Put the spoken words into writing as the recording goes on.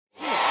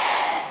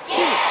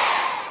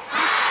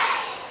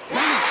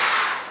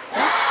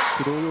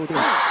指導用電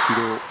池起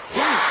動。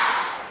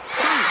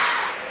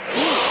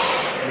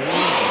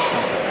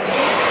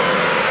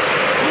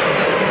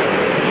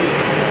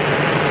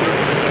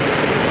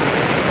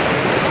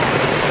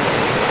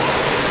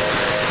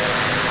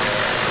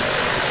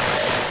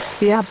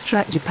The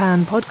Abstract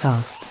Japan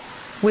Podcast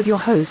with your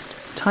host,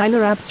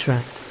 Tyler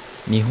Abstract.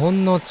 日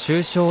本の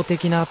抽象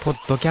的なポッ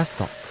ドキャス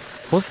ト。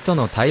ホスト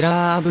のタイ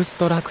ラー・アブス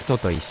トラクト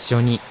と一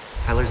緒に。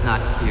Tyler's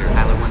not here.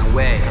 Tyler went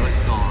away.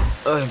 Tyler's gone.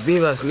 おい、ビ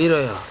ーバス見ろ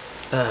よ。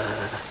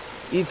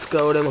いつ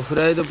か俺もフ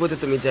ライドポテ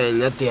トみたいに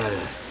なってやる。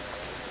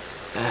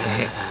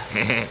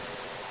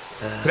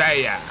フラ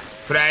イヤー、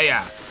フライヤ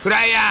ー、フ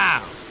ライ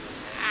ヤ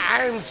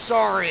ー。 I'm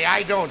sorry,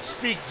 I don't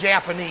speak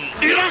Japanese.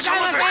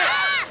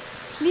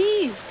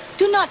 Please,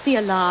 do not be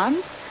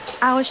alarmed.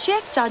 Our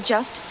chefs are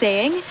just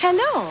saying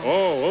hello.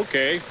 Oh,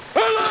 okay.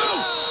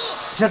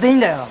 しちゃっていいん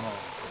だよ。もう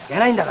いけ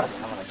ないんだから、そ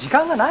んなもの時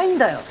間がないん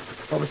だよ、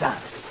ボブさん。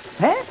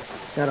ね、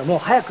だからもう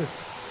早く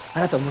あ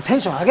なたもうテ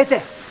ンション上げ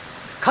て、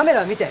カメ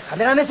ラ見て、カ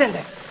メラ目線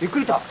でゆっく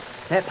りと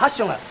ね、パッ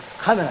ションが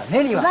カメラ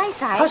目にはパ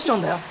ッショ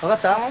ンだよ。分かっ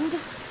た？ And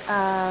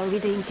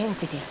with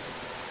intensity.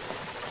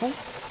 Okay?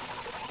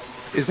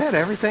 Is that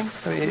everything?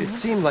 I mean, it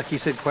seemed like he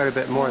said quite a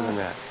bit more than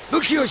that.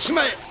 武器をし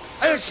まえ。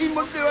怪しい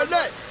もんでは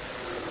ない。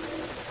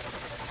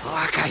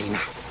若いな。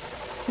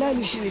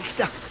何しに来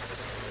た？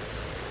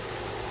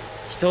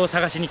人を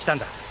探しに来たん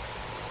だ。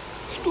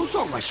人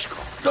探しか。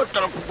だった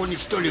らここに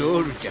一人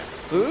おるじゃん。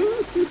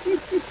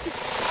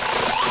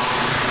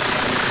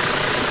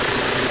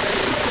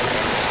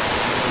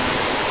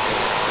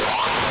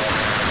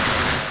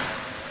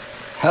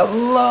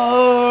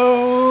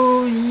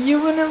Hello,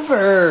 universe!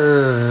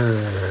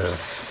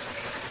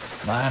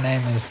 My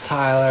name is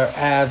Tyler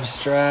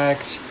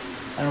Abstract,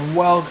 and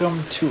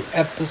welcome to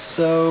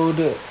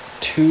episode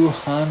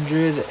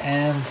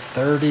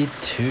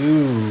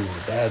 232.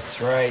 That's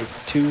right,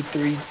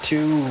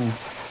 232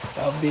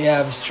 of the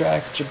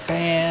Abstract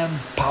Japan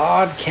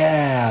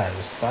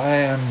podcast. I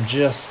am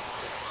just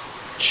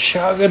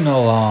chugging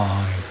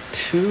along.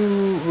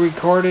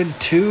 Recorded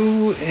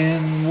two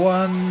in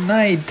one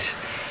night.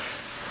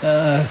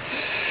 Why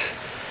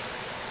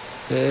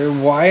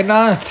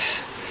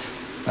not?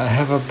 I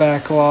have a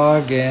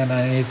backlog and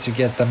I need to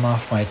get them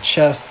off my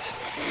chest.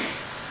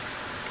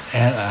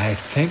 And I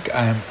think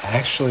I'm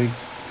actually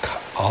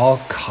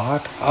all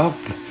caught up.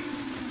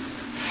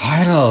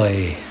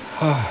 Finally.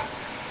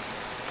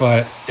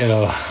 But it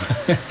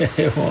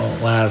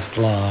won't last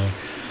long.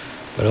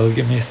 But it'll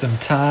give me some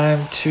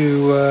time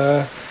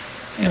to,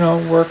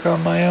 work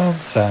on my own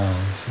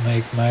sounds,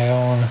 make my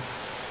own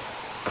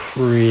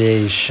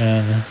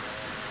creation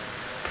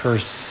per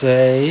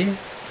se.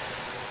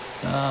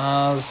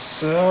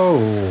 So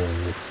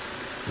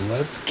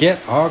let's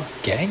get our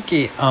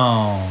Genki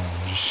on,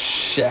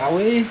 shall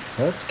we?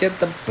 Let's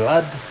get the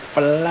blood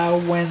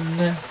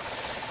flowing.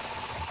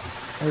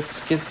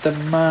 Let's get the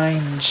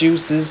mind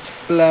juices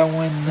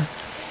flowing.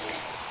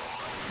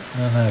 I'm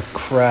gonna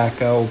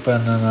crack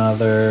open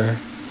another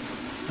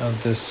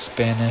of this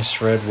Spanish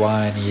red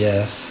wine.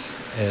 Yes,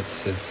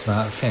 it's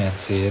not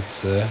fancy.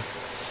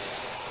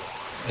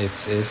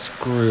 It's a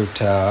screw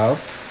top,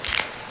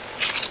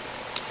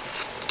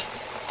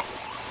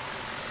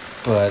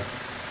 but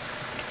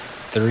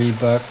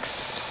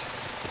 $3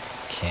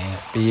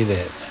 can't beat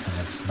it, and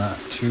it's not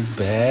too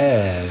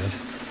bad.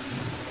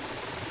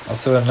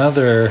 Also,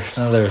 another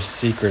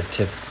secret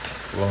tip.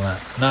 Well,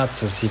 not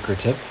so secret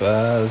tip.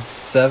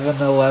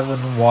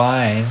 7-Eleven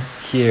wine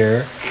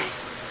here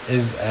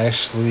is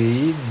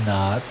actually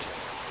not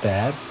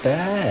that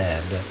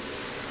bad.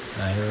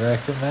 I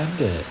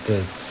recommend it.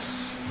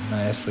 It's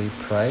nicely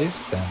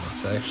priced and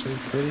it's actually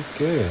pretty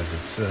good.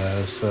 It's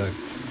a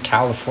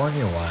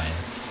California wine,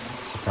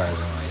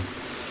 surprisingly.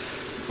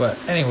 But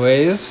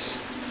anyways,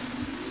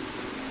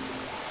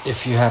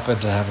 if you happen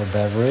to have a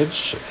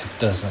beverage, it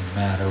doesn't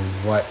matter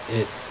what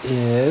it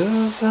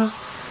is.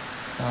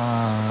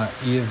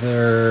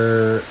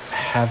 Either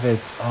have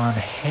it on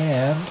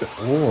hand,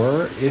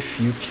 or if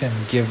you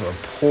can give a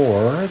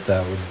pour,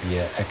 that would be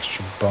an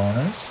extra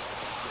bonus.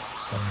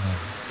 I'm gonna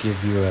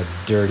give you a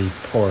dirty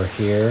pour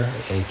here,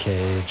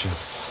 aka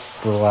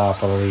just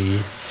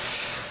sloppily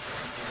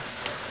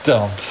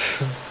dump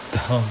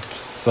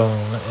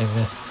some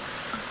in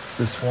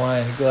this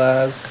wine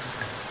glass.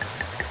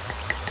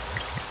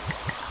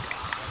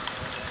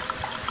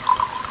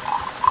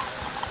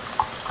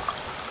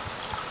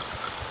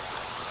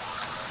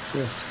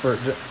 Just for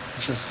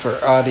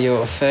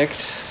audio effect.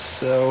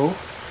 So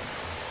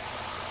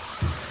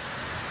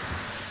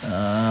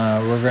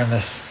we're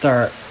gonna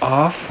start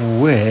off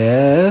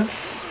with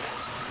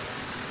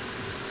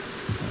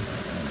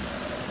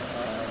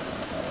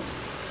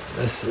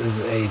this is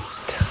a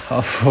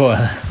tough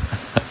one.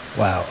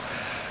 Wow.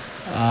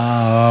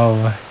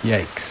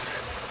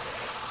 Yikes.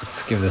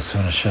 Let's give this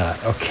one a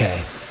shot.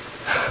 Okay.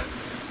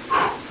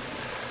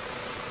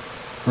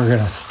 We're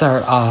gonna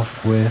start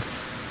off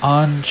with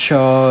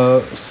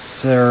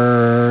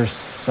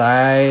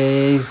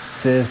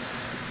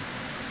Onchocerciasis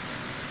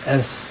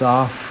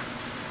esophagus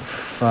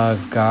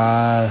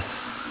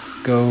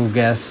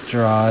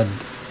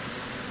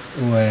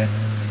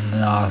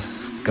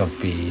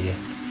Denoskogastroduodenoscopy.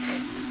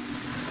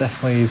 It's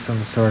definitely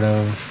some sort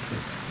of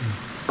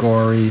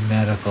gory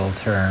medical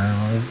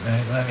term.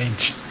 Let me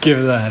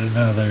give that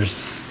another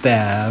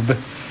stab.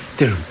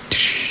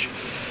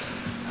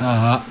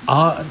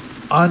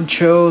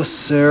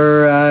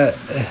 Anchosura.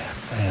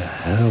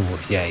 Oh,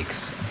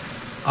 yikes.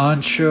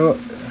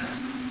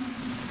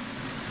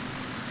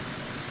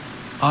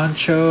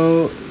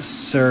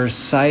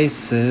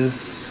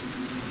 Onchocerciasis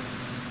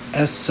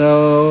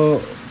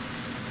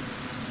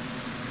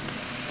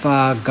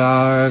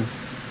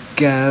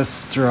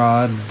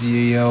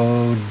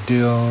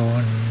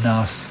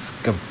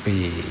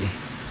esophagogastroduodenoscopy.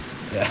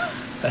 Yeah,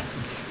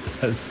 that's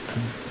the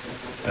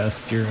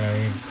best you're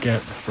gonna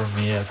get from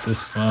me at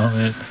this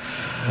moment.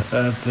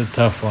 That's a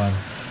tough one.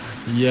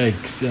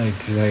 Yikes.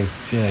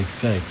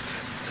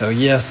 So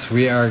yes,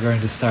 we are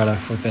going to start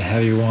off with a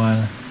heavy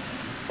one.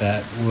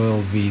 That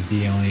will be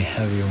the only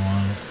heavy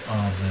one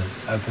on this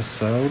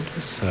episode,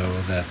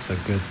 so that's a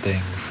good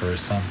thing for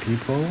some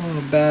people,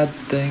 a bad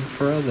thing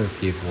for other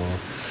people.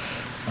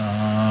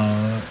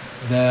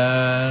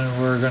 Then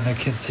we're gonna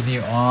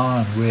continue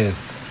on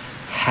with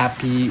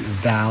Happy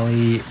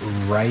Valley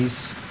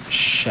Rice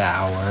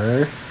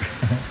Shower,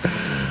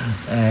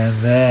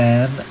 and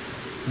then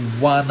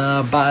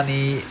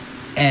Wanabani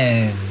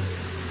N.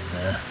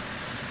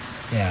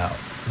 Yeah,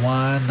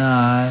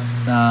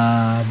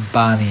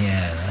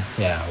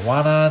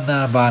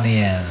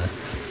 Wananabanien.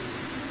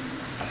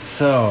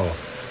 So,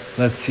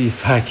 let's see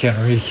if I can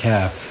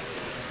recap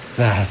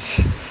that.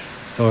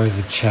 It's always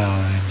a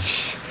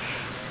challenge.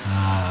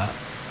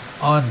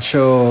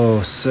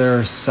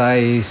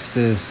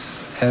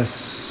 Onchocerciasis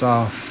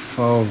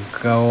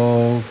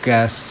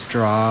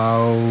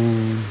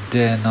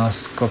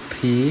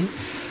esophagogastroduodenoscopy.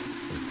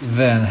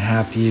 Then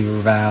Happy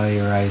Valley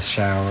Rice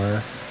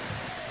Shower.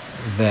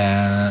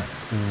 Then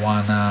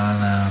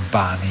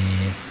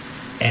Wanabani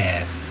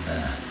N.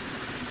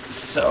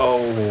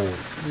 So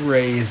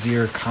raise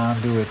your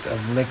conduit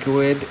of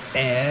liquid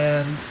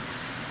and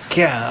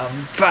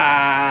come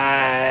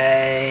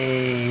by.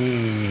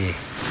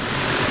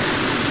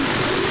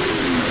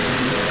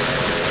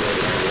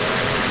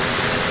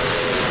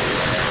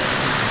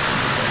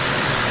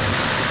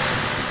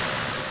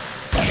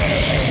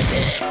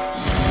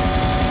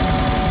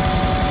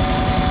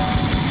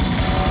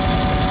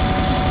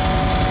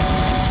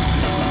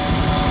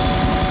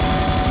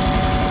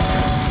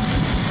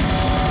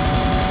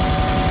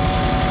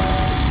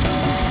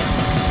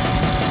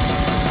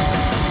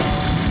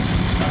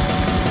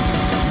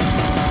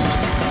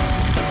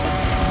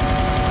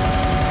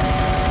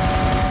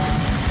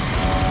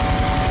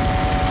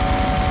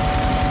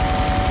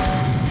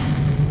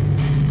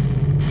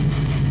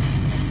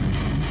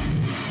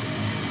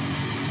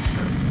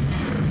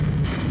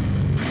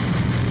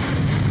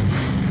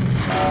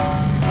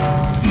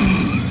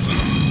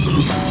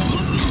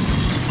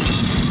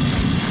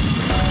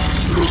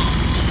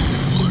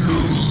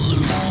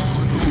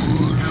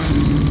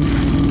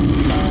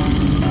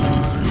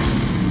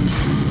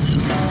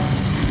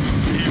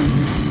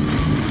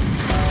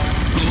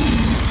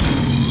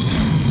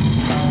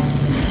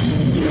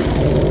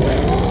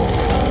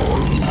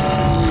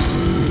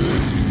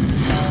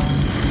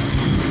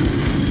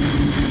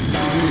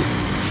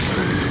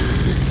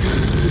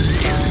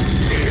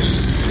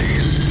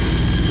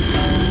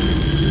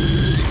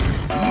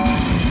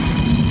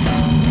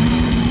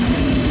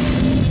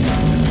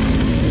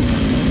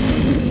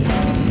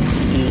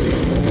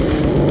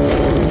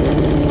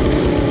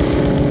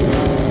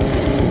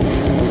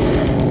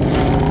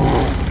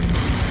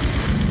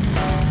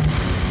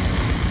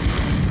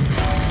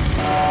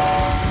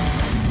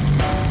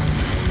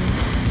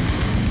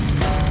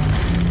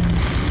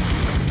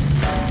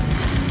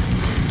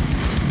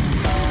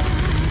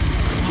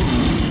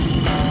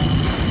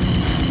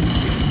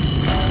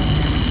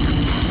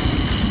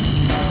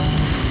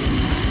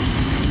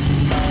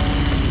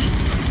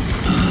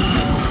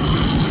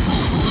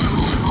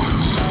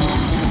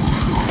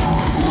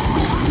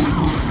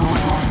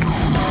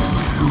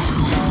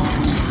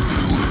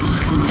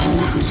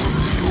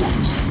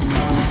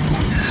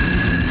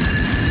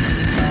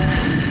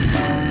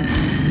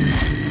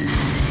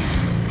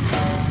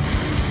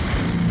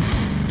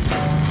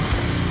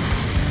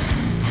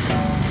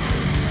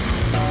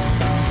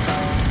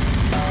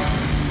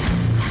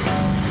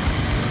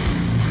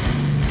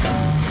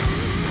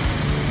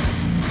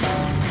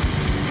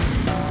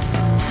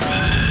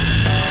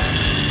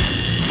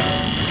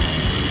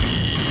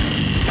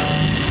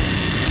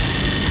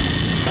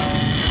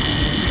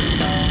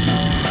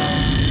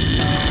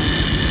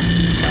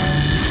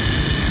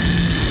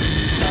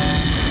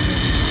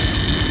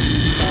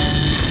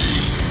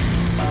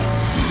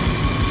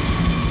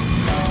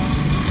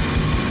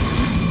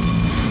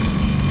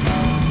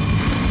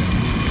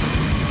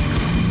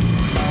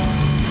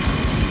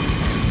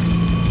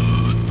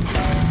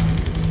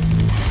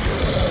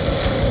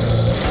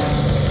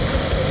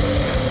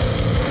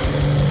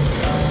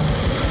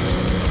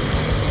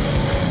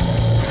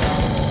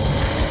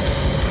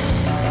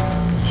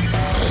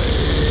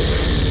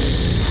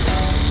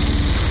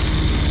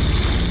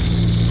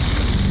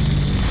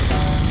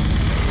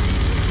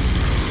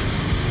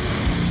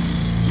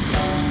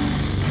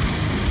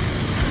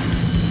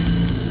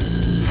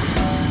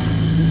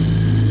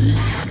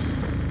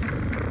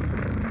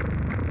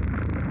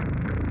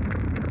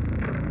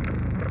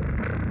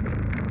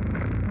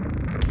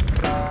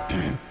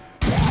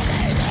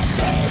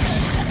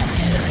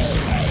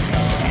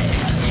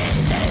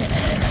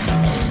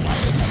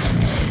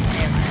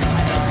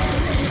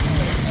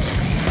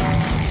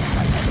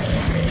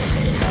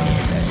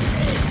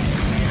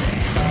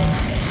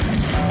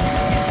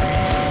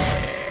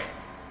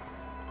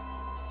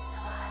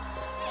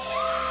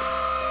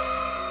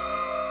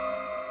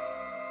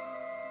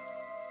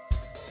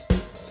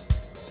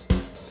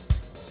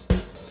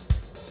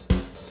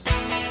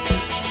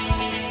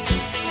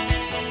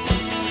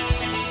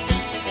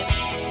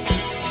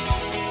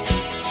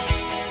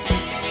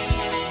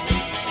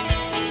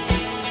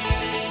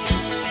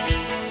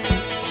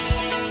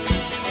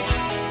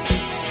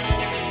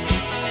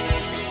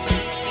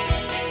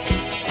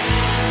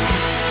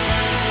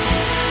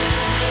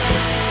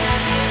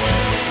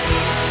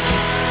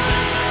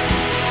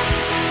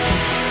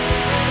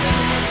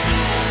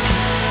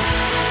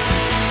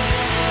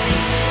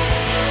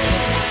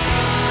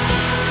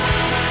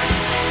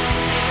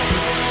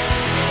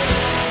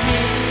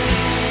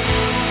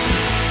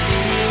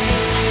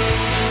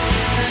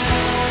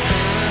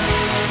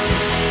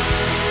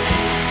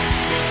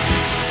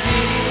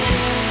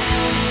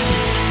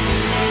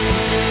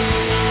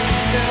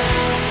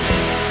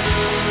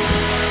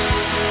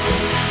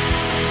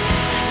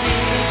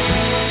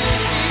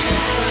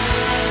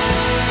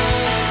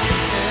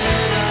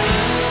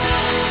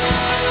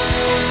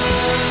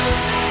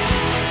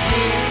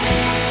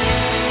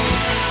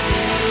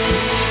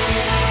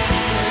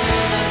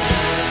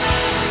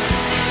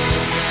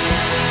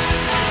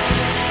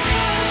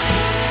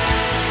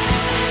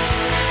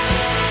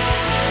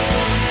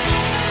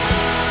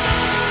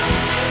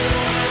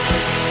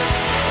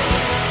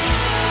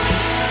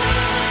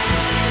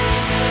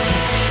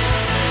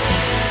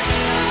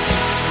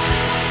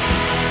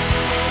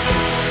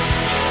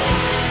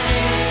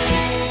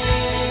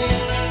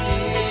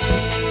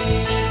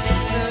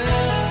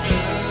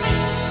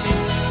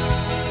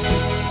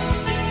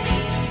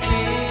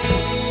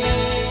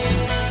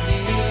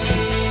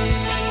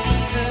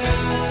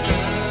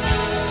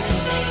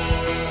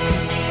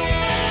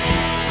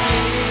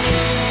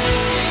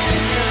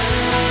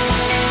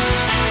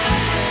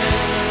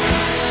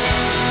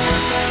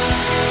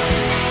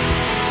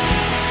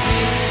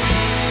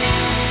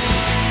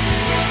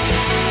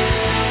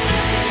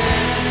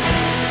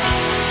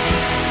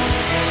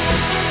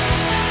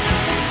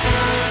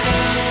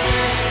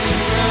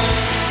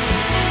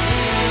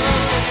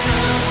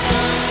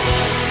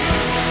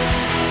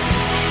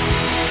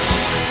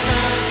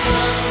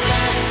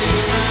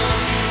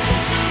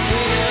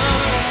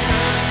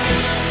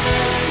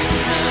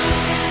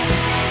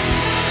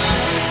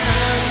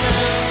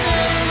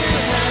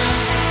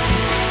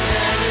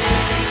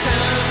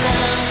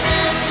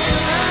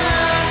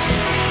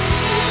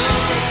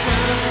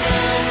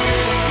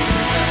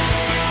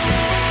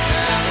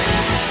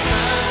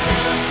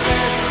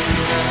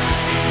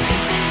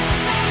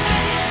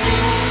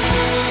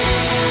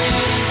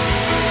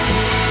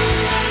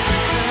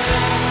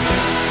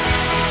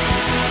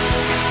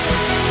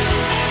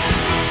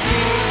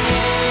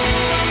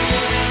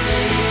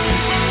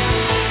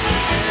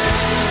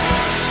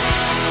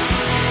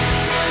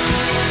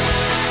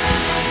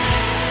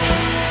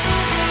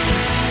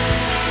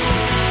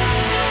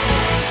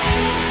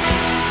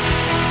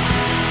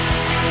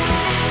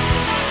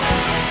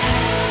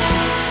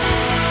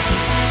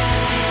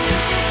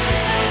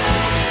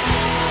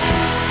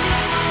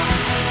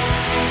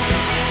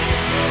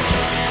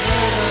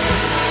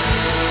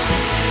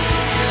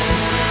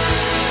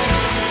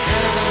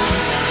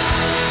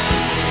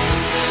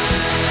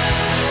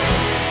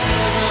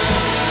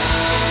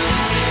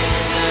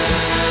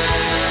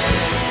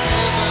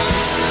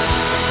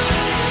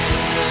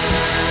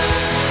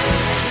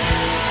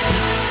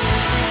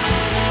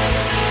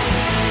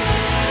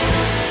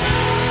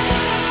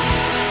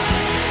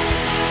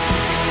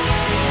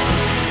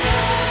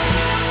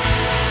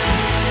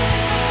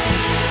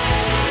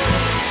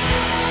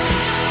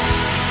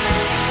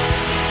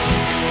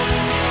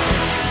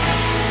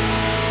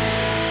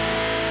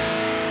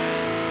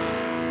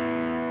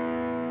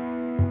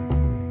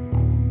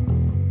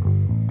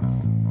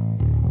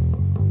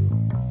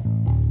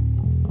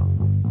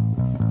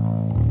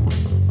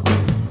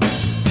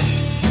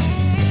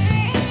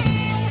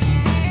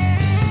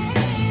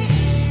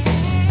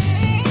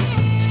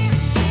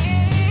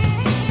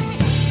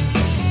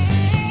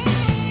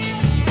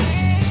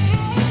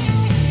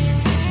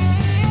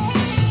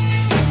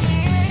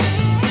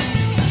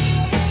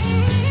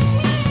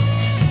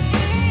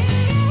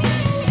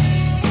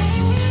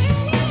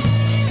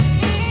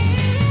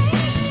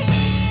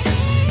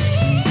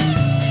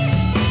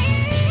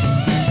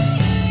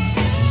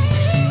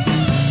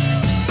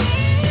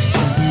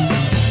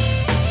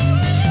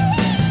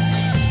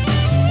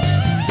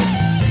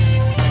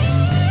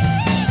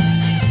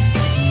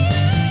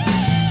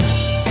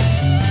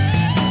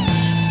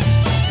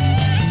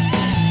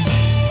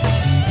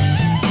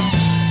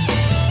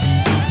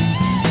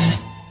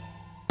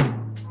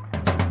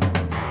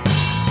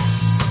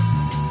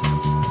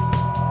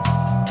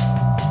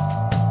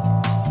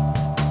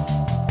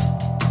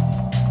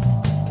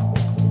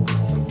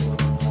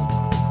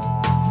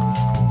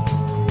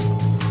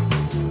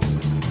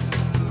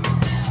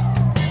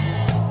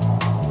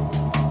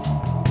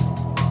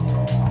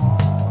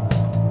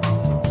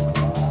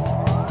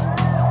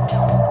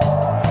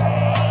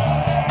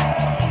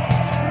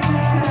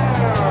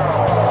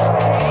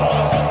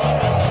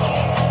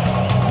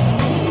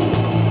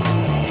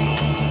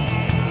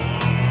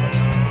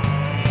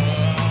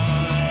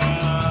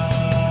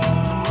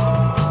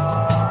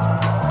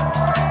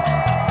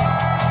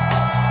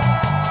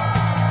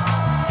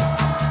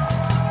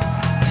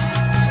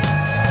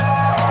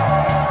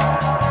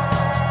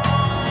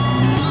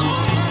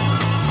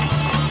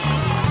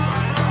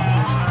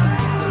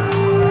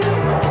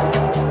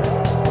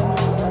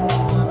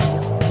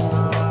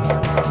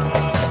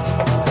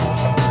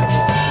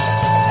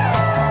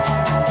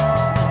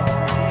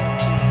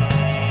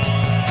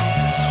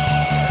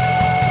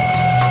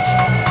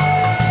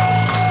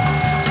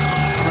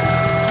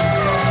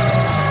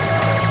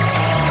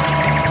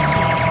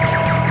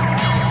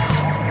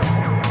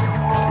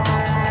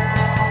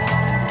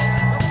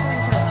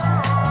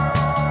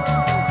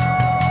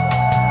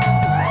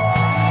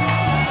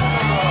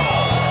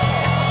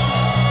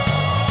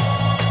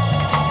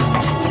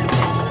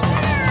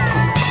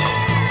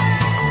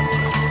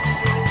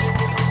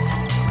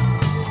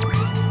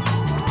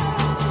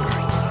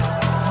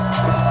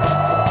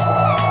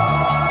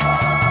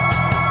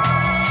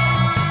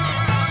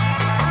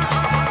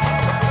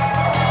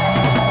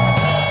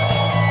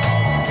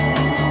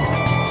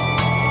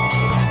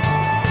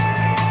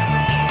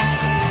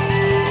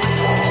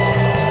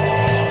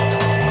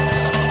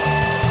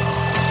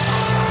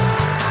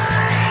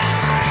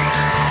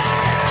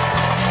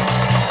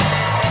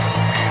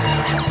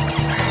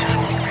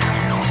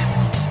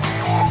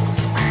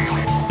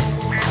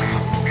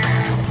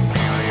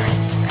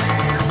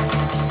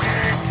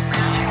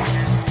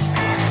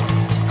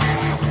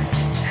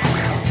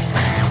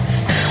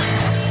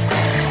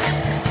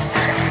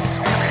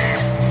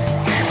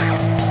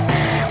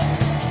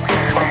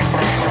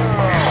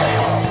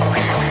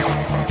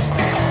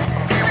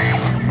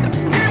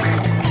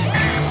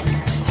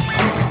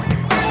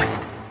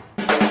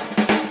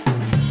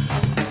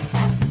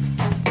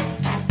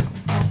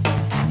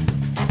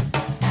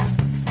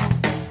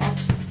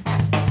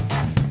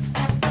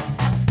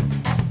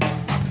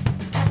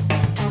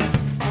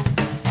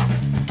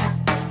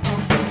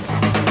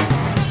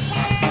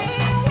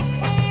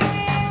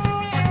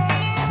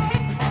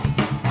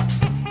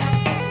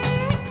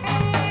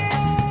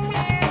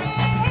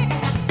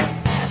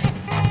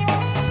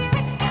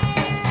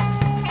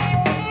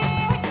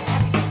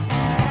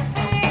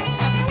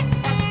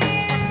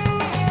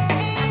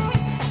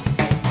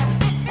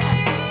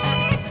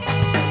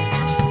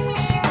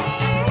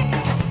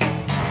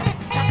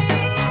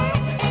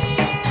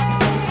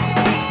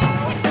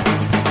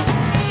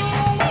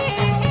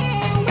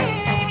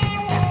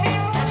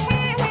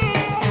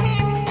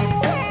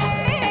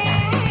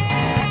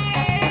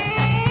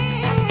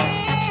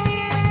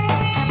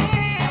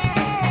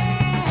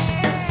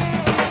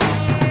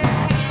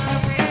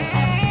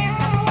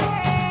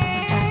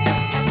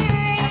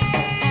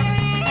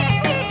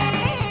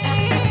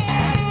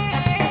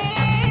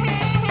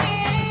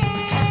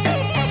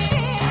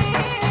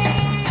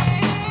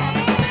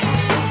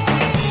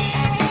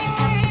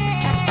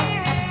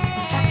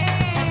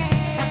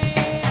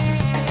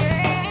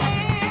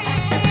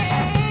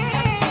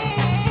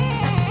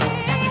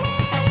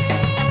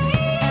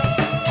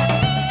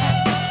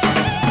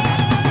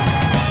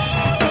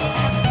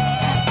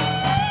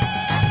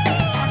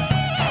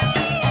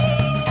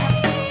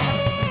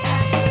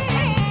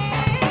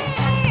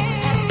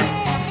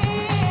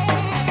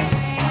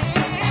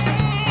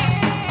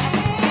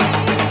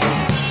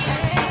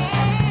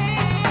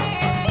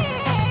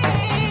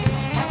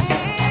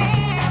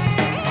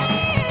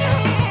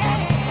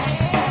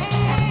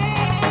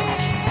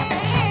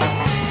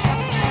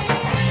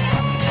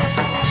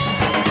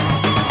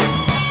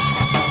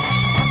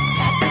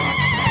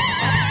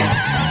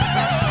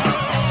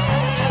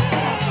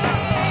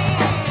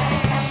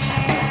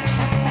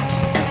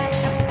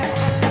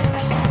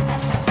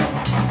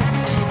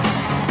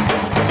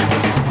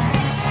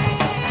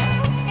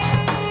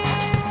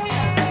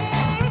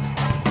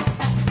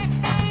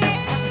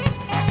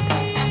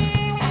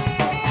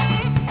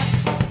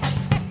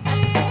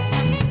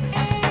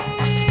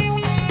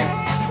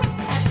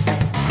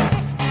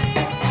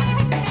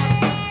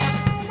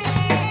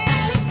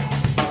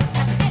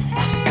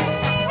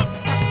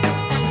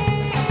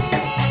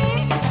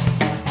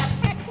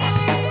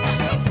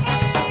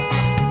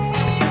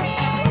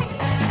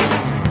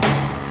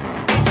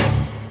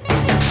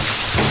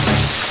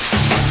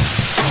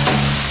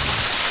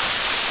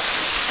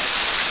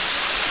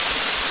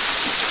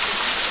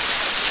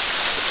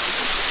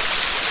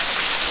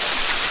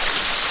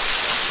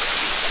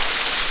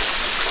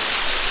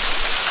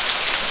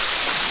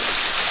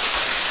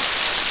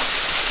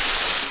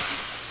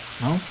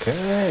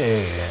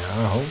 Okay,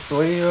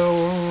 hopefully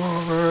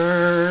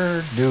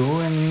you're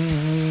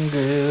doing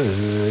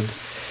good.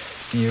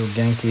 You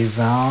Genki's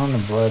on, the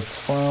blood's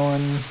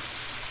flowing,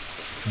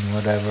 and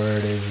whatever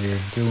it is you're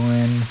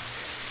doing,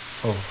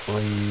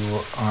 hopefully you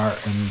are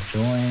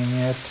enjoying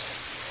it.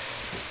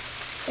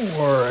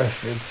 Or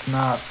if it's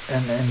not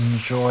an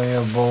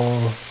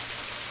enjoyable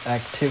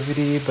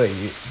activity, but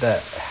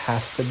that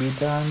has to be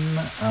done,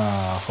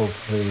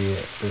 hopefully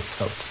this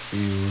helps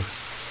you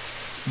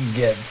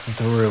get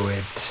through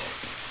it.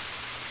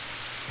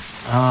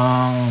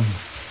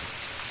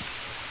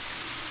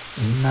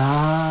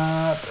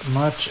 Not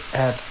much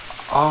at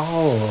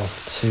all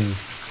to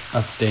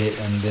update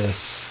in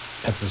this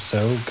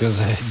episode because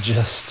I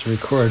just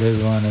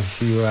recorded one a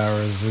few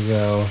hours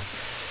ago.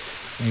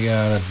 We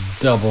got a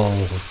double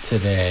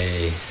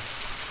today.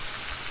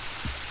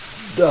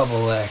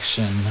 Double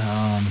action.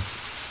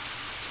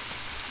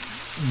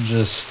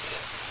 Just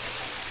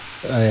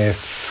a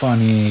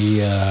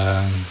funny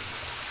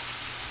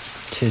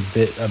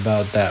tidbit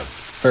about that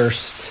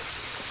first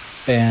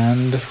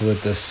band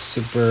with the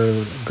super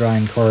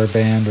grindcore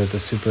band with the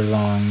super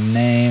long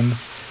name.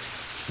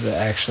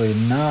 They're actually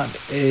not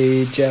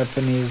a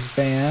Japanese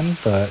band,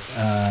 but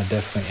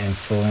definitely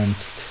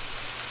influenced.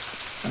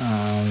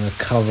 The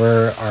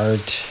cover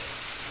art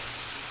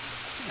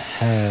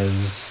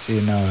has,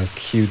 a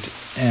cute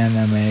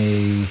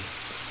anime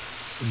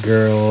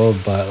girl,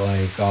 but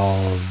like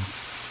all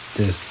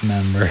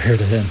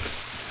dismembered and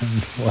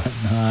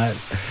whatnot.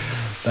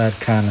 That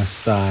kind of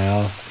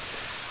style.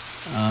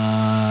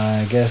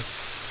 I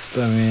guess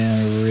let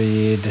me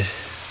read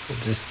the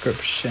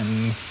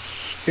description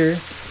here.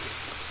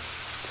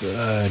 It's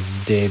a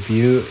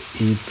debut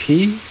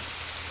EP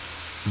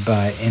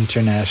by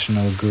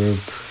international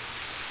group.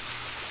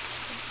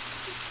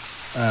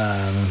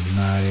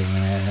 Not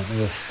even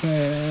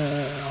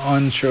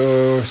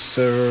Oncho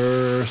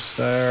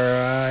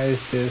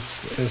psoriasis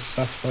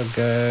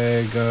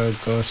esophageal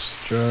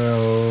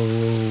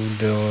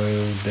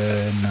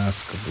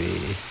gastroduodenoscopy.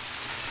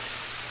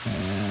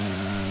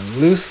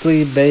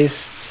 Loosely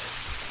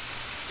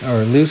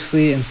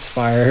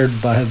inspired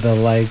by the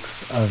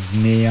likes of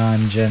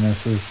Neon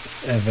Genesis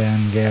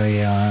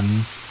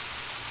Evangelion,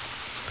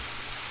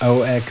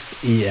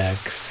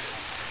 OXEX.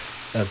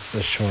 That's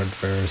the short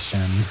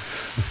version.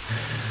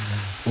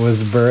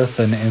 Was birthed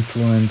and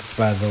influenced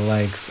by the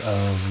likes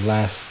of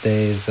Last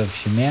Days of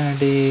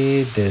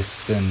Humanity,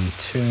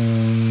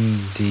 Disentomb,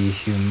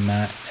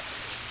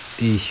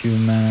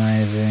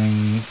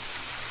 Dehumanizing,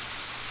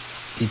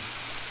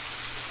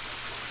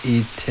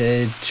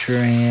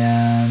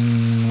 Etatrian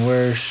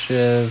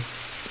Worship,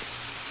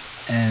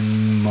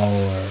 and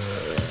more.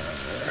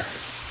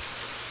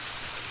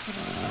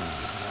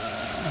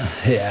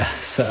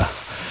 So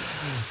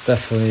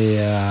definitely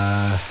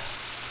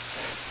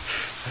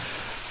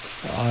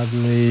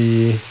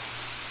oddly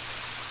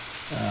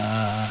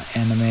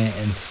anime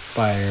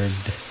inspired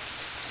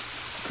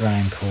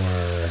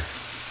grindcore,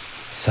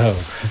 so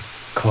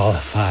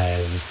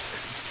qualifies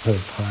for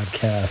the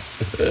podcast.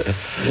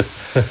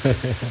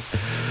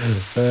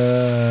 I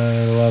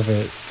love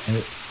it.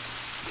 It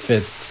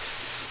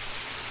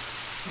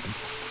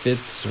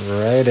fits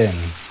right in.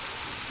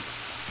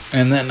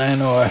 And then I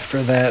know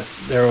after that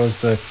there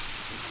was a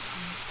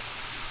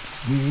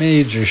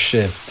major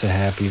shift to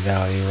Happy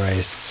Valley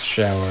Rice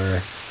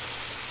Shower.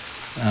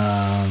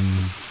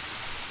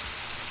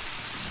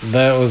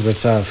 That was a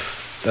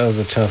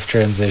tough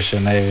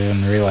transition. I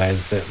even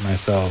realized it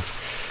myself.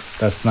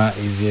 That's not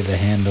easy to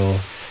handle.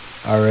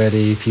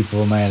 Already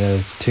people might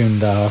have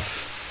tuned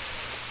off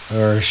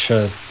or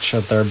shut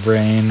their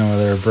brain, or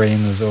their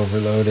brain was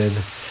overloaded.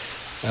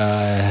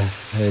 I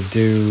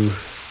do,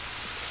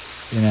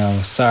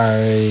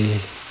 sorry,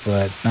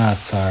 but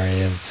not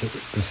sorry at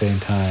the same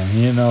time.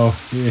 You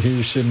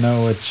should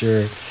know what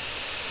you're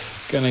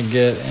gonna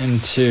get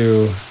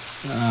into,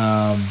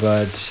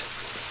 but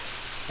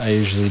I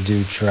usually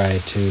do try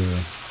to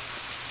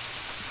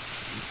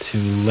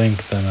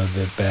link them a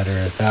bit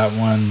better. That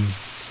one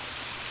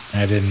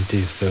I didn't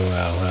do so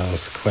well. That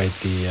was quite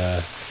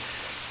the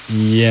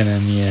yin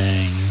and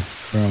yang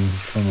from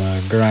a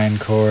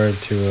grindcore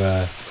to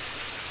a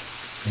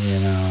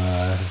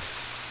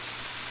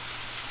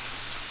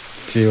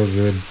feel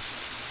good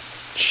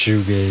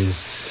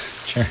shoegaze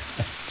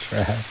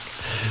track.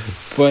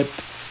 But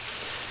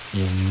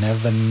you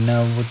never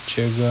know what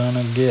you're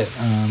gonna get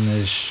on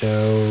this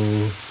show.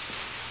 You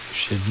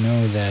should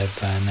know that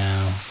by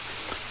now.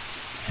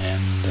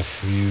 And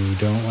if you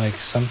don't like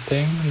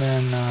something,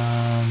 then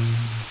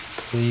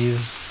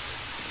please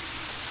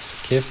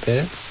skip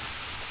it.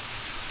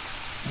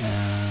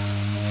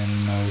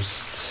 In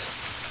most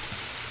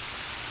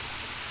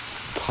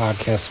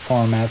podcast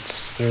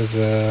formats, there's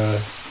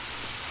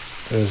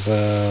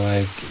a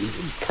like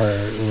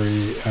part where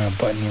a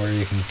button where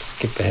you can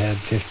skip ahead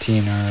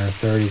 15 or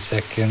 30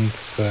 seconds.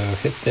 So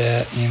hit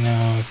that,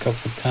 a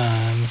couple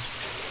times.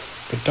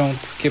 But don't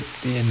skip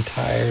the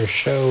entire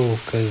show,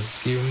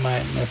 because you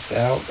might miss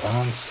out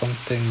on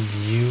something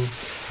you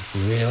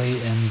really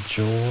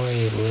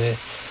enjoy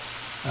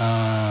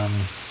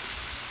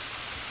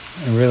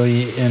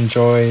really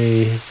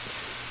enjoy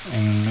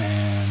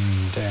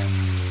and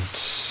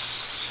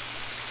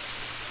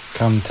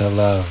come to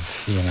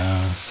love, you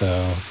know.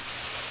 So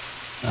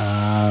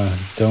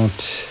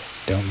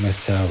don't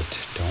miss out.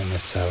 Don't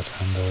miss out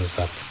on those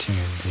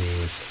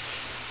opportunities,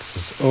 'cause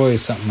there's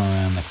always something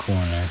around the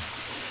corner.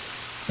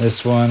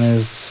 This one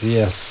is,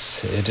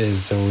 yes, it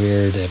is a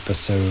weird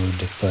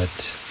episode, but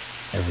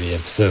every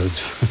episode's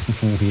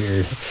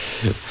weird.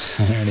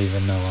 I don't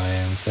even know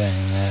why I'm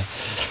saying that.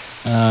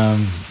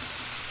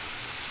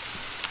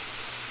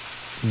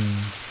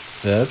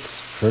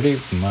 That's pretty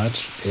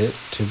much it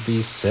to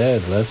be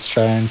said. Let's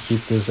try and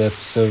keep this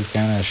episode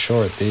kind of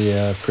short.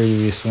 The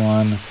previous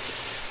one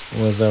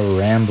was a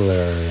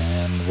rambler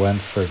and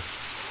went for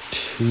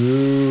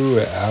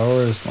 2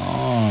 hours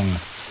long.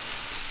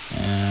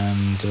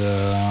 And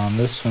on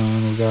this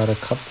one we got a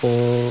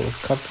couple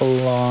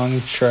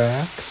long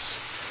tracks,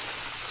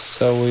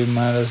 so we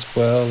might as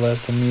well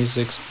let the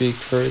music speak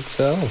for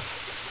itself.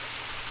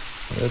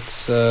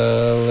 Let's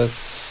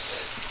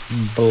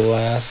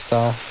blast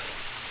off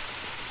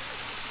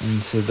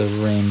into the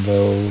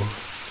rainbow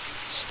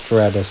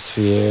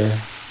stratosphere.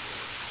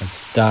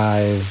 Let's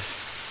dive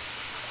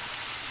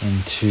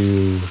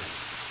into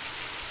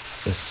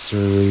the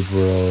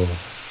cerebral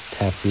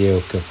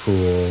tapioca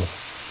pool.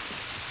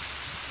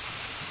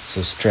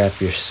 So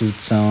strap your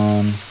suits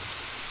on,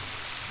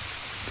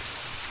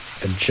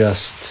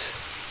 adjust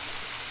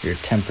your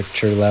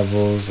temperature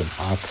levels and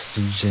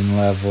oxygen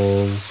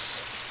levels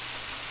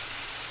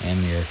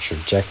and your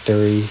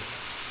trajectory.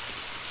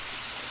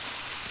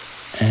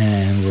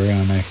 And we're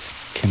gonna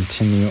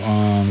continue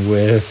on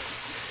with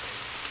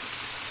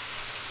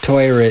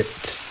Toilet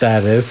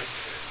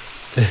Status,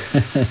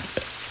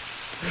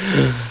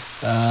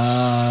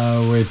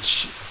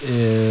 which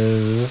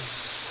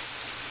is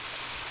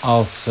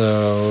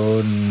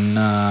also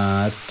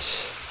not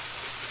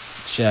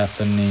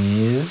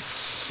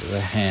Japanese.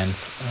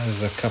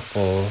 There's a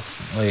couple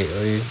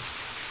lately,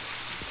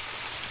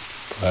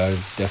 but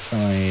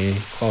definitely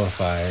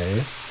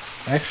qualifies.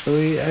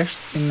 Actually,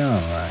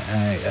 no.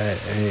 I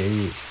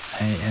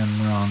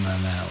am wrong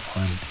on that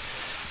one.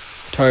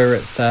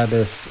 Toilet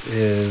Status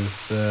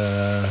is.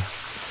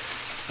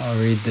 I'll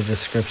read the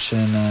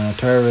description.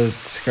 Toilet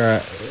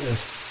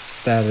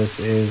Status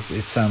is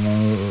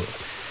Isamu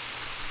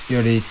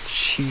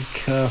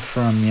Yorichika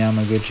from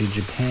Yamaguchi,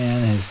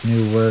 Japan. His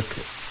new work,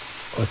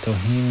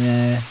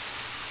 Otohime,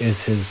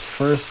 is his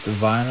first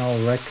vinyl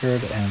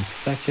record and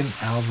second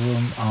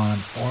album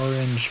on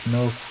Orange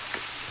Milk.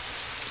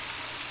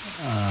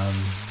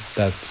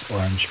 That's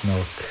Orange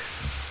Milk,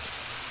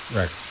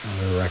 the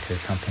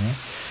record company.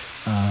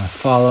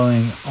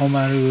 Following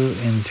Omaru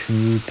in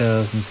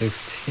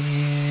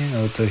 2016,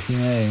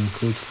 Otohime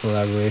includes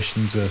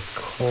collaborations with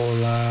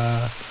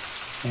Kola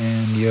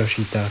and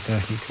Yoshitaka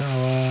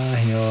Hikawa.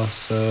 He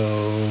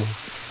also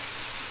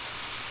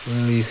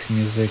released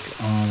music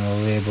on the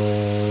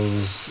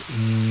labels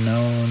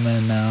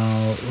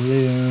Nominal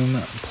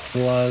Loom,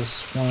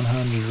 Plus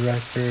 100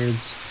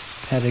 Records,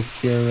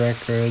 Pedicure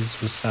Records,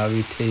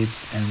 Wasabi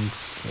Tapes, and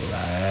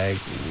Slagwork.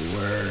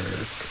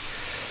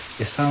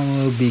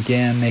 Isamu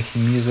began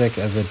making music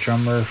as a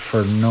drummer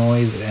for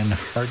noise and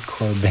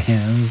hardcore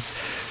bands,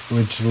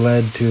 which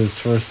led to his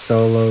first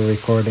solo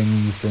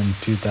recordings in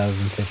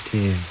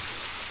 2015.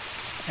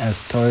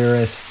 As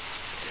Toilet,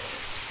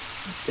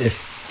 if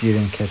you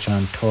didn't catch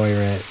on,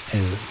 Toilet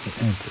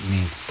it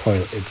means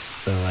toilet. It's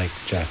the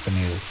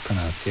Japanese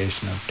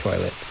pronunciation of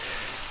toilet.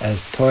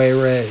 As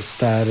Toilet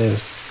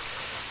Status,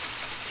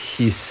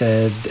 he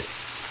said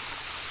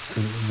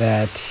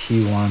that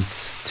he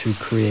wants to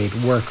create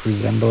work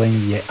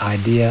resembling the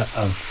idea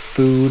of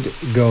food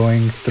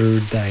going through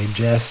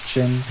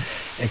digestion,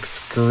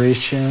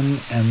 excretion,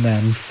 and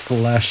then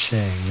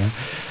flushing.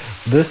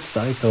 This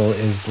cycle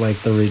is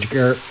like the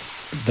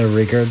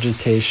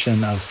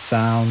regurgitation of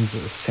sounds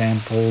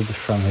sampled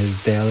from his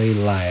daily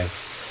life,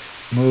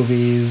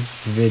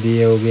 movies,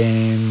 video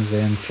games,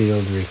 and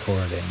field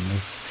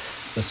recordings.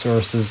 The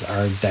sources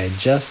are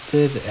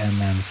digested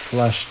and then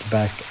flushed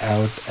back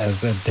out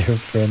as a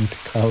different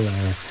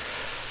color.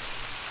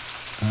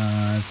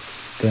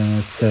 Then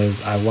it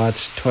says, I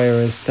watched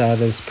Toilet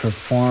Status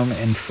perform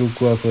in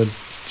Fukuoka,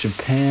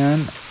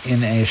 Japan,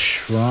 in a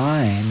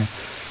shrine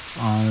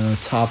on the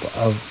top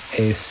of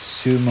a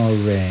sumo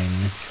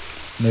ring.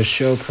 The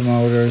show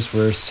promoters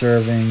were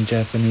serving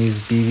Japanese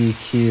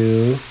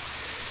BBQ,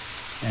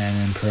 and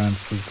in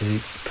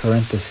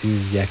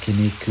parentheses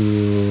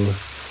yakiniku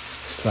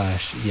 /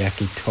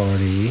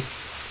 yakitori,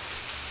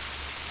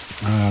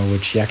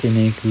 which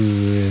yakiniku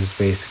is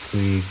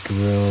basically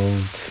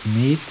grilled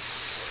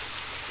meats,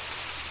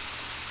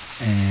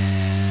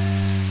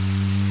 and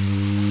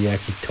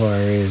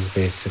yakitori is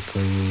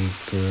basically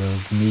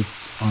grilled meat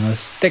on a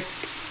stick.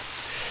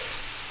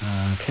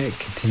 Okay,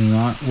 continue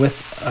on with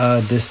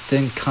a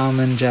distinct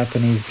common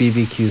Japanese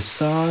BBQ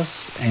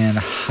sauce and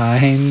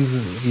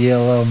Heinz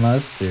yellow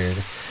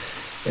mustard.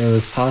 It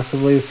was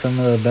possibly some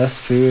of the best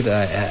food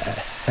I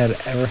had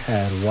ever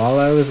had. While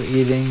I was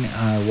eating,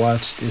 I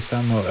watched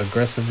Isamu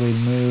aggressively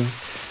move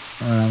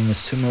around the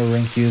sumo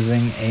rink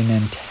using a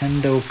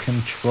Nintendo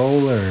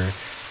controller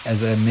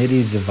as a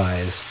MIDI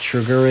device,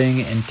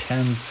 triggering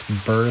intense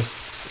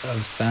bursts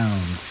of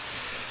sounds.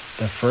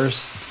 The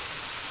first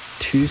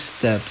 2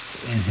 steps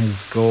in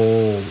his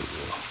goal,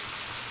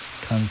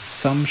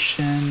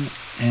 consumption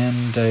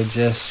and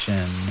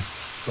digestion,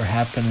 were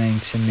happening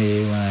to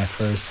me when I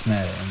first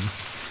met him.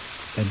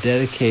 The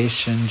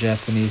dedication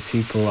Japanese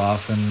people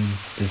often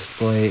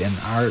display in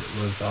art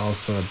was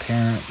also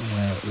apparent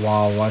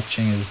while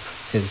watching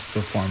his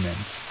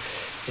performance.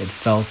 It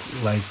felt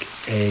like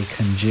a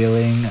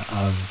congealing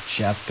of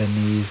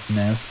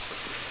Japaneseness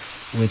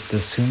with the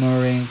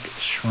sumo rink,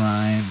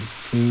 shrine,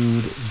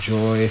 food,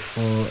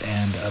 joyful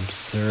and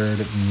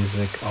absurd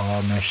music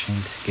all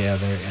meshing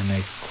together in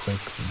a quick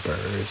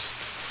burst.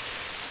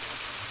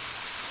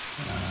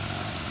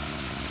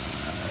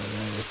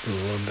 It's a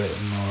little bit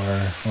more.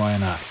 Why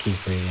not?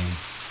 Keep reading.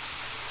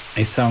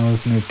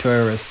 Isamu's new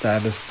Toyota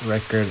status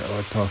record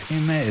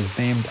Otohime is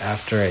named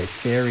after a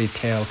fairy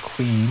tale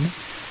queen,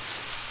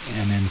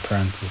 and in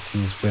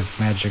parentheses, with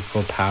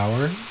magical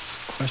powers,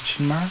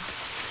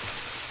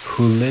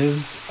 who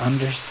lives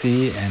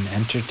undersea and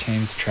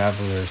entertains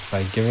travelers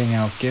by giving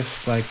out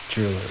gifts like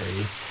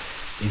jewelry.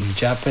 In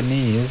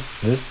Japanese,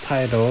 this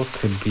title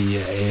could be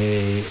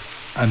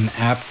an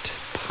apt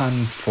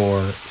pun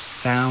for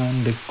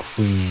sound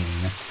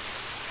queen.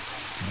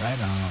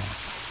 Right on.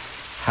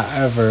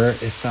 However,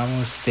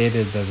 Isamu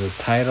stated that the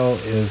title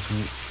is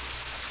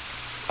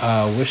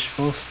a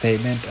wishful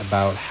statement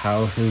about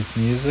how his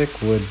music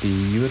would be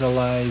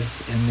utilized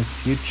in the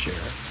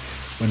future.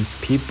 When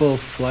people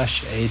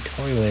flush a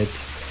toilet,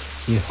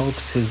 he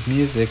hopes his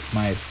music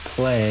might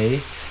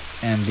play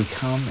and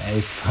become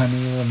a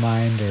funny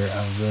reminder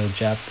of the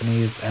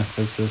Japanese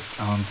emphasis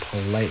on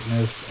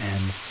politeness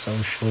and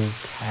social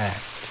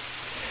tact.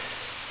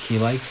 He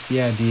likes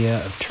the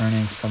idea of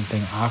turning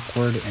something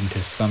awkward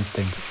into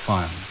something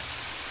fun.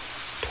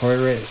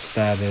 Toilet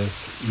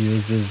status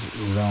uses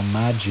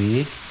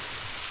romaji,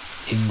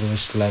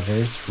 English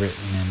letters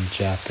written in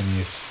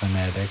Japanese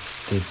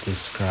phonetics, to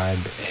describe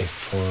a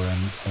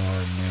foreign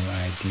or new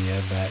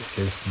idea that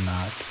is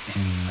not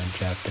in the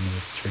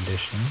Japanese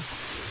tradition.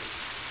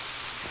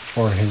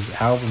 For his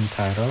album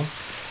title,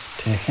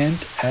 to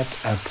hint at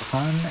a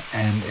pun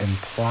and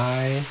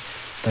imply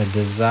the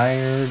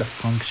desired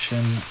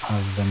function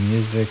of the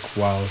music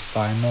while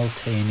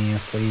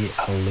simultaneously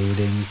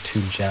alluding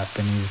to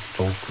Japanese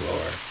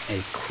folklore,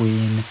 a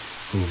queen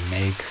who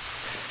makes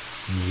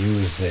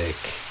music.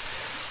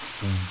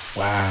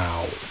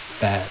 Wow,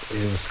 that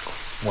is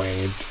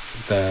quite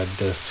the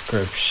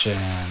description,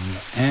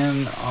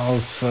 and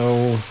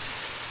also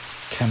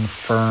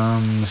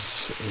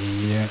confirms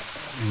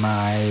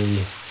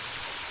my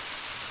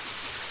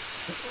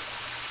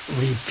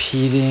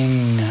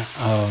repeating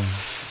of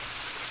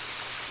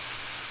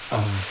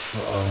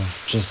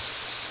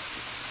just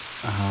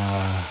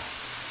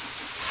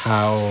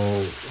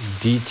how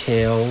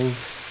detailed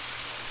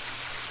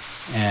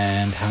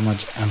and how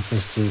much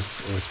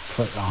emphasis is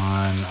put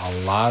on a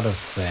lot of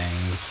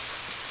things.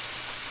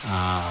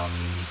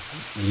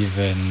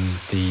 Even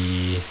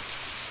the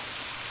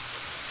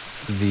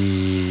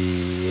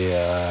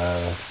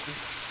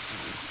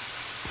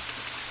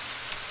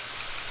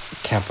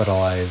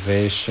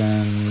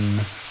capitalization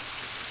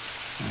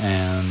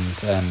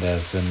and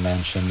as I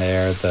mentioned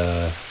there,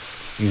 the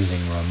using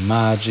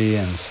romaji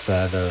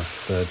instead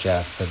of the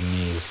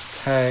Japanese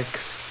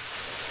text.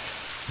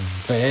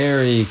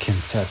 Very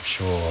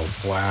conceptual.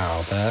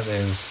 Wow,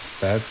 that's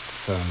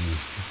some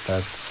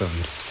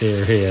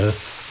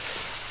serious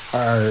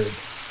art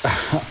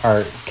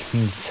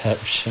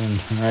conception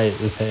right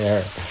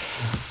there.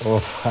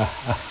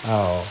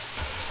 Wow.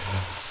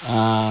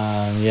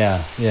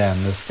 Yeah,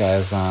 and this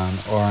guy's on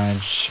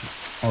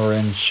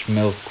Orange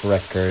Milk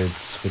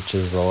Records, which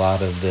is a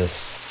lot of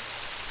this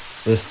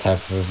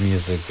type of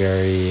music,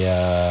 very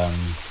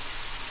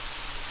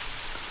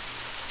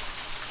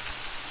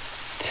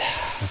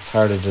it's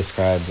hard to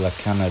describe, like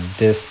kind of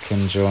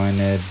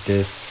disconjointed,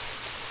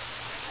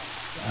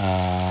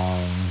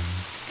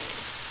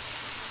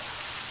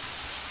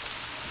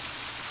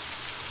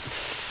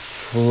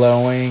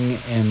 flowing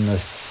in the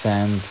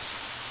sense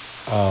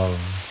of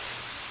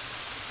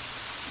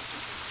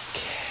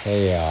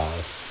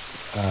chaos.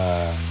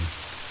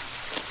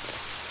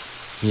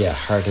 Yeah,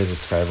 hard to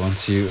describe.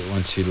 Once you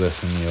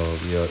listen,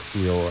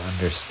 you'll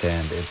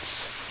understand.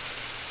 It's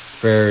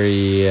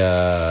very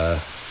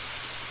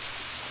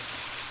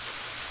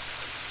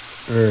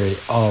very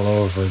all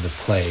over the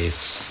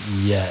place,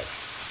 yet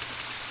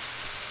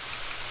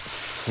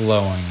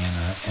flowing in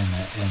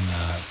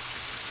a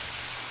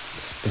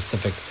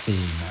specific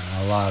theme.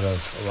 And a lot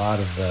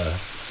of the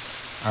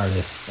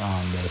artists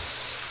on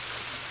this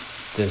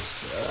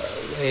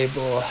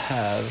label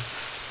have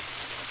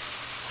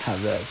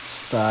that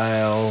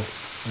style.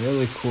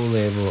 Really cool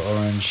label,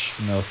 Orange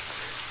Milk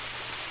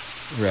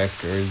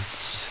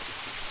Records.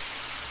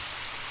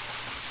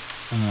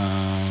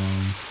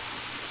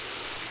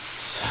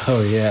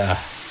 So yeah,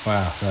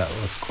 wow, that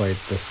was quite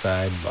the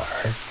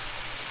sidebar.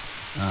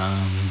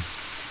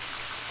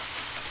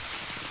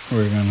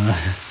 We're gonna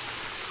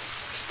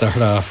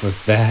start off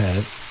with that,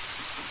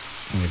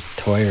 with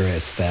Toira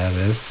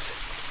status.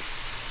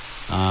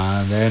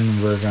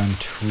 Then we're going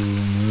to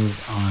move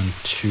on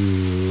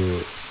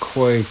to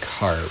Koi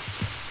Carp.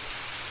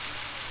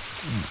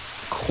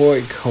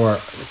 Koi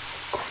Carp,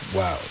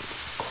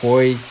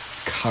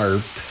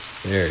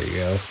 there you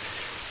go,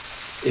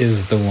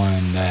 is the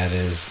one that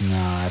is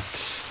not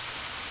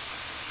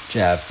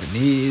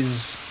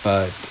Japanese,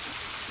 but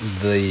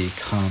the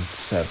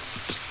concept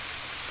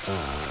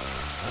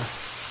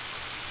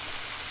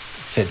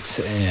fits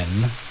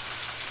in.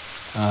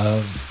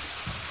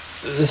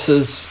 This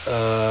is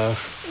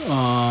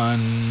on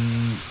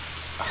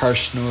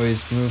Harsh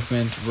Noise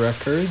Movement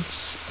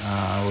Records,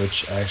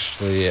 which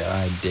actually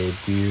I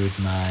debuted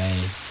my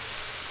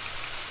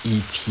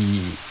EP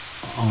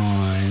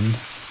on.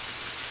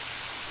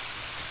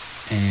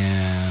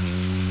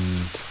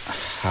 And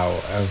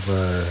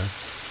however,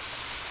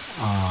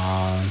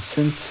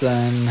 since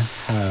then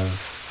have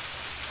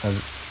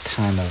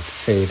kind of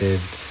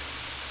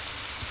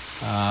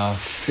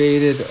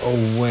faded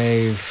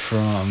away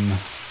from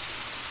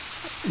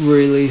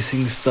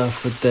releasing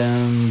stuff with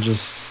them.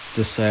 Just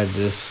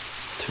decided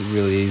to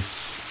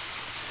release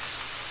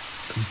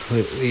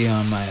completely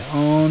on my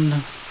own,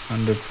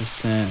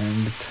 100%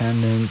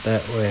 independent.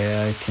 That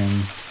way I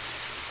can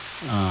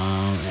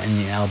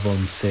any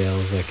album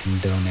sales I can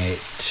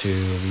donate to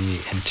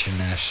the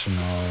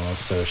International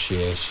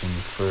Association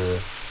for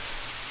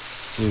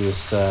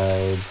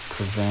Suicide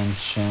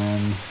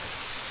Prevention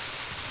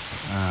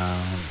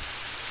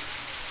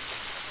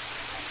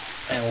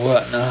and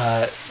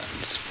whatnot,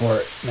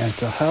 support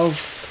mental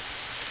health.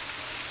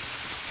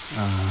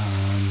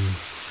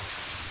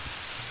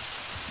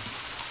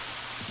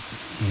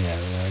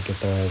 I get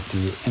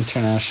the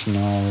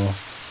International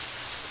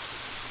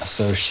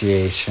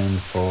Association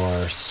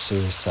for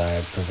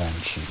Suicide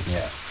Prevention.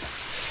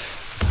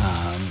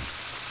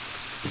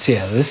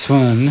 This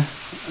one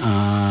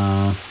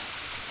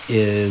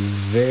is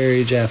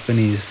very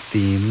Japanese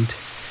themed.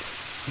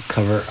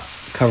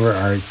 Cover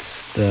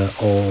art's the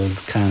old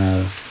kind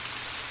of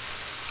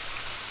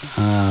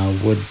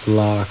wood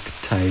block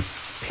type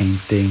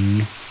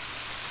painting.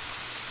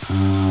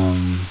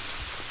 I'm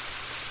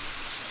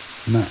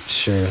not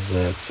sure if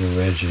that's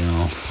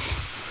original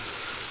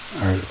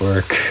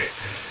artwork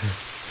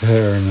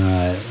or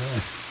not.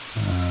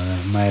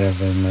 That might have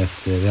been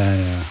lifted.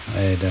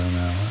 I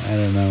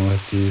don't know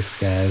with these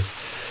guys.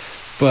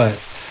 But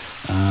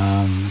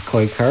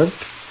Koi Carp,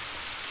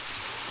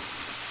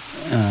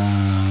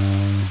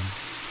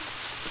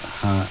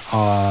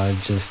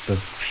 just the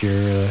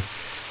pure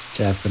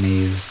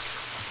Japanese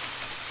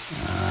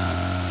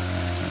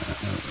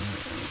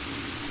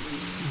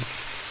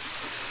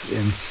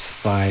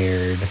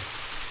inspired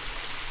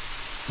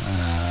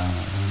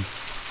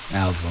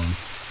album.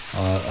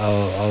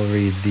 I'll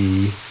read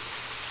the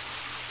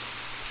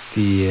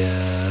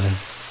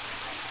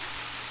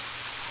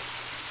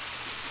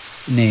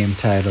name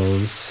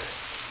titles.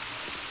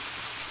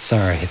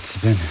 Sorry, it's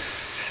been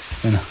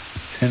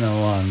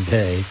a long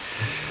day.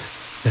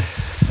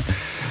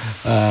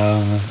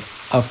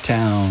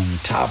 Uptown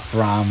Top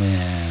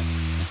Ramen,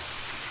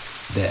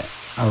 The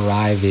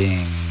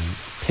Arriving,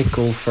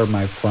 Pickle for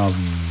My Plum,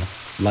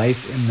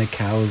 Life in the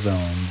Cow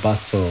Zone,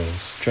 Bustle,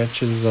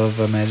 Stretches of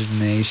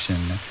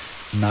Imagination,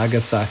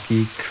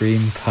 Nagasaki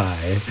Cream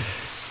Pie,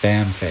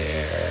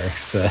 Fanfare.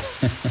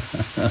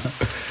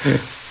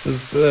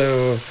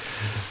 So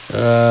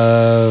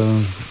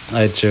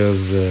I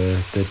chose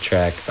the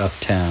track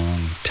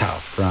Uptown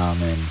Top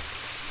Ramen.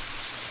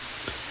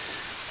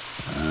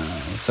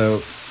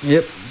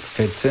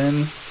 Fits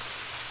in.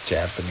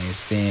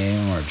 Japanese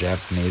theme or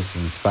Japanese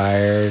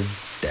inspired.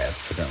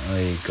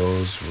 Definitely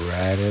goes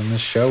right in the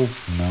show.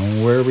 No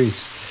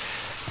worries.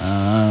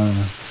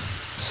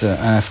 So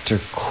after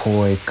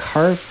Koi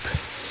Carp,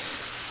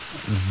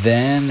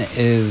 then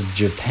is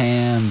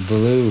Japan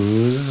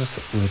Blues,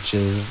 which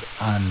is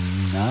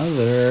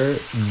another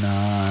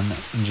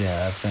non-Japanese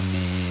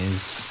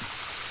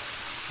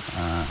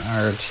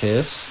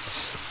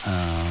artist,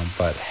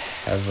 but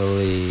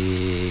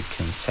heavily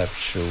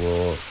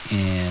conceptual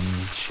in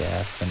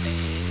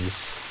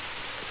Japanese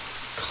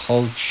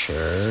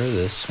culture.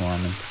 This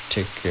one in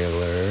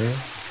particular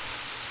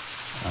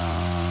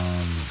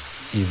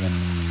even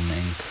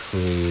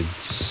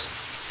includes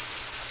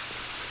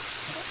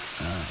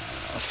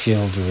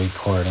field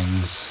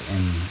recordings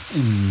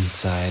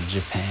inside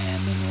Japan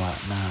and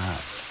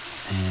whatnot,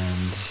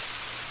 and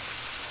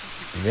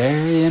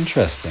very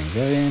interesting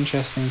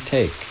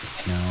take,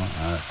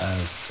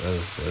 as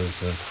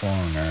a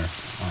foreigner.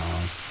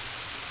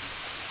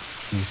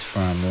 He's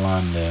from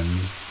London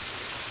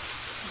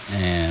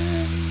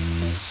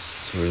and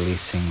is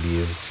releasing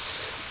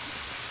these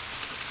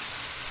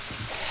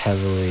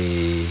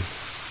heavily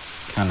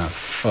kind of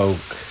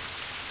folk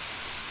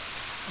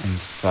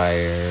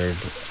inspired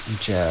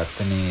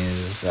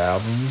Japanese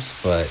albums,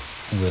 but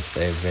with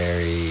a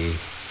very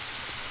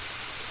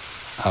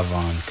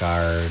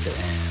avant-garde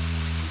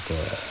and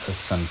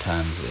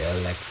sometimes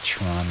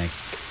electronic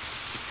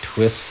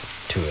twist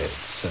to it.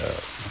 So I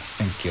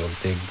think you'll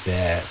dig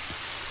that.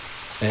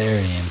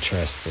 Very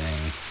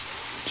interesting.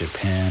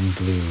 Japan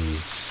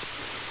blues.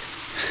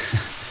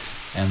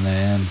 And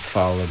then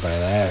followed by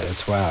that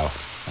as wow.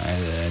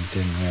 I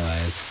didn't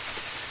realize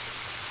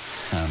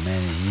how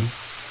many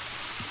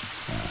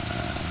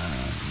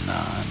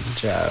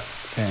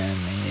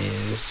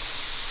non-Japanese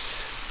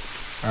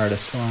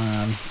artists were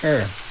on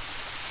here.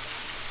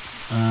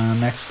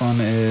 Next one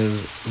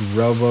is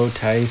Robo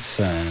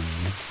Tyson,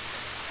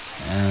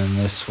 and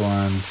this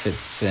one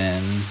fits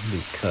in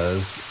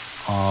because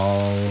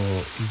all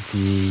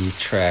the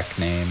track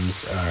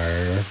names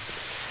are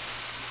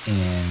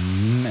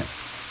in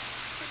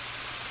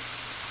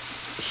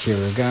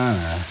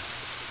hiragana,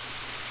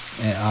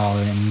 and all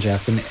in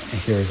Japanese.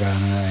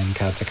 Hiragana and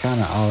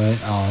katakana,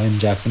 all in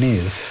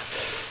Japanese.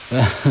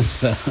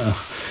 so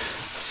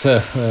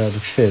it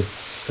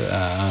fits.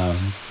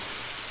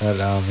 That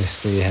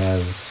obviously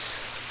has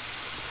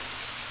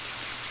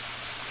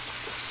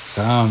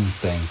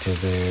something to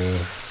do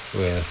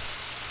with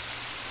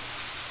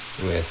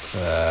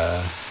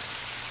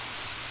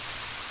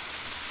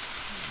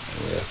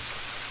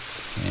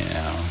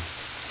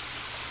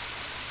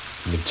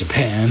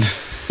Japan,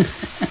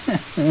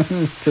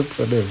 to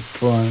put it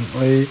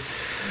bluntly.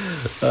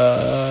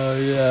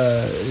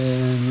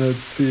 And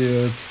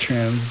let's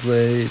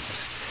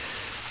translate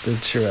the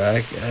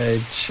track I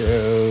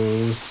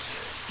chose.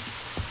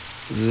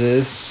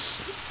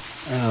 This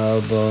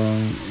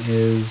album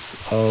is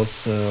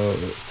also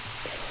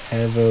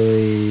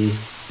heavily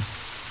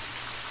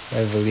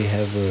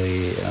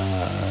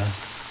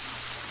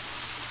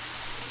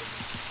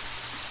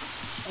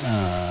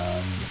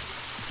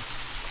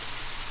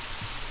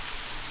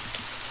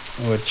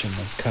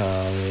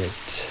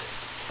whatchamacallit,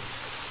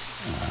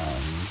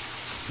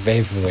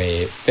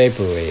 vaporwave,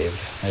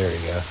 there we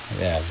go,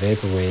 yeah,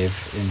 vaporwave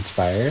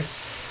inspired.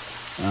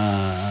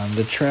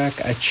 The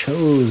track I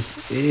chose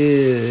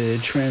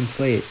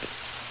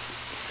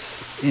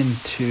translates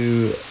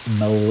into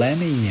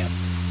Millennium,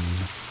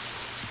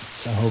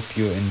 so I hope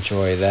you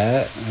enjoy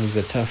that. It was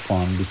a tough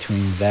one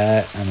between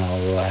that and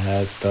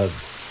the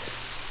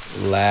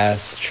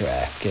last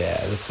track. Yeah,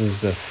 this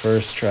is the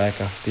first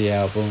track off the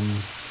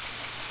album,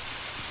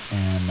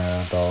 and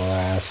the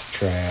last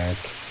track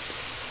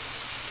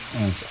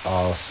is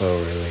also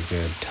really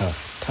good.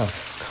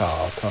 Tough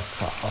call.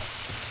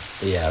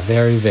 But yeah,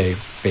 very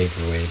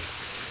vaporwave,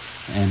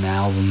 and the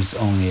album's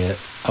only a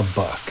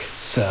 $1,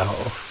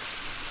 so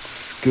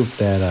scoop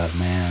that up,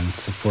 man.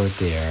 Support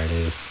the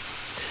artist.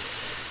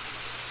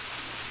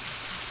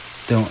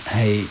 Don't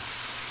hate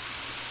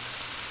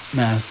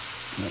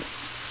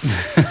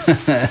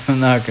I'm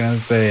not gonna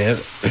say it.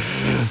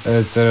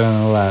 I said it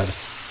on the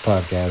last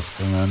podcast,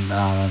 but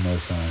not on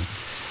this one.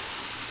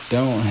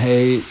 Don't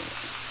hate,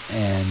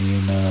 and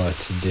you know what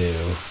to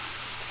do.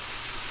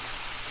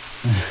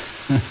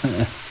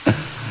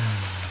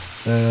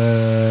 Well,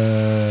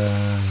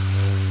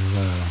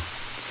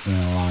 it's been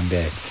a long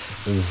day.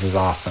 This is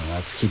awesome.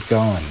 Let's keep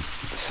going.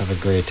 Let's have a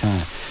great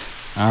time.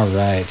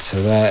 Alright,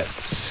 so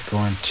that's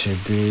going to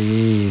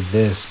be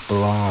this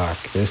block.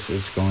 This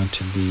is going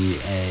to be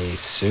a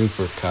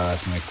super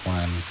cosmic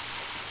one.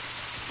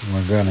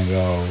 We're going to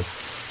go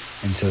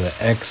into the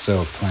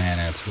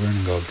exoplanets. We're going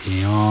to go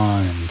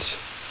beyond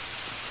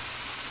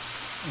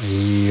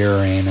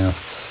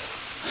Uranus.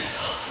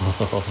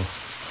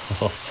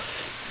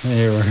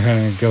 Here we're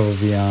going to go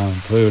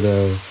beyond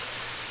Pluto,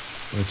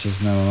 which is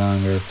no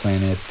longer a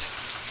planet.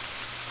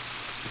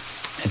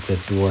 It's a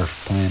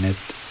dwarf planet.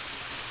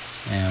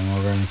 And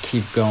we're going to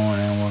keep going,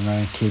 and we're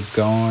going to keep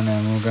going,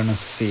 and we're going to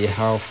see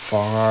how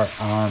far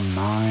our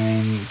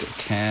mind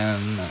can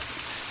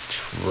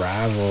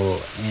travel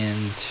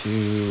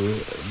into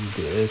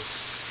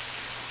this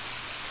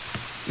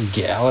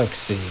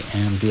galaxy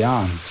and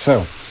beyond.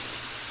 So,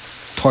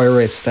 Toy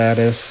Rate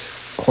Status,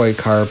 Koi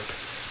Carp,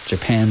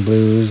 Japan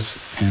Blues,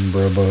 and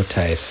Robo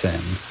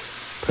Tyson.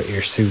 Put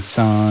your suits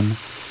on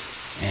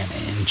and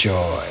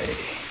enjoy.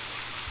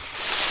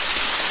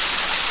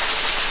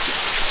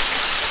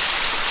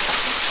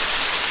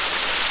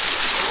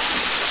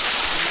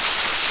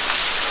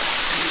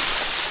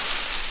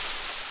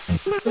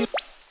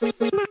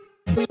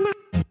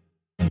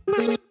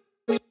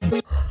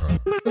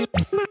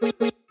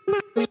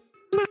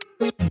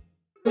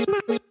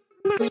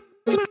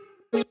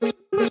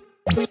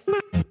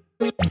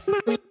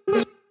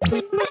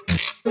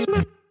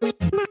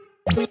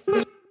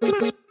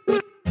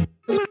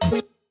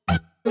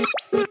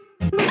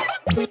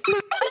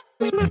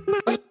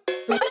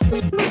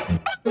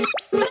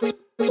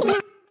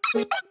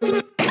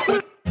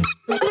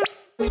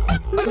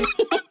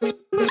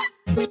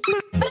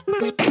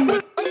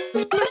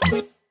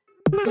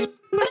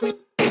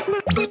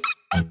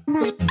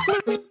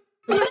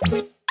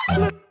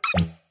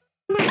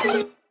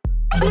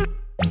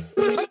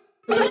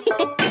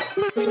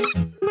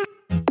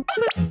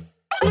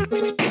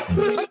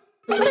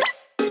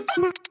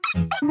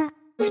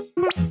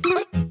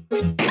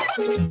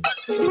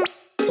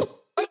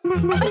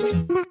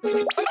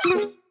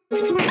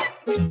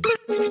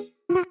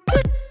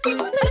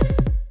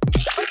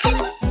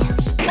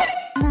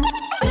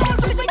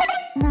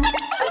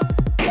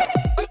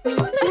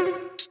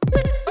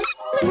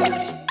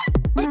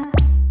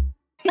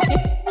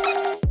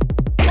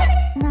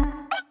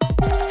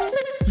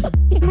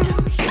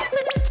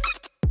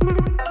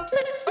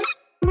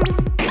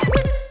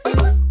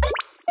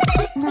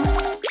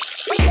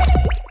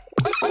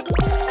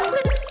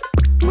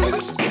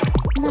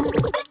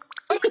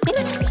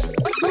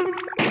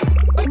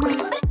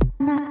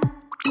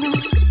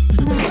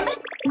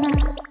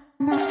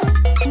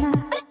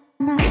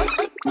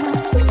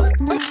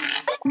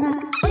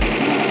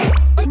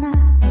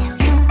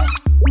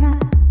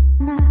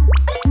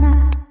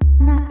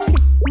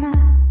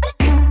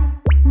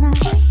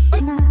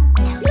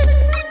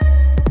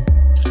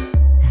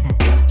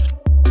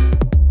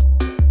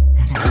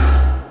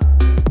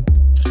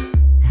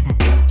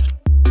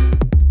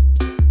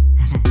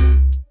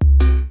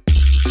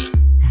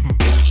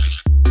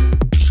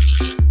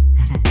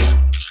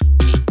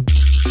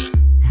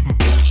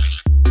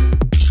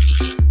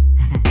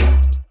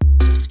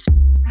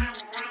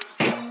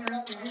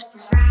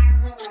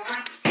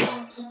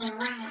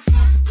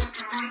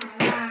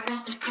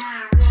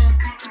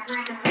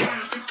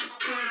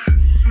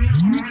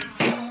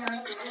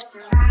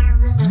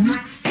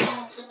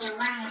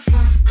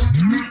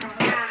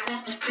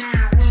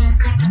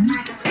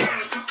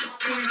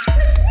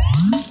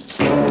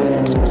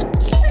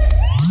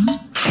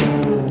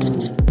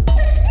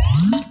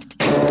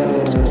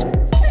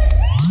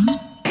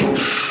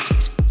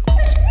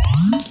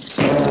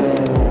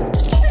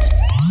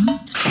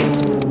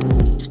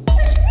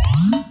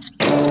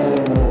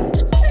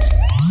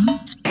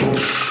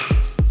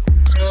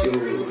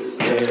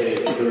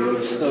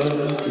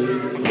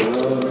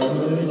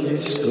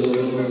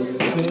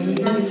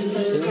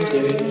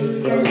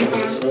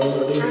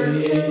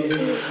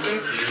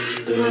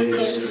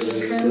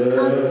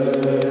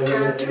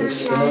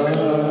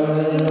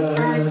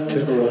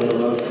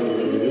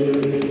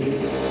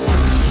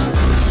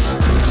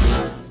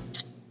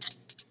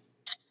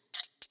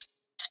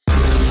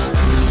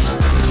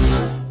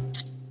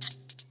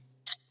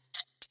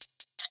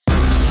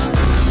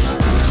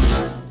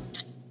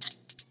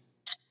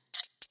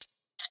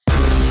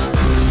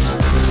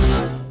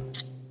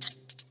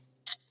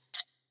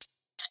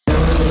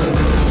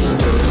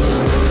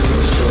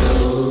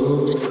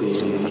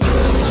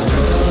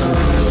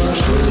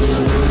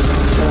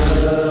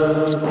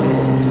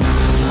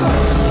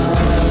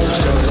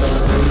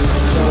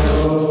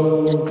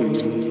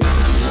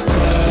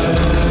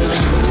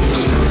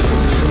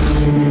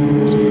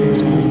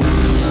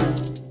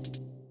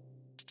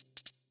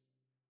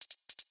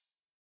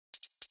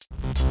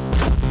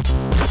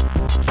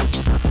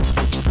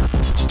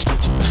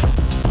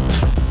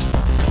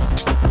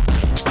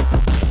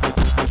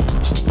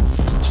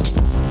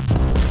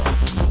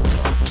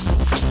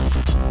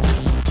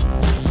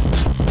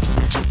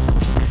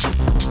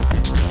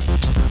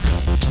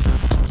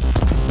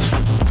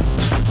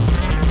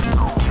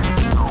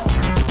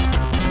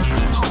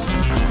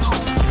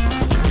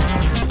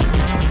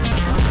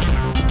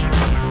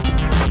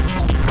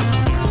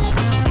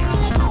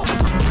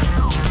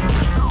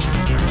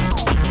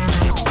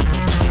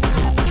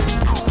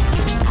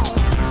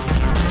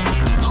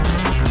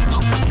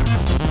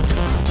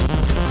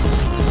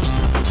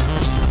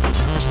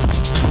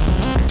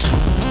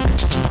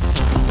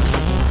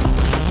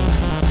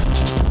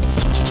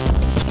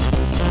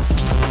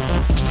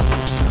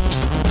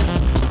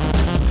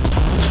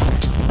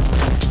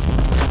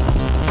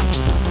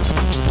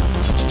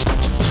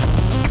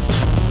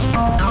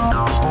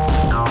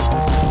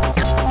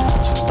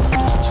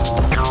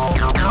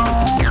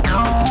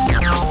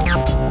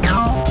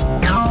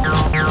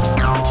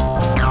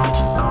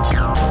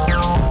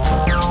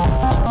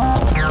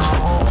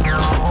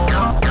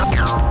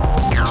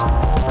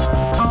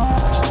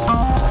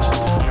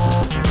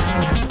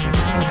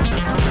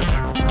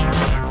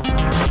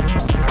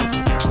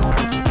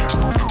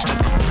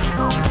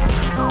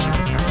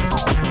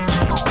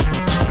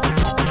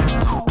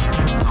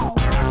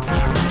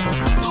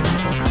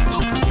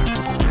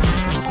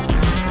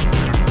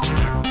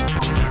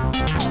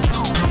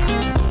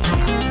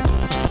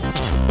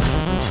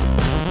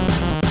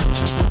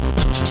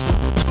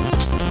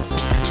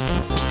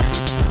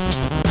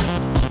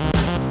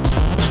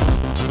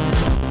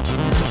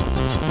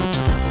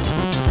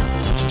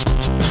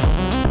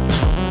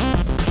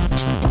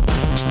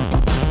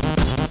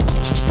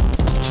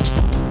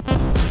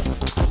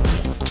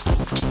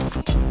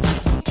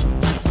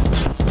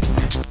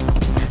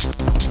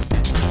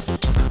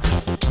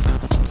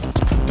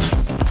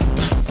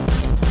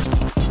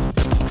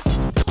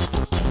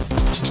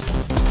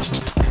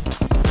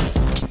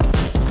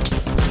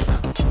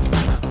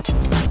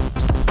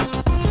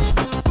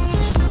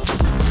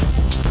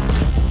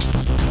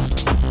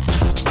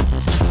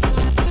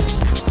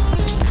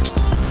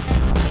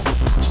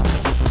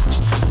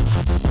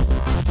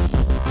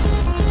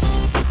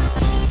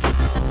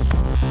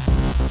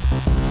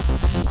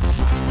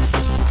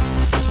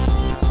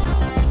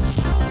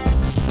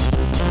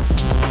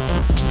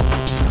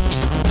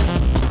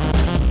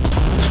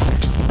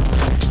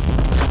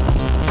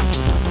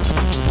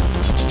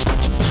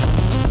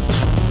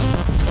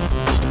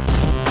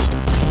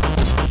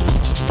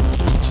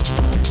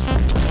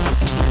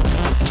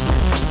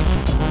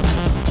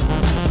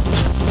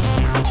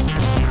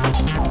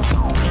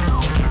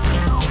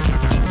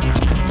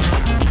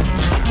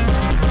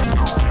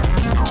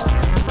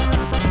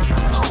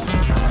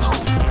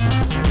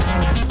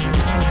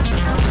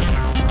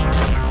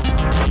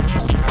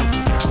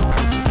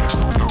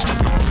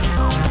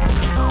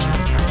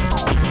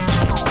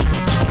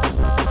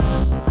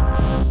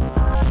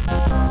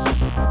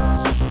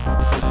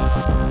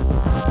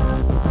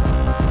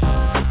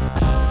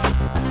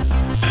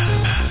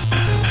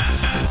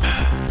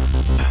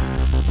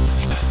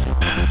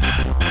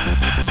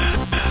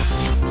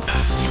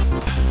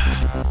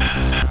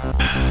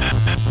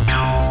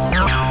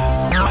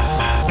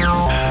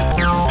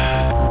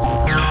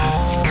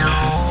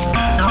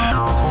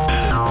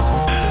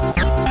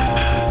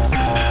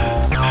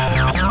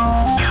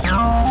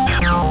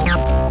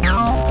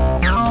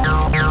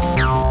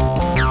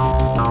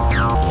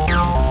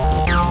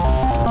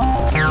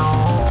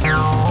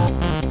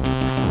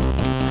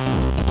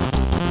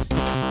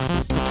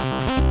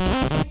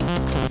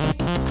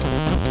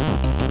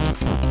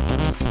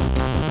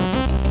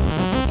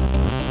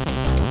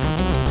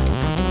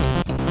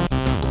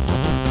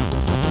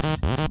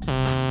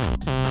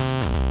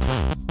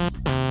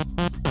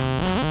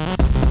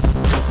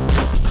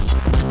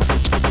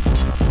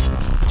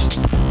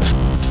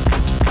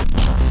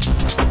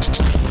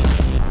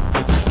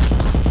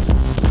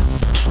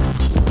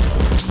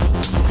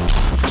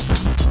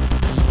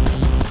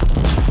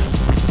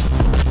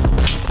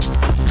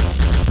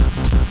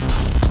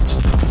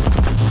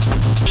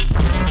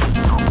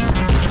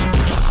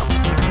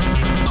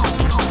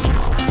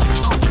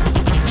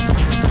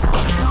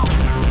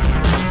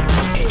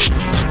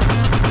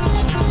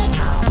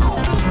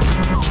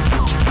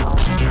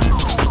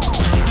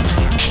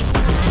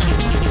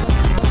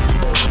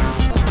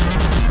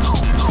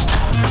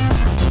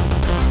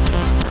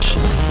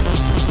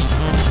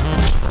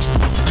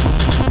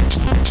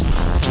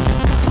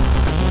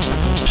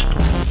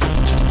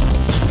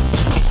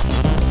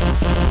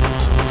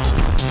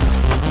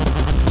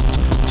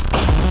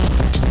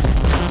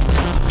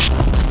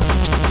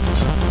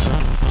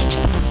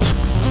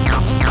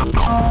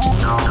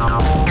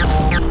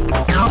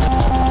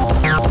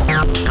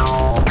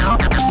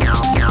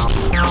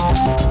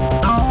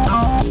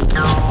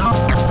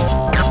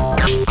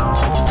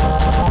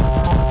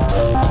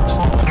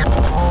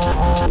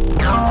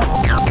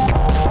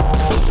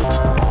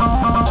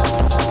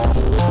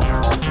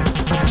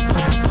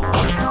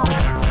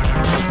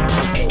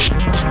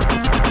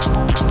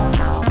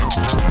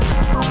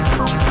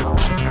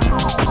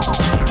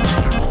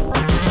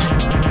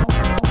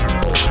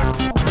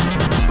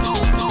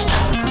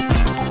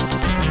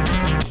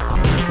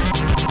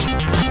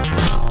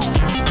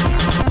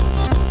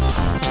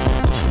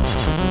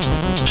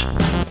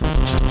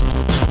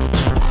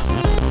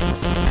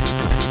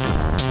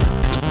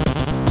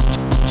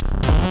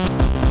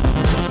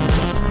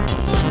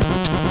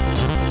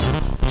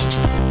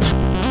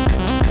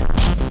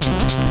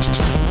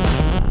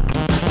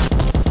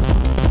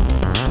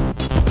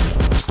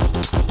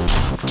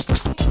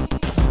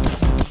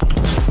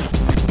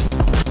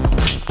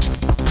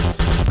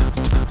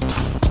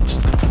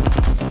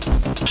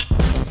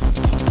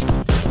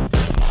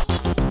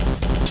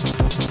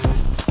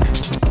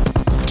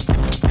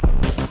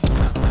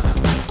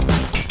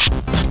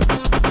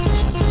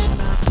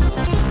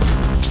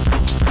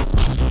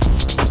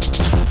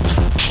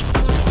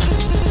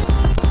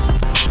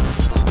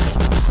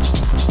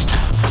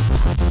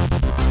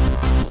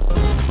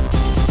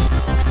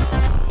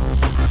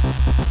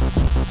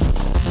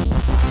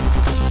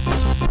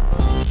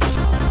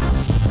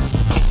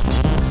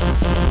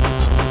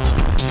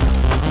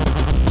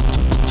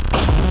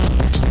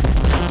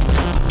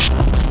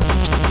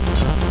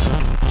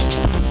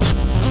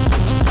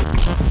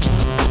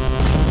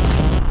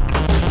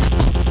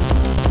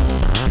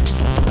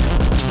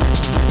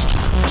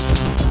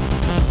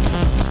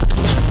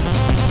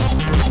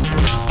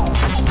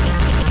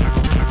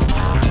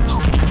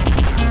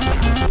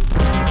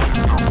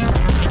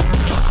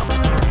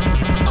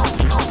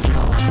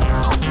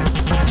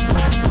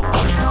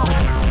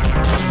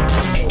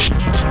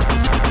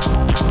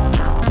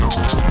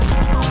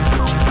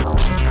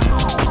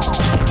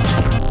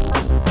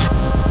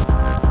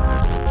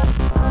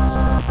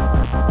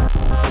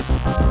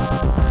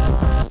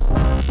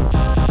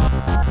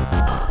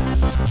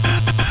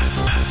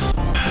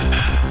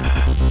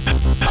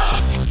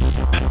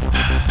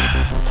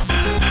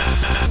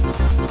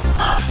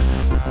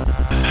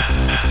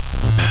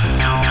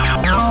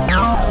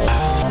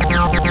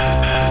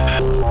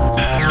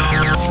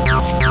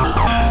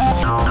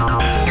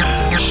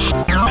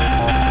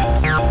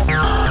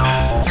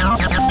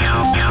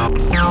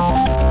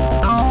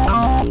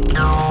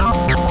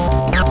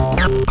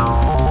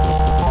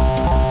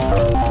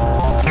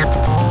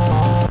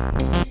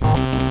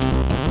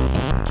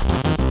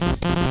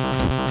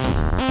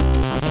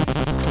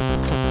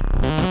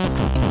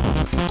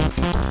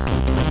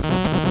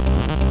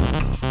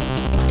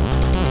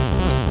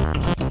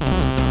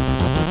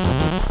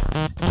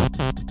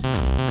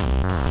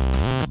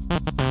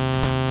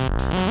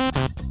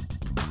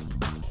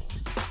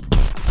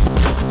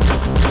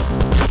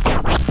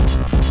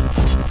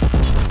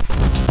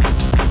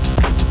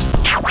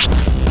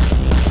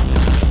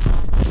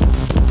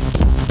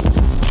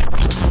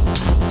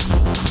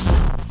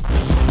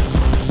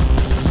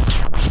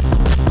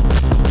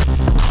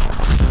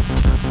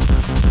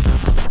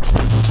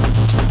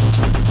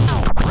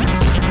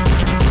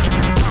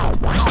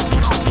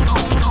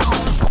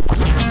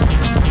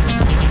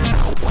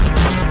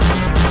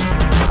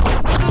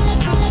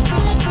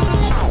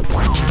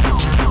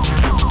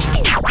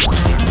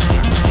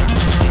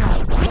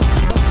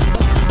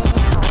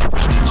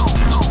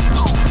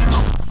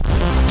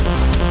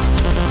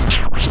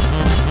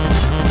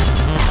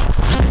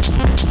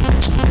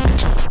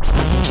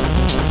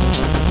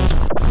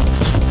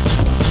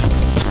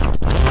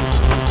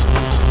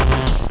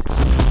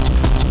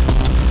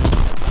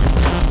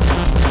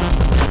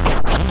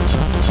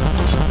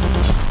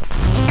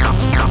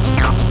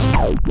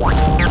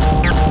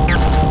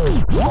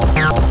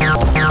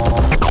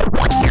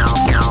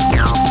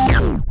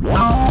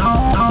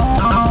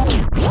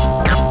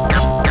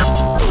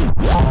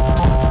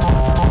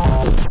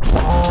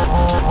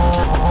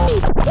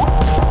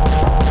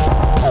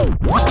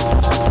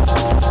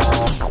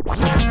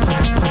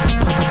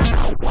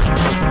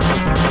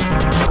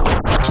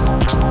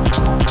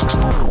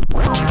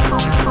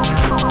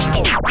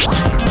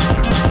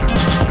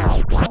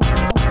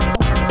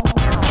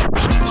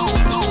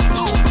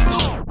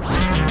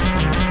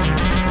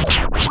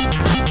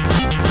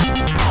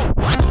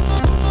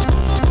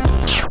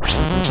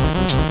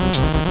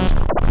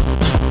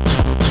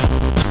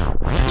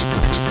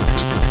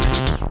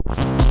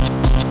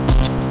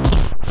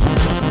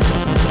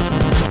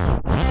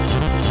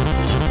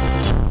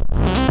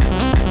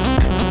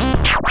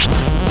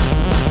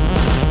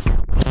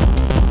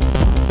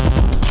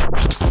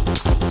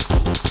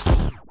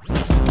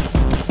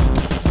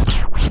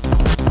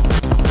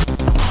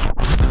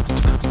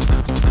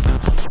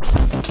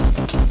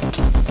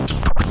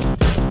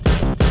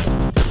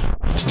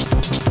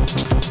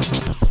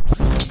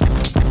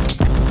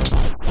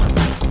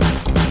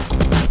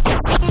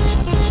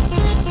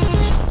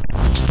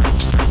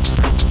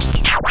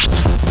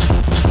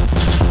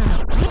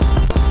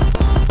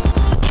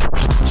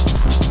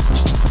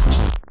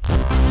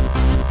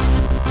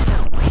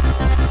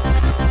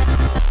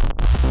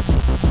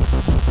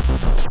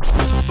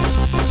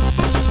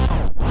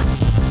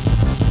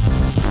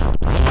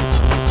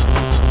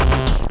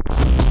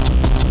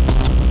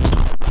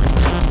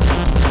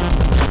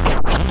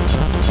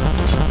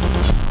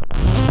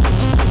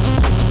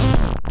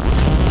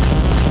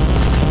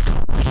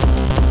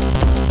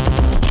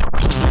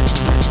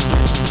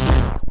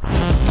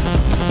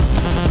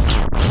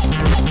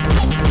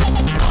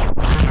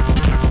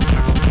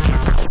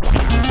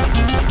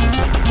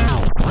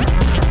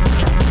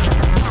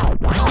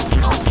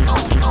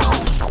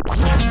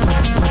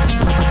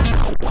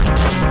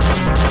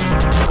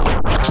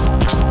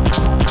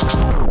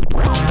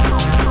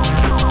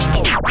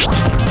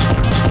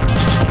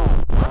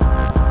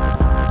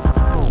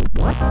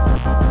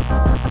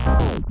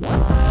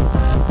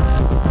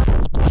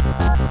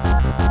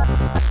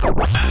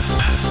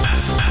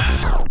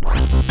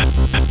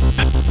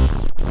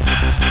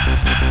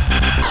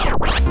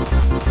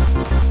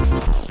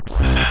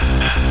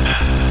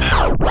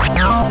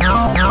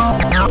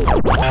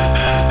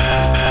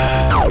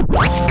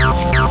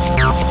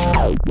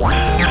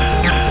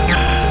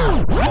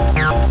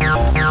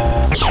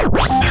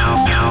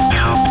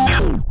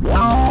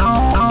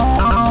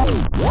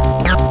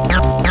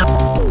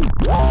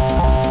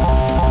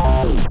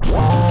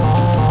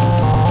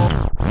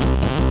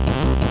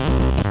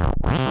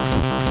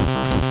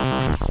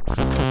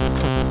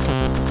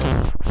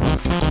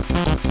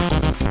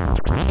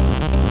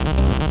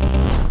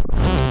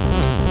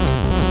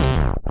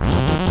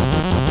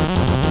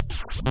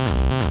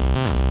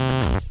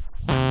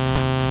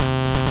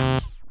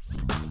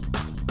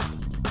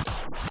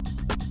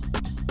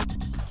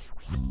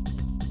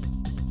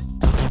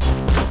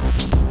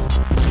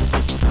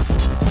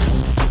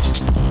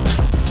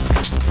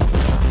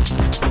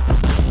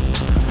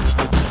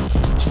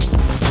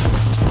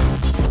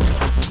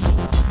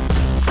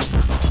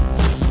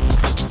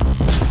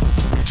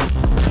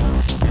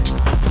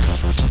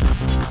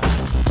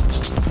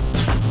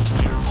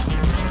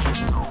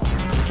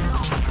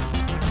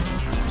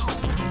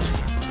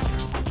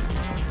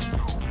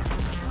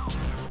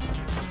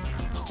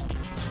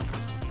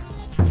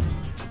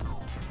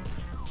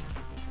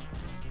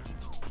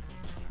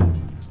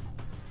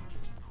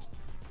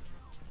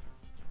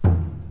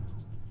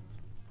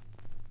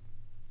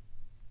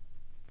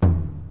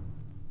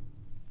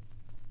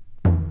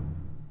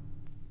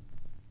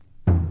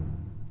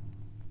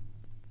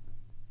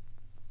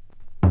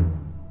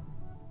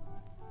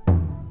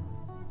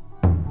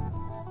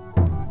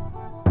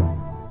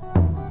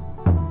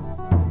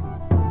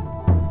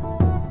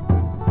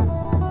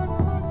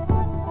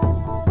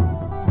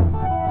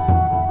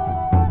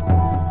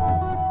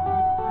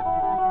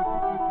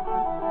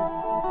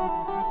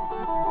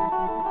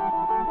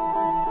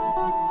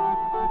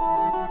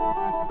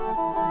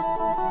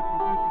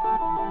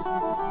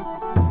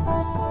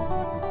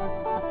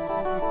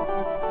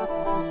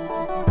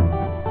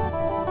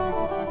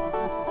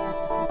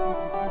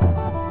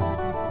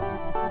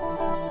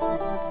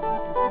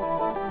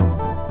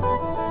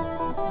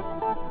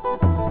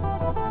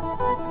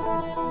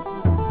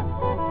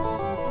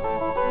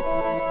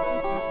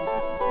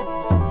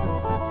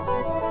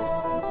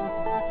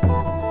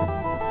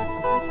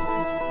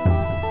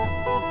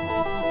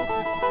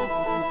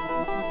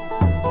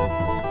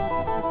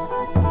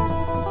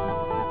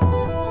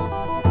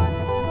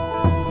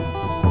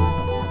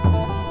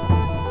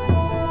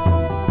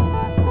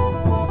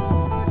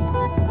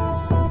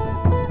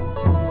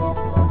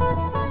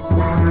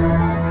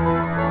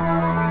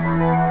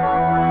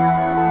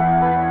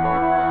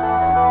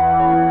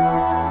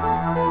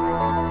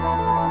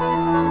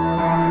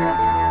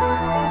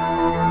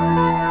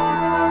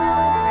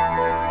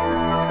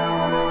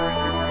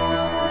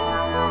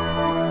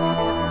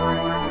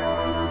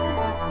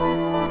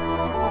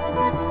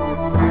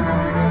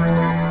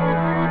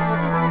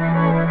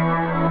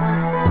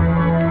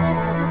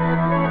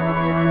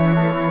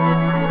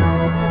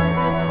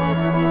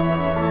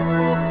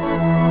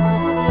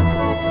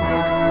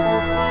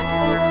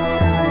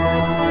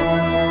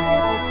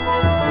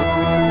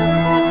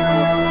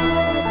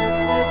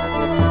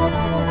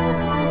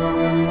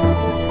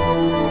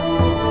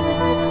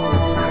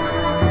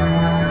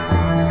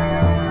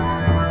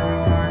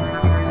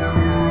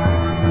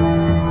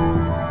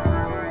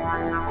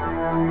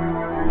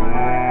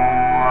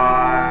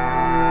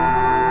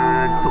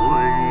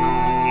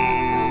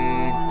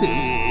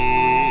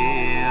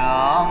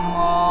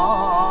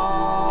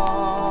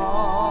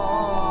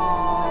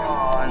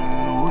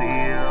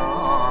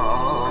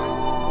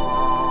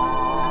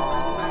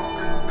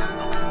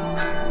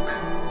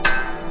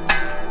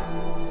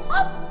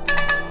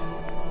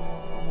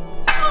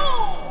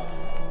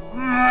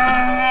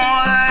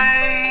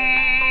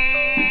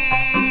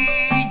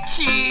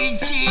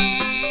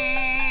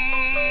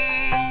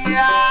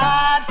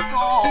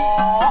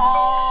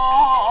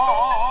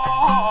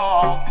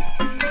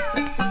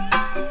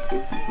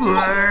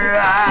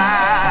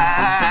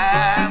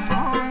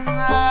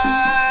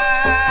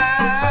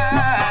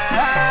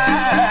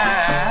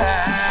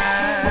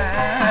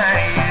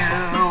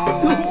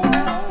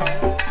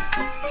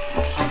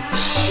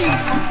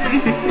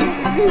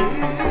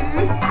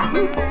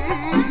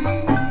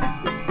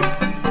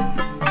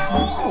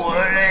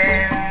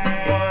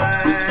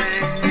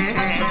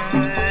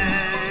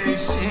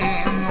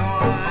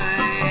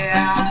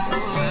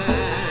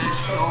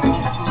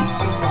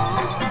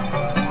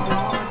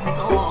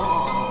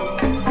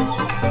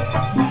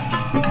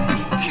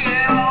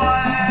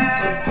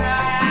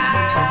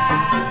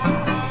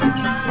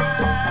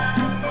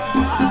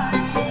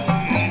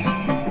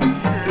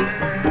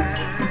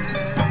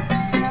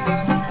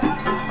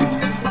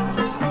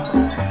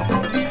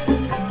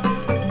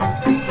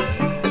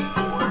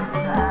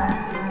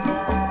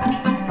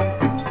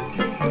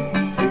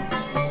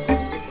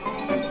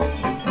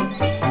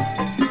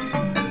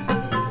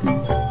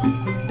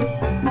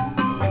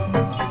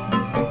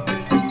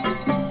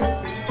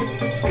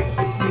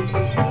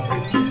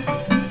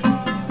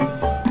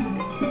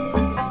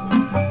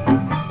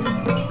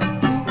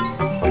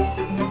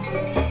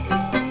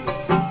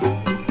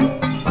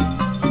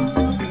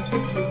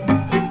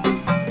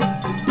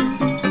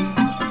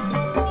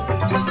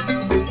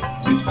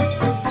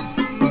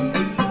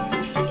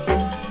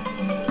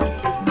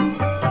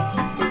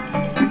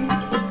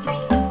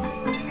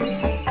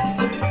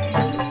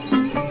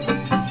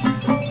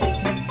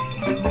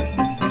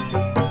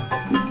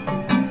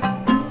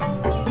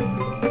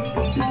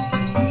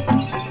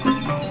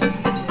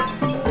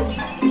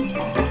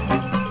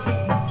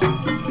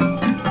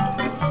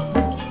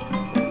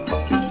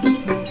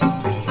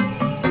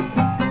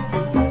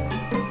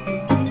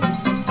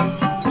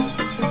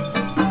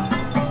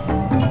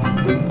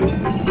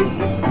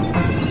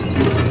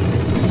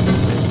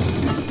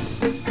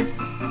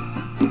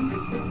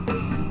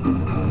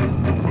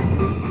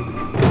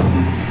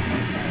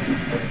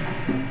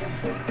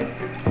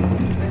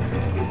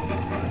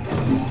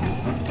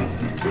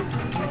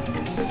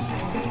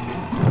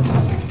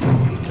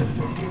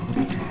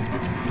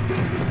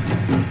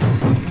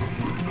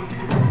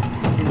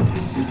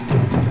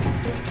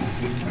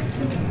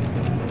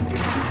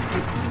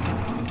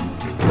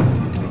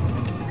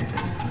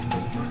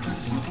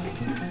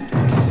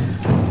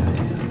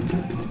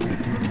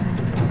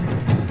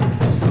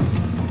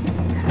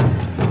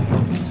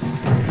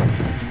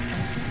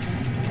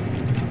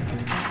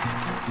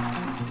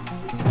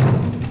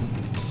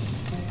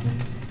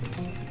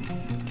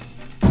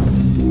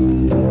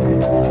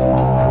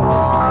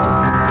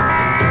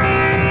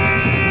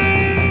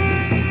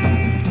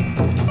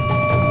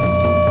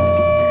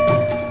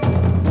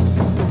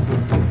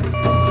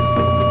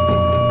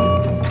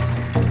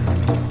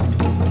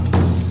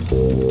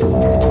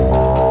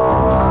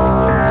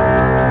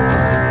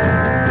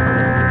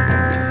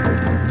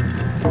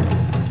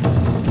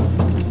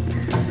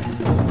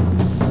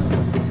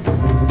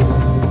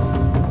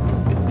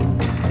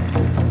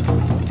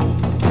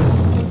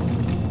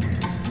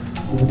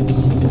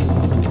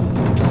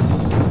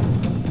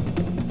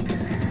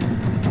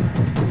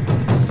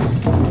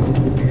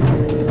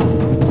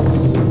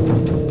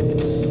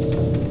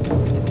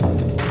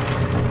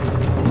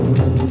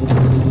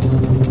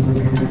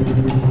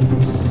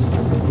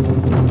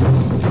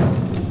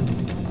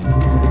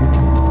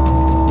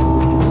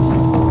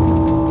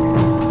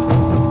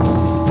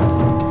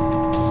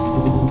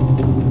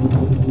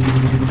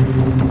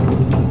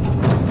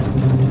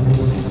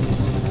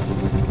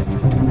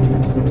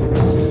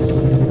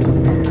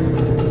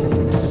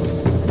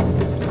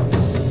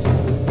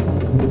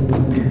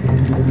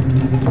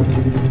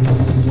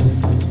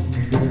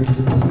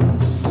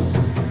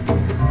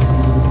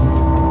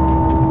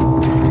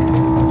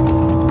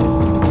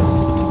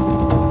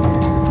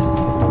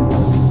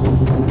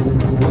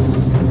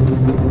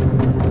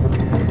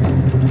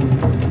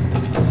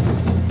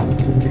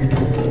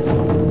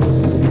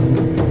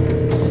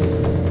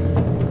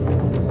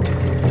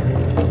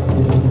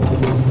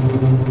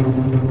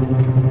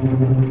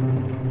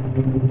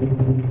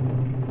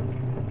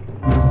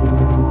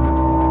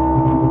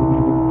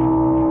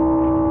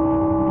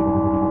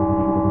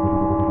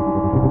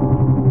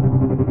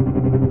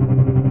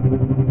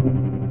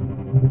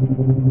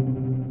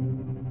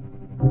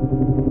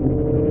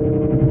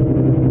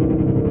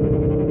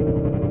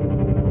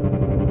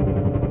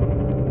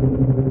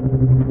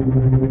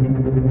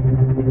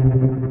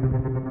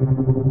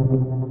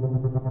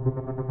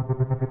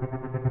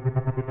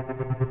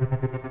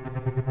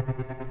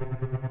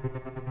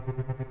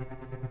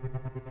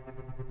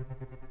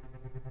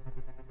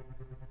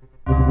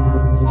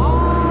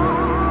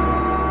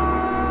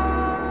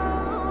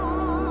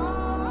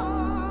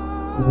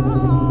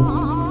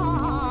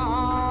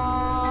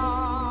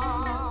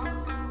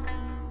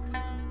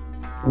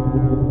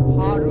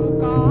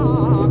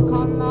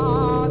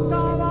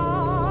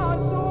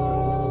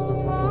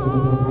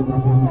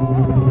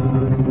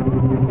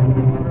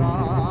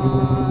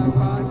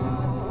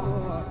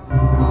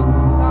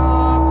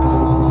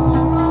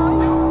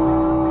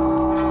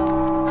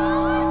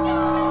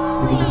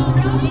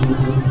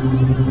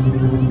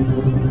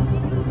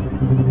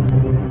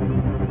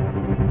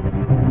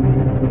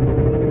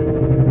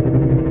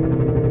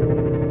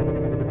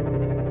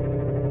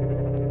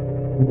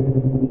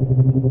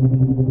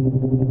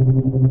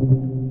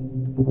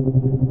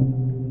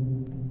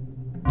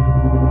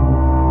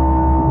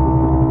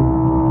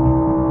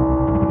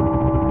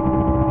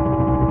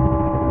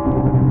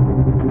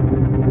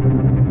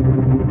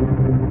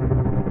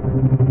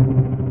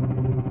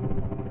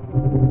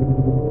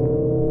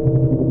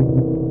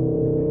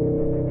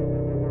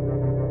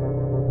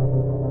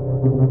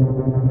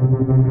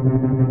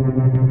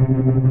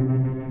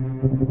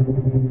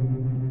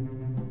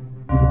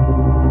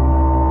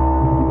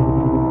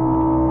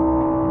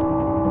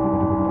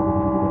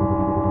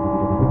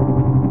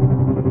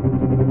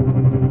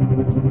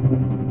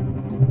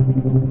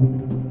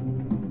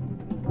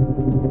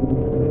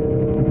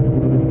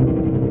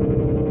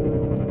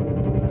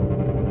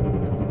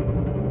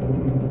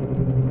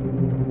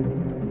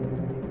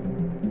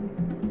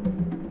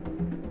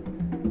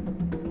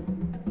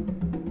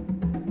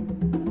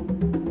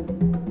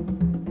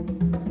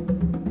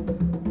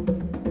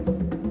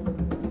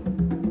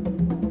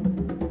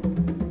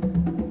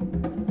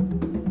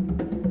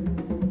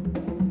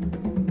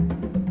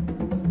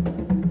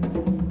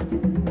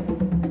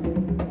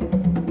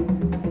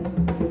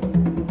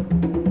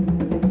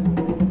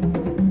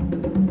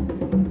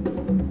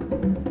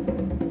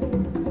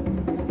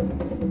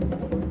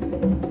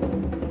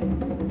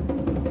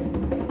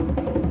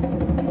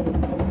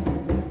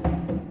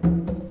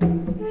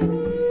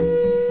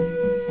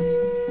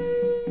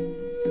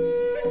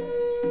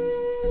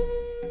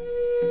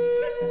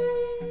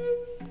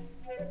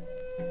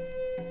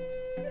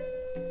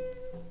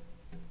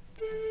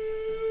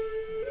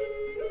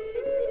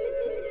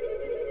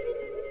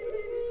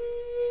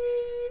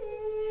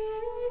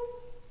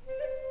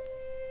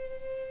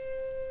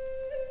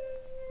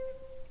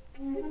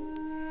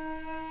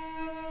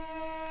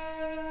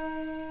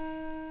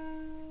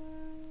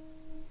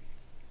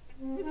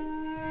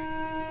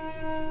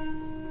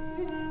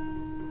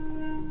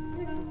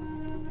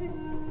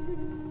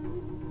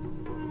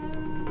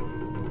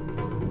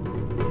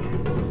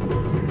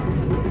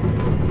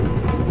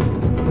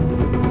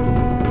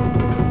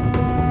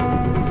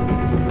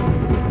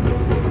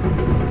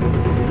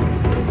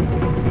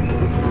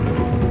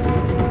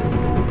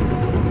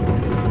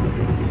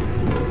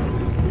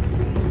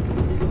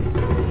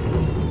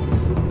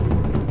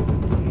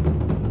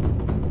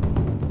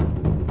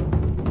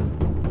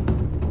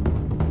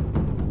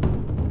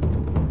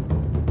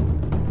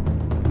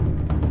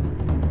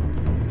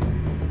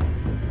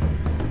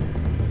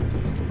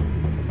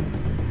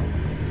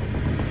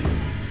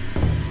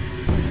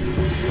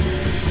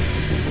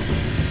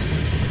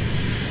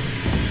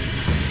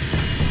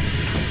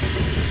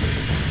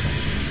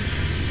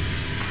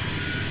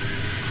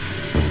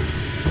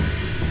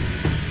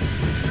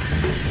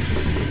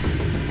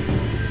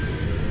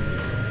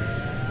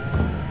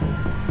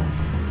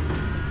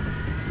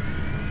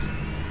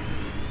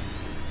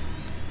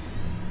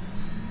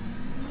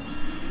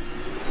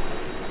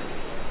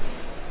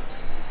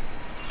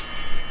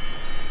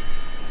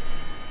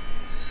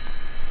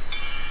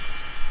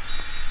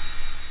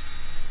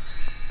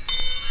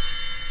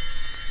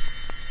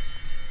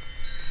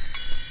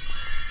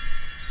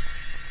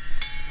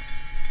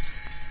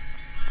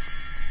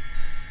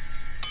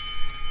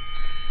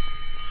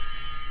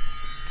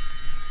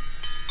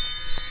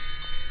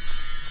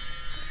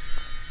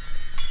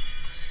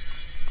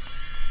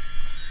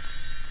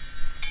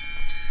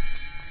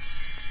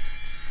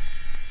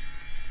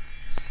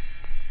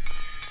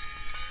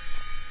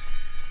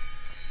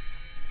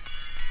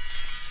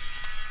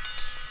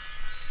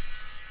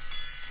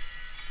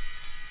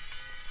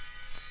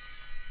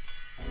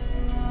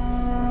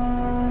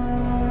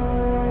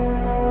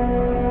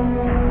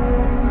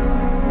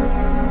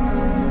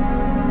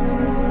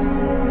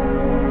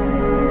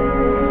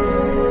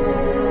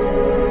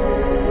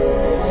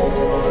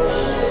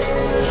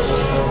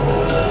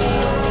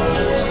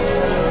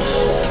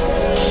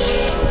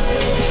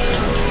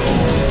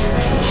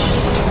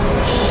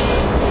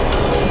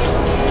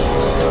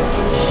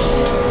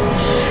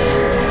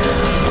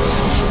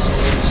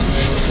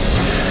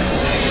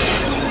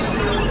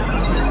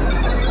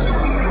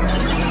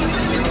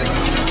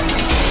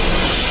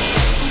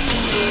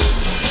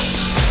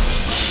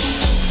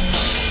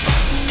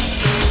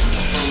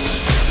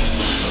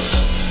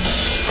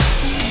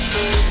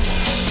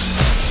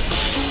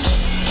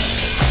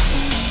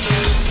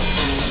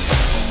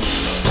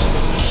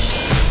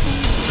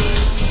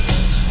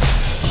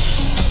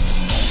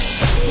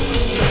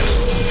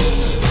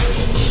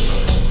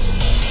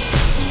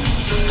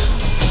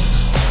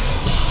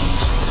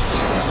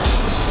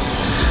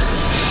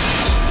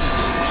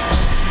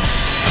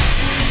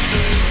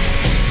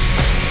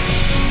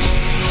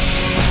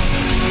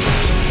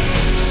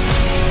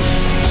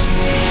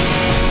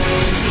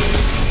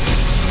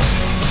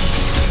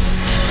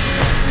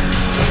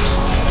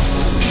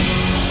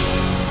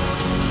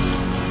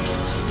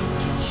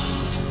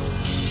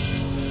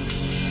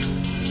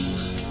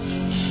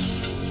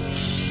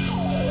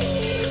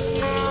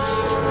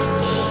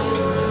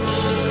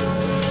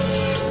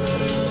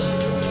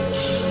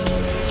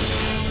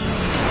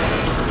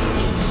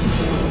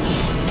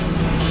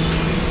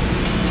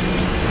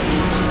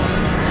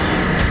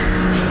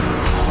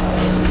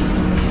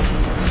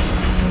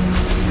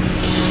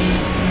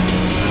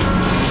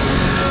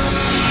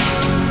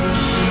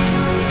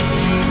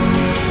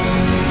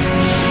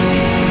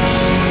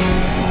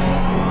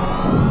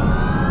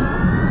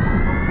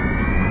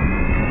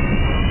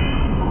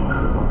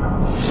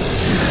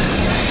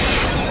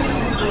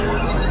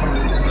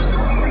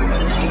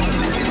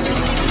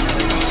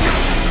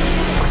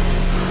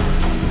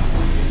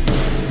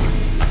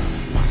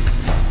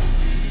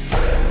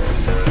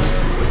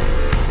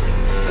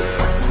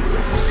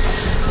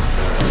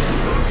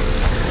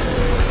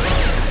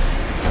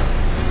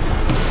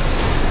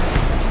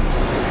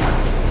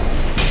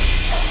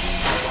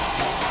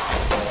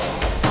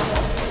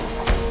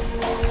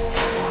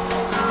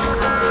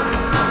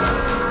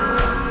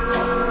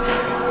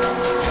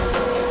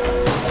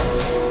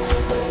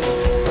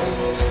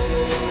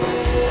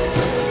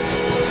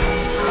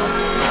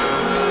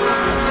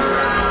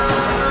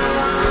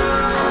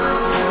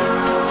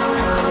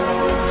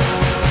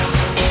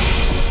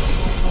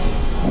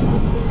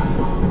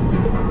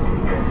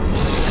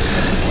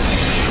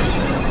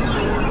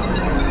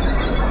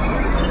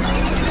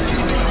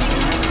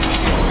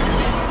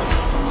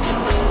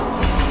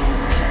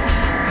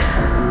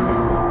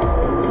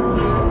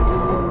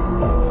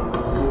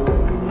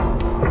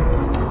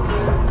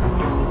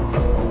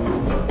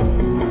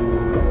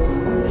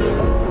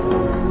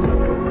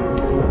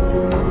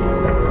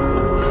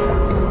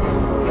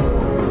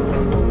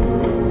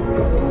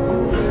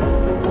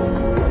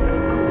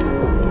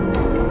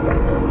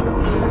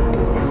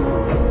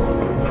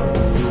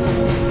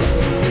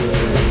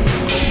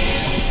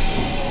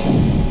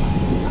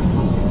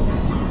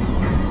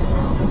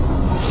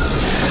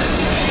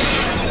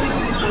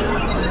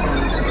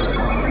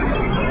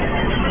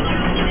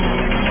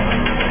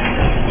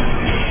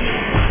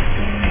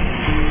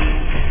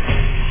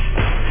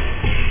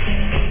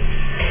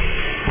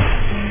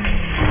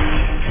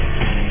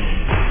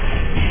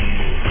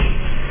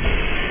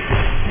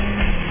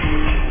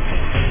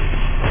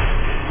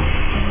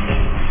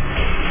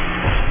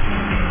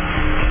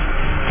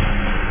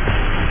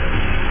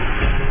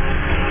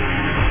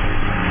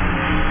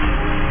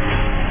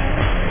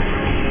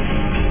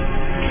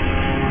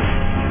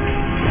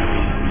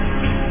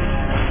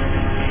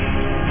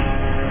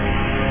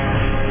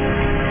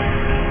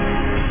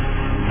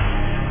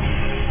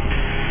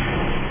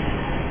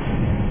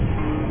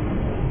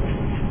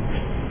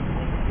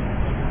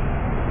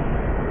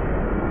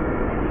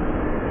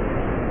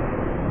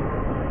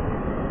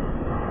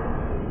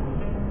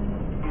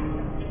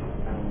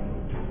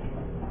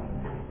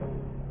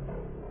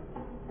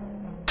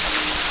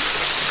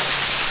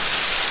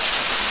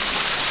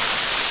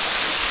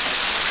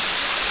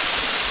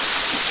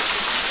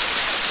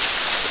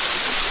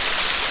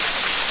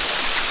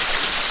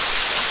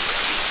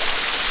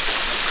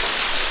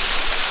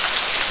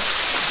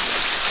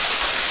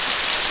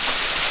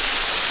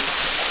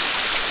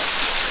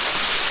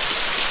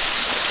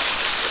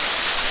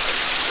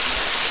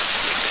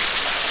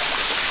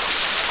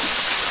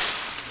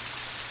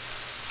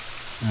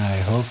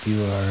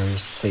 you are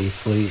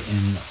safely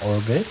in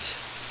orbit,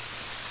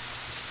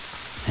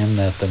 and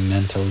that the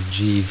mental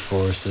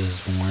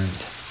G-forces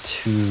weren't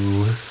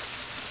too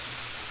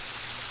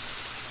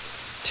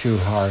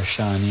harsh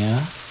on you.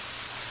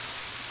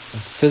 The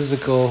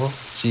physical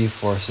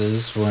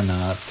G-forces were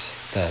not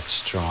that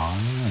strong,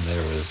 and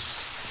there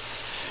was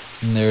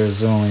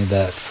only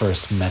that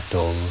first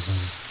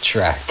Metals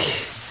track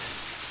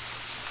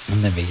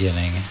in the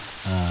beginning.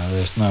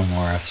 There's no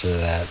more after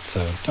that,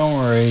 so don't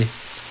worry.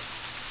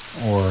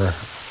 Or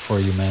for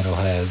you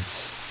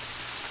metalheads,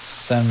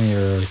 send me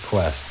a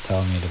request.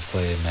 Tell me to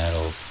play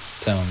metal.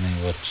 Tell me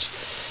what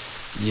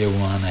you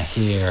want to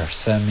hear.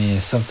 Send me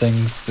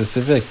something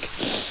specific.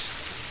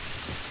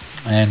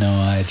 I know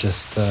I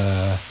just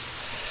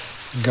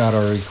got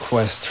a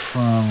request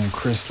from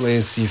Chris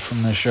Lacey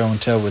from the Show and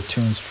Tell with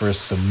Tunes for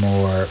some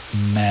more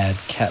Mad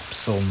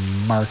Capsule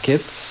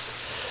Markets,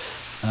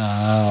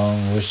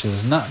 which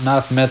is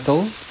not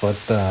metals, but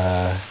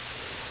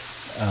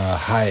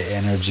high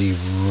energy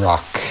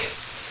rock.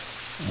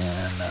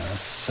 And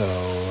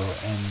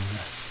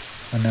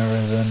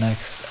whenever the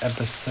next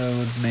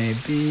episode may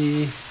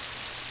be,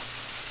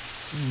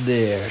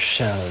 there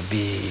shall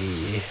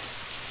be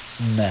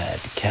Mad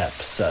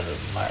Capsule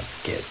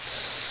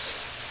Markets.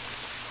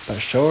 But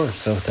sure,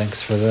 so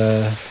thanks for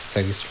the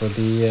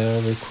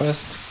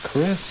request,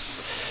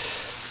 Chris,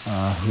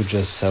 who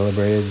just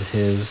celebrated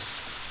his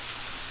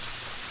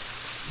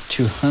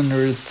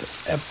 200th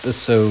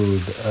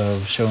episode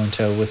of Show and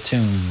Tell with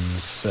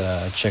Tunes.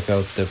 Check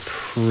out the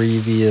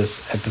previous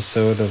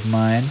episode of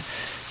mine.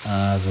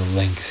 The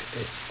link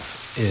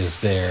is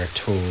there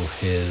to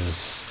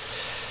his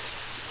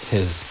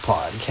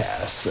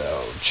podcast,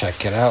 so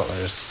check it out.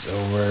 There's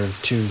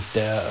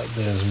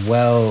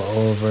well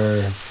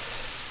over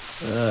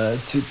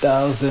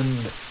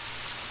 2,000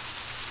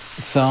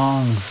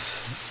 songs,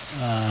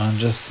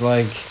 just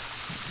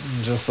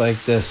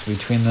like this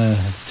between the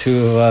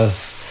two of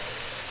us.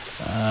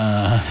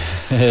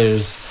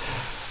 There's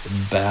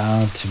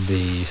bound to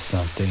be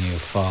something you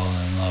fall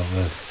in love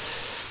with,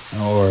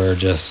 or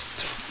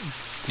just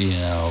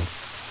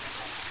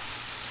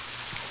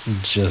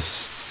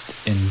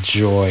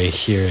enjoy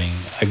hearing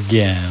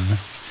again.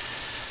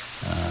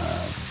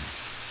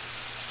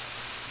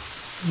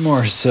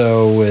 More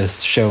so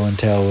with Show and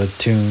Tell with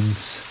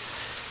Tunes,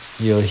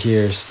 you'll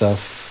hear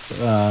stuff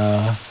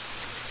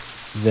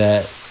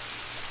that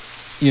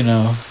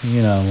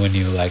when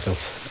you like a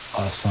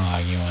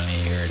song, you want to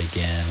hear it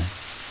again.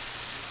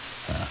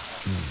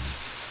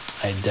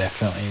 I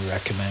definitely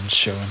recommend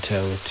Show and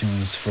Tell with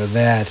Tunes for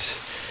that.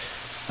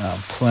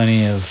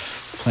 Plenty of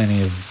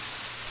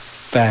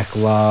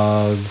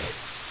backlog,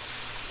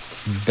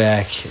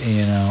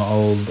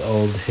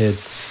 old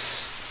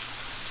hits,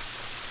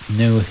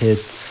 new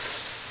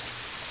hits,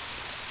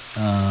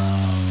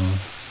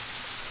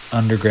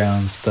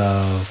 underground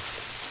stuff,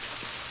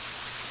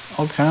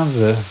 all kinds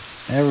of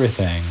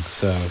everything.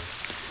 So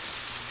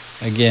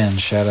again,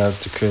 shout out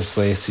to Chris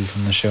Lacey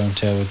from the Show and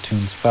Tell with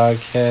Tunes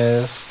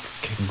podcast.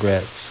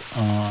 Congrats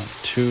on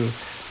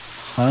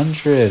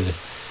 200.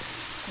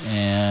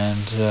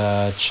 And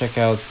check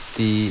out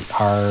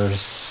our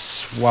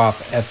swap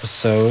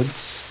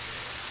episodes,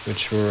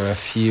 which were a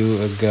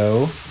few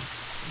ago.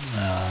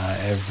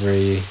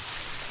 Every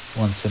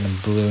once in a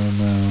blue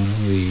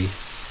moon, we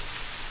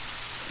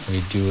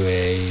do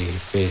a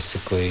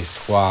basically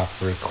swap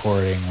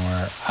recording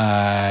where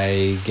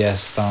I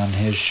guest on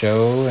his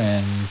show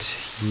and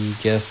he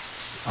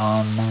guests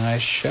on my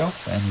show,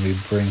 and we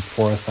bring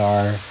forth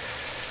our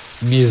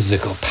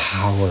musical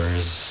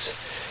powers,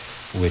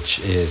 which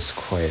is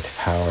quite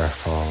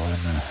powerful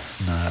and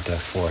not a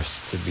force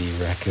to be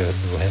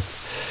reckoned with.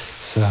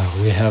 So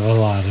we have a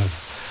lot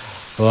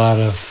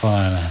of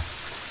fun,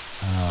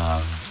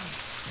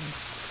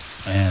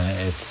 and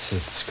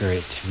it's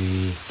great to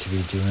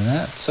be doing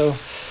that. So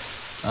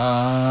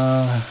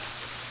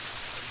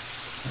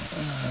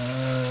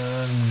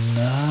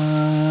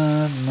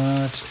not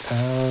much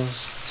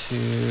else to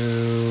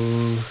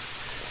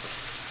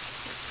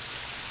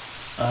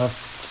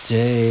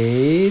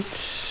update.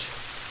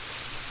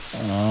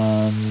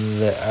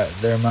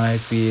 There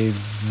might be a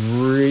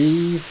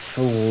brief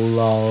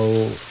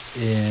lull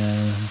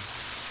in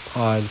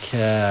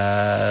podcasts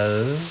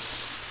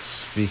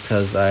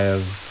because I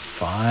have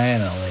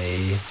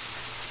finally,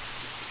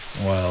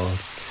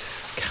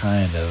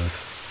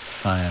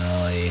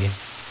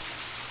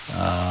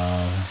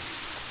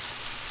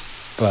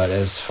 but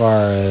as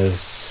far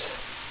as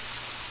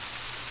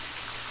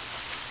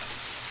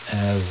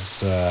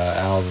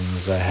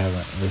albums I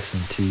haven't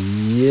listened to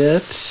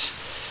yet,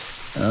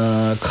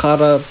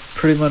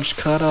 pretty much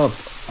caught up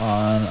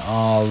on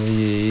all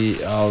the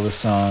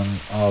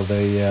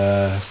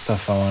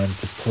stuff I wanted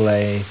to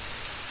play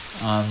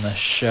on the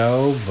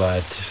show,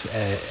 but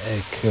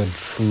it could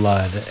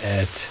flood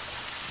at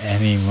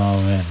any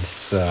moment,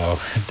 so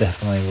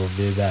definitely we'll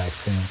be back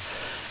soon,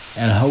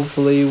 and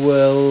hopefully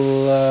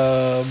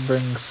we'll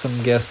bring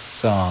some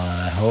guests on.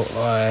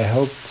 I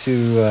hope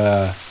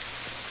to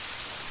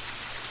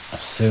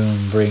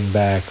soon bring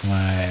back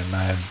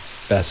my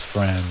best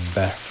friend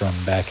from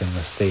back in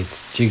the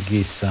States,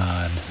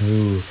 Jiggy-san,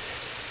 who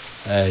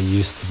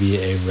used to be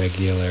a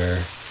regular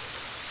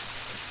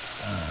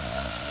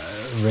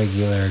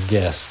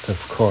guest, of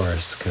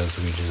course, because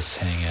we just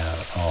hang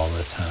out all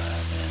the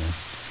time and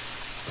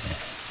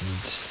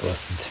just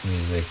listen to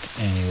music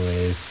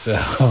anyways, so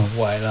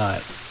why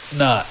not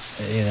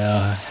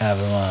have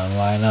him on?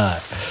 Why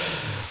not?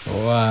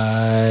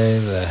 Why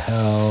the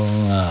hell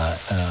not?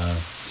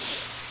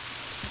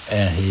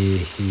 And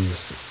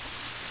he's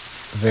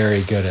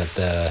very good at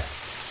the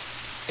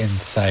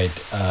insight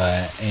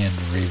and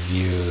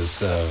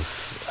reviews of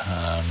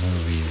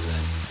movies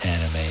and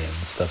anime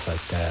and stuff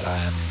like that.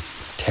 I'm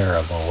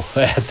terrible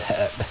at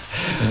that.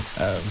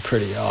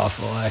 Pretty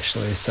awful,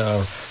 actually.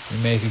 So we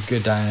make a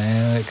good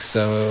dynamic.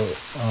 So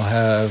I'll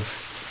have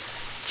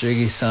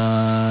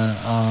Jiggy-san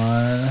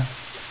on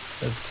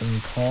at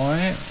some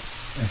point.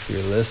 If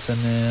you're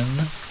listening,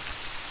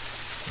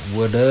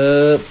 what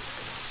up?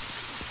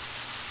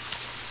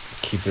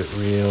 Keep it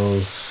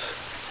reals.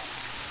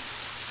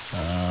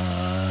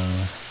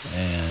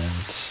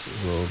 And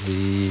we'll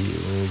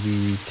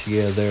be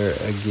together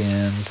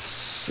again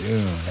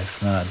soon,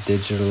 if not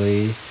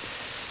digitally.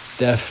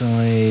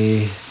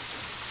 Definitely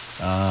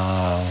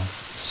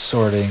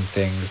sorting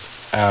things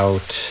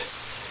out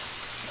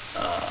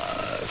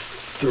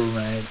through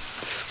my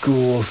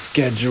school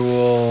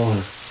schedule,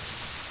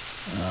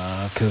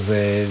 because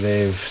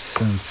they've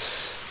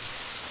since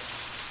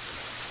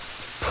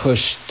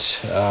pushed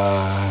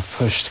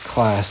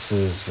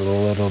classes a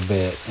little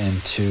bit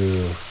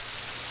into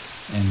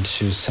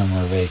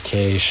summer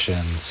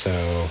vacation. So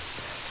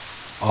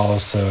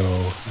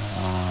also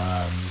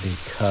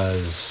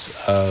because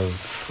of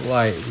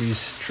flight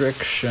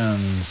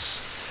restrictions,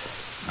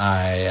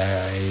 I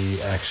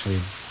actually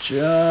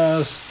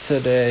just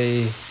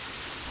today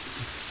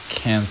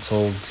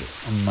canceled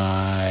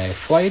my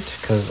flight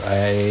because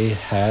I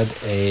had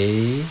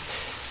a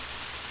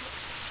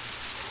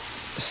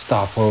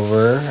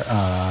stopover,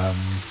 a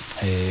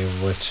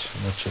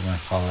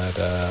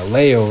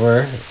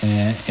layover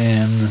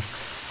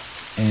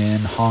in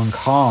Hong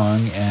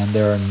Kong, and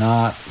they're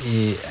not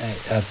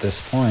at this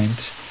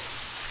point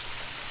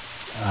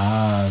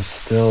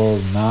still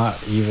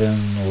not even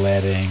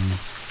letting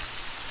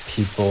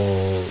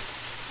people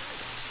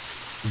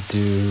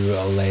do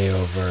a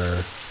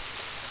layover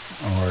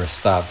or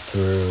stop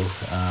through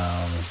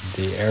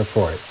the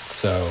airport.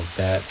 So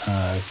that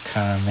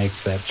kind of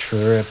makes that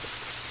trip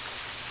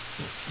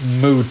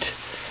moot,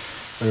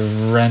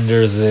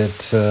 renders it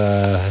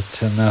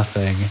to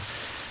nothing.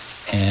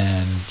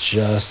 And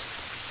just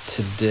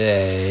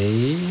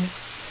today,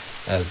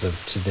 as of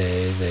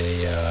today,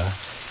 they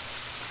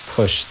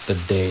pushed the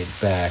date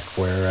back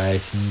where I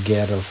can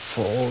get a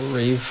full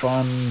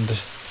refund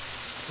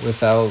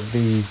without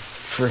the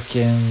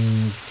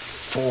frickin'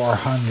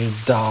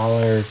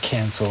 $400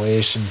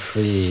 cancellation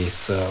fee.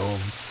 So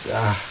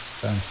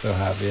I'm so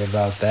happy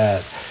about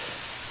that.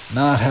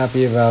 Not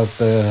happy about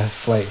the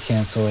flight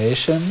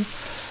cancellation,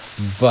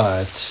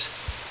 but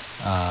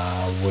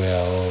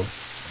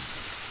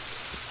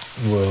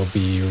we'll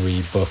be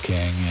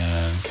rebooking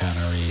and kind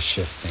of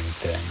reshifting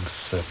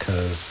things,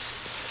 because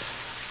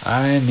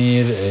I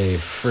need a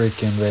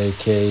freaking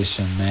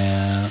vacation,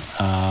 man.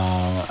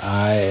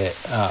 I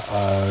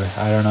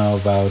don't know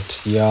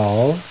about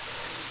y'all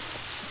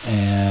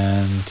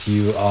and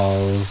you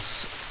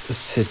all's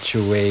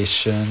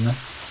situation,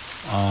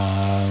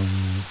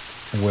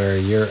 where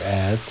you're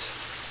at,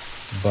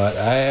 but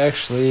I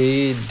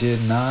actually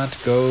did not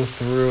go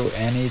through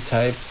any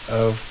type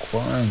of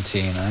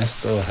quarantine. I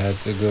still had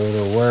to go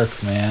to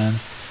work, man,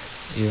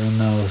 even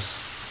though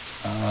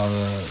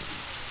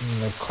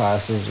the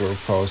classes were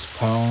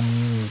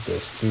postponed,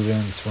 the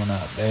students were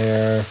not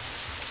there,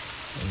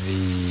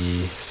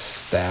 the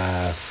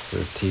staff,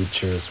 the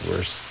teachers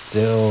were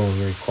still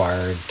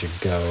required to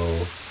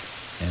go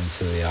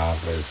into the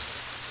office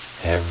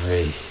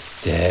every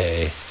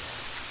day.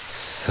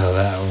 So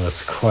that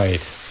was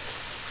quite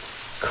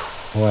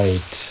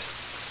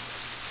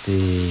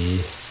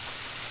the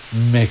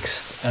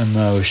mixed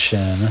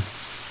emotion,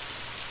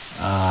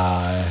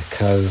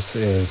 because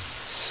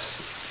it's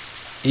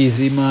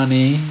easy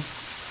money,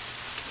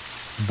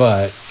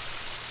 but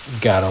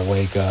gotta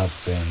wake up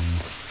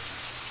and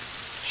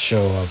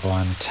show up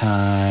on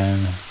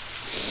time,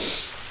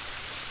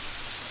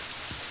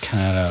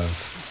 kind of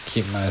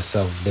keep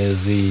myself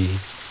busy.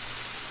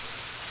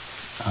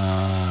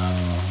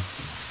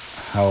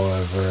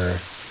 However,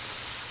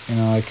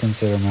 I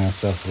consider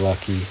myself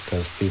lucky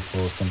because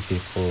some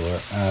people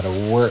are out of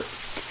work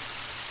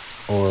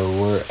or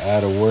were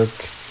out of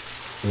work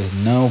with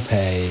no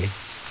pay,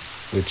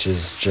 which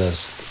is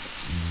just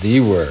the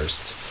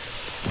worst.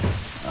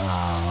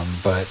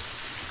 But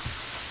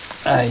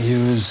I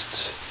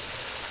used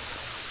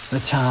the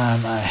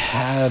time I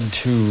had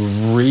to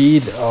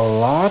read a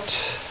lot,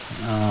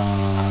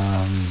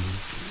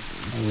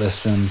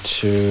 listen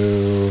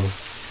to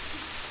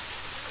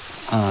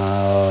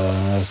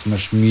as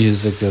much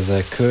music as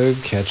I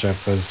could, catch up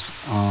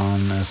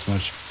on as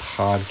much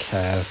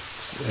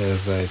podcasts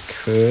as I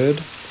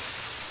could.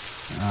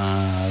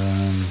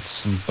 And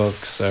some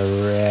books I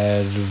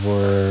read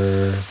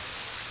were,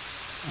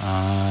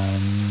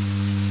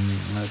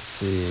 let's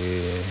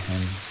see,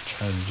 I'm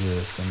trying to do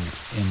this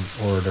in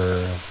order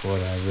of what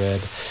I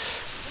read.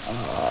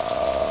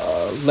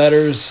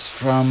 Letters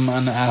from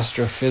an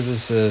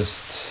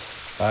Astrophysicist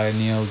by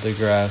Neil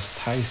deGrasse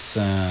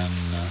Tyson.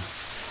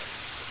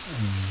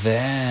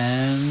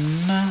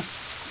 Then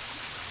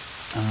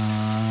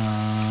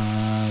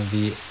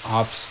The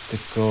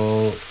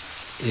Obstacle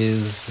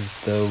is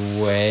the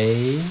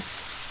Way,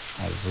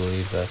 I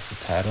believe that's the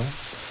title,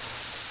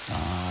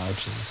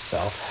 which is a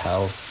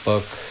self-help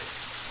book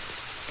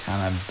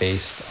kind of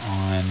based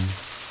on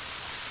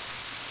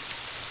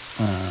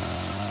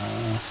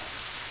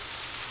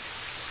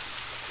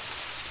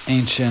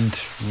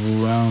ancient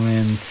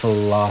Roman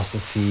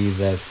philosophy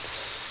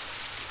that's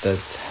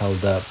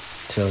held up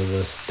till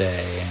this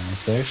day, and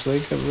it's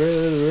actually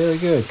really, really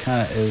good.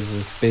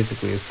 It's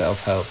basically a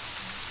self-help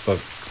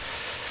book.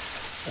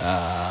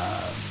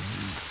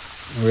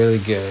 Really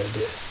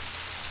good.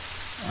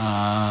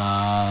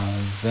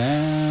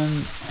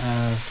 Then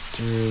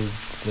after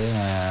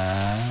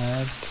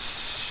that,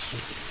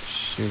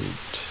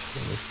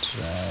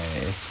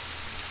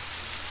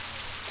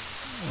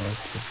 what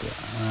did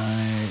I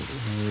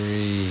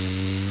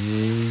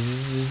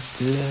read?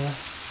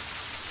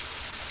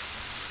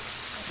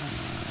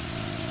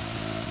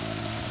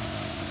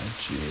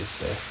 Jeez,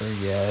 I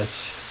forget.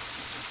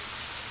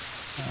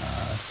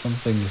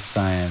 Something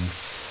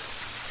science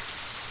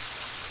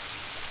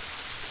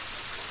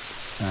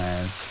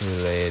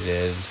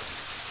related.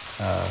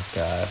 Oh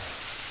god.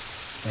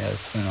 Yeah,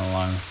 it's been a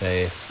long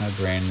day. My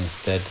brain is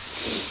dead.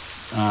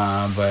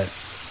 But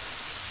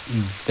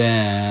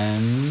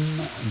then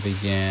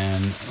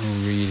began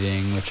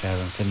reading, which I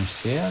haven't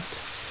finished yet,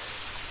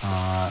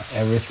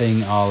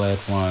 Everything All at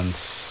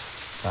Once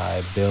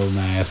by Bill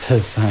Nye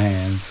the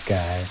Science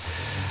Guy.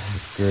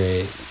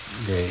 Great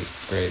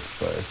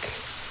book.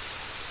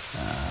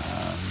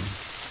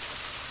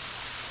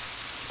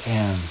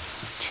 I'm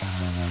trying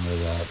to remember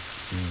that.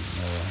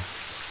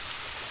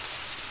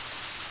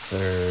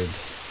 The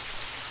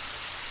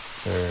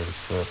third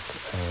book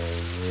I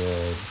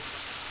read.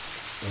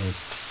 It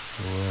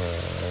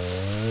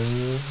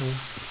was, I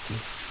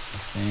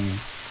think,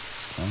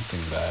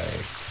 something by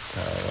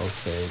Carl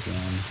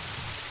Sagan,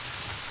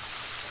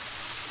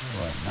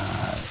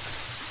 whatnot.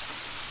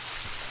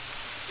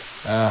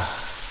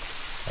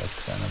 That's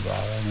gonna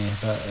bother me,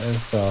 but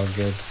it's all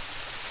good.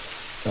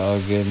 It's all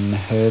good in the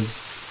hood.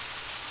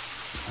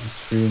 I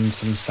was reading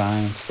some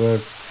science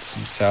book,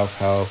 some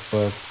self-help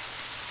book.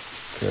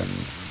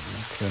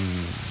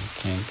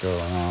 Can't go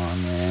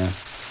wrong, man.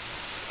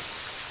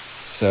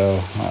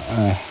 So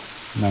I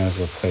might as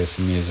well play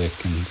some music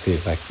and see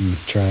if I can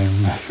try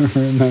and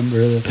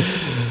remember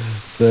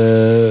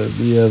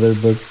the other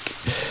book.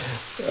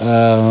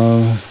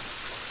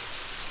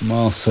 I'm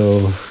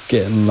also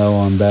getting low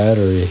on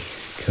battery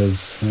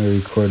because I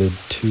recorded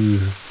 2.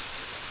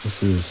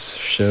 This is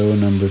show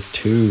number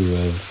 2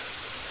 of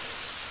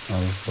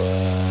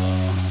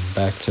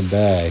back to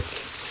back.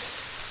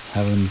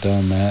 Haven't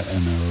done that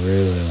in a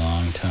really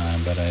long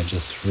time, but I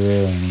just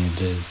really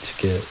needed to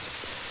get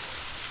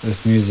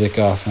this music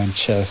off my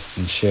chest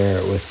and share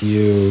it with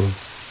you.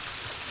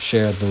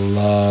 Share the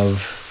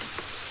love.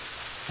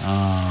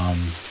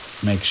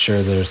 Make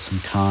sure there's some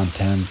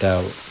content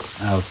out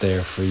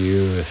there for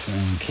you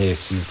in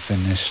case you've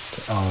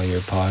finished all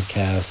your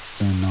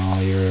podcasts and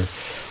all your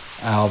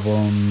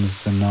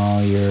albums and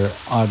all your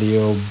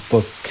audio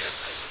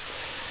books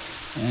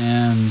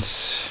and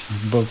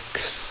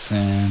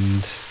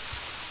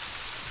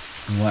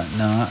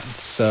whatnot.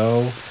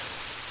 So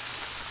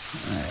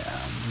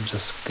I'm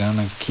just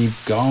gonna keep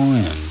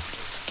going.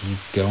 Just keep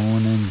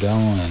going and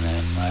going.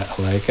 And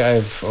like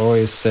I've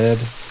always said,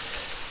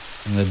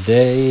 the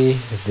day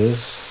this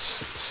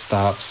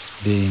stops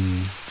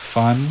being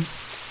fun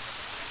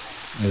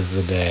is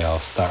the day I'll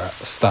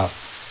stop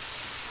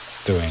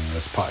doing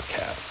this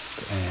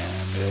podcast.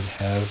 And it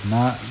has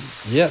not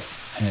yet.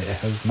 It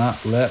has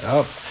not let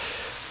up.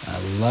 I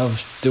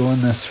love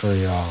doing this for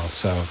y'all.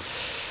 So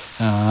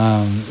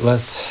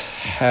let's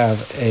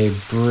have a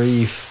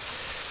brief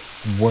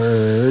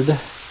word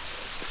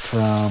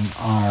from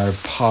our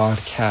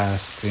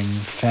podcasting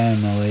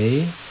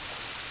family,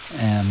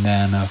 and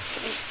then a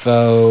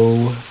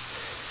faux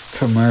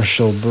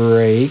commercial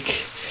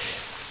break,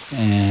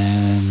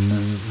 and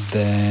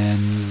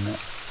then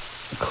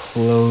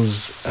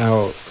close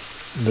out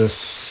the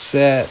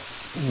set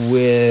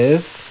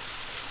with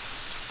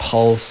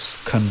Pulse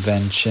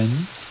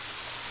Convention,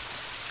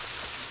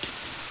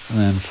 and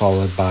then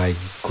followed by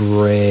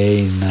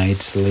Gray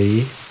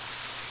Knightley,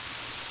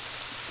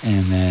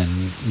 and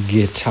then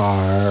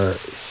Guitar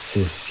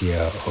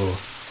Sissio.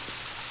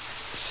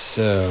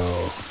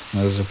 So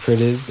those are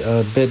pretty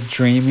a bit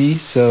dreamy.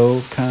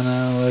 So kind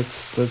of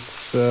let's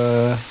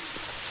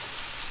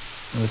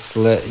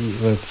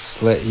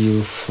let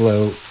you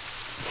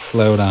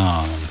float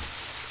on.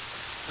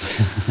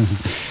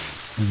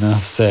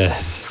 Enough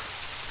said.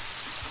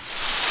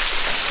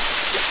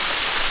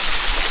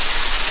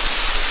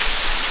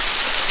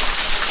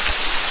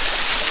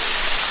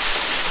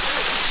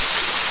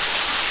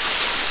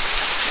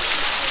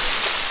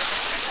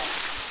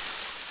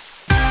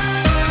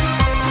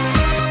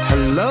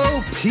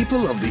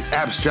 people of the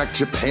Abstract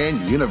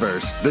Japan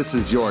universe. This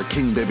is your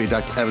King Baby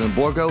Duck Evan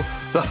Borgo,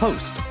 the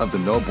host of the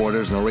No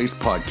Borders, No Race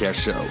podcast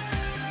show.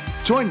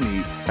 Join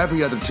me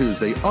every other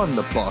Tuesday on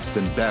the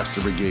Boston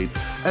Bastard Brigade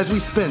as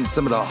we spin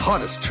some of the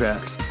hottest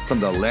tracks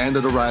from the land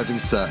of the rising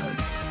sun.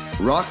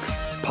 Rock,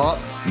 pop,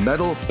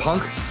 metal,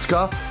 punk,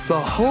 ska, the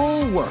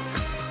whole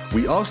works.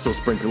 We also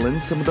sprinkle in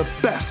some of the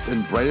best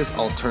and brightest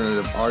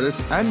alternative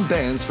artists and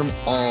bands from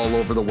all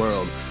over the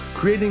world,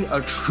 creating a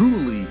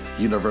truly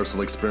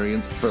universal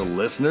experience for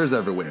listeners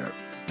everywhere.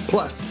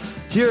 Plus,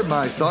 hear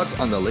my thoughts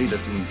on the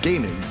latest in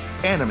gaming,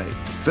 anime,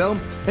 film,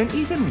 and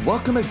even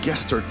welcome a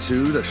guest or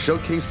two to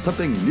showcase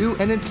something new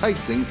and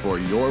enticing for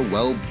your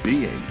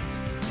well-being.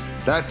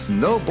 That's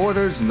No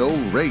Borders, No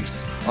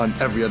Race on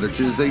every other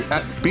Tuesday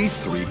at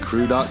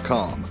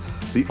b3crew.com.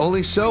 The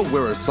only show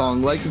where a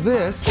song like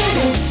this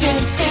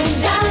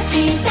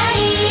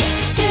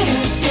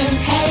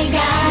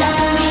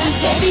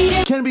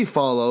can be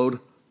followed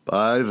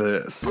by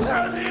this.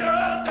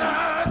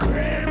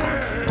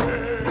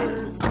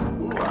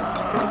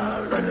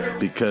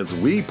 Because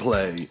we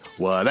play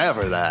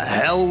whatever the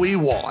hell we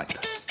want.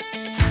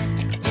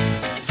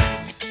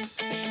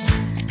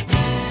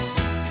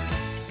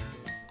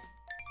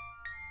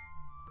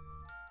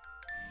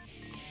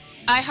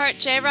 I Heart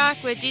J-Rock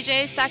with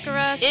DJ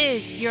Sakura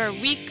is your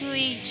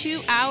weekly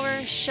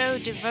 2-hour show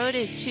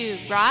devoted to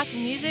rock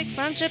music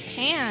from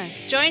Japan.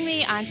 Join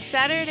me on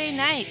Saturday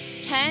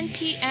nights, 10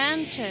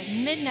 p.m. to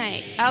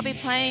midnight. I'll be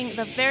playing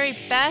the very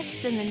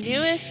best and the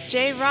newest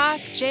J-Rock,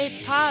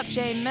 J-Pop,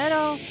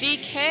 J-Metal,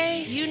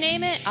 VK, you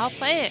name it, I'll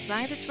play it as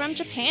long as it's from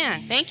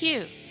Japan. Thank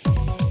you.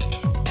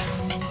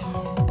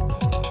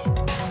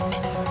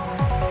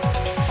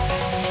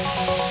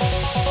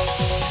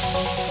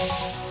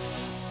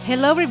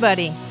 Hello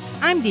everybody,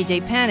 I'm DJ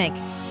Panic,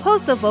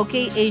 host of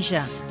OK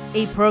Asia,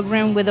 a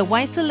program with a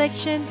wide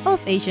selection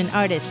of Asian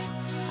artists.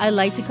 I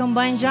like to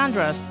combine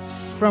genres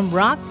from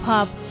rock,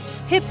 pop,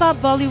 hip-hop,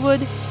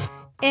 Bollywood,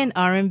 and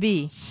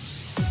R&B.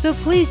 So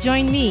please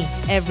join me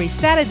every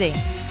Saturday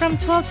from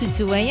 12 to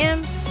 2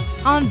 a.m.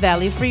 on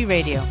Valley Free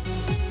Radio.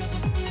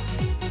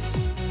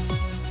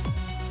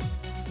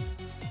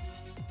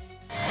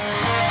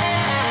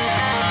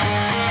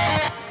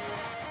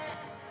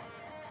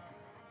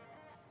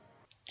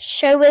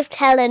 Show with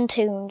Tell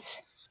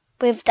Tunes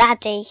with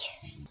Daddy.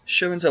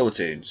 Show and Tell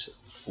Tunes,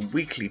 a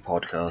weekly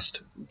podcast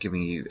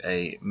giving you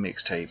a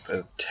mixtape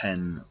of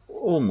 10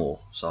 or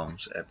more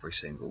songs every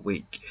single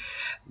week.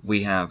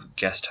 We have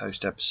guest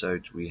host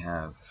episodes, we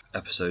have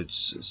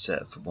episodes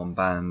set for one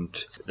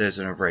band. There's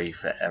an array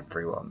for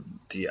everyone.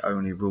 The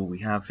only rule we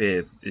have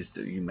here is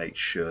that you make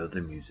sure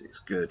the music's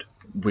good.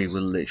 We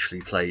will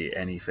literally play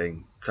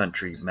anything: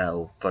 country,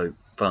 metal, folk,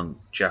 funk,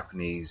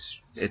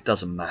 Japanese. It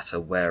doesn't matter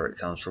where it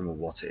comes from or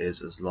what it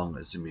is, as long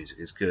as the music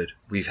is good.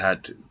 We've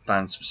had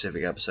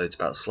band-specific episodes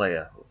about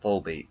Slayer,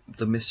 Volbeat,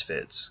 The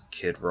Misfits,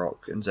 Kid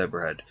Rock and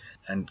Zebrahead,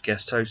 and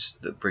guest hosts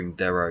that bring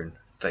their own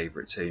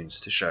favourite tunes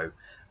to show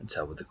and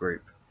tell with the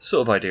group. The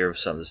sort of idea of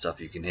some of the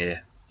stuff you can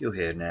hear, you'll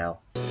hear now.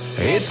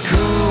 It's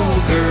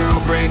cool, girl,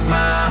 break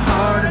my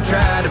heart. I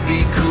try to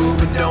be cool,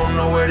 but don't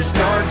know where to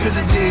start, 'cause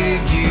I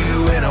dig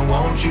you and I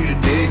want you to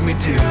dig me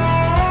too.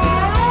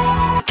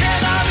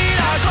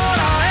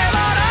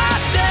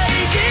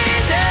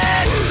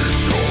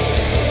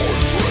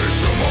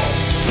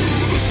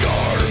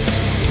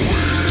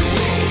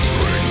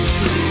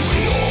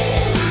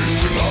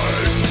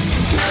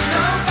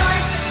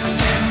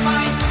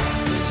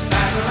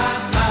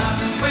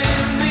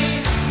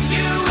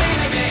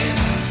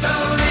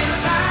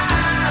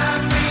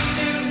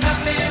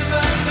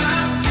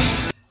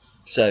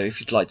 So if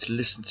you'd like to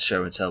listen to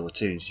Show and Tell with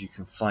Tunes, you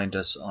can find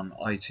us on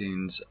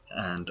iTunes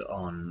and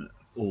on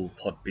all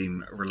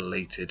Podbeam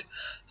related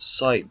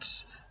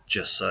sites.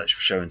 Just search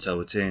for Show and Tell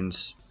with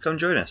Tunes. Come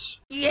join us.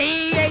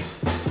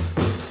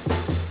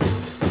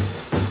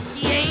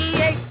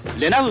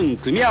 レナウン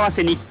組み合わ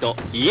せニット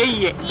イエ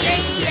イエ、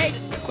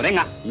これ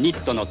がニ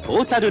ットのト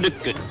ータルル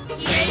ック。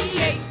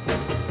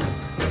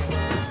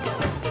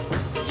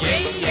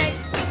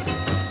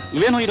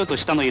上の色と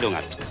下の色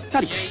がぴっ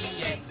たり。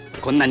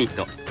こんなニッ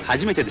ト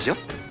初めてでしょ。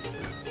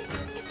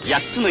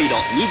8つの色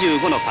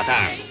25のパタ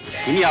ーン、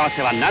組み合わ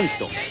せはなん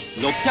と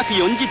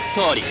640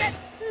通り。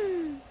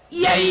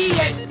イエイエイ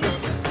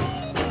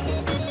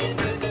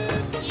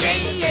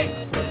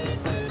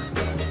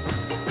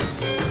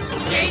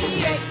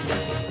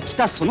着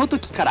たその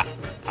時から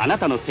あな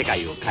たの世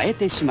界を変え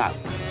てしまう。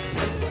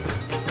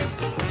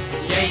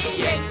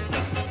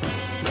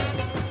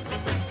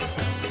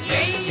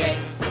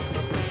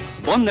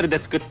ボンネルで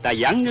作った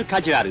ヤング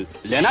カジュアル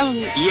レナウン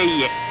イエ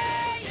イエ、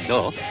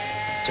どう？ち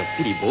ょっ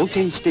ぴり冒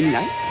険してみ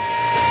ない？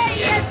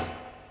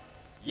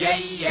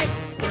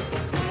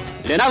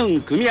レナウ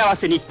ン組み合わ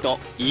せニット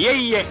イエ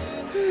イエ。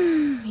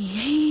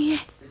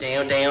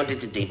Down, down, down,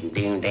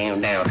 down, down,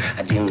 down, down,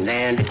 down,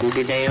 down,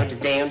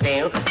 down, down,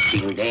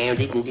 down, down,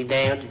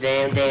 down,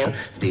 down,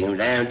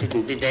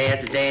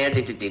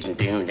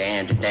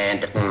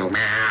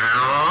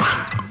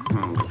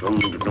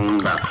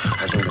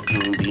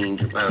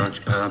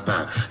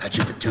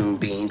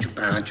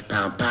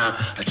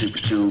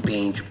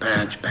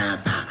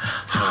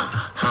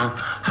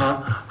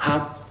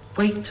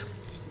 Wait.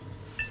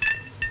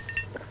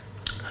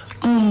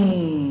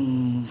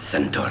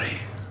 Centauri.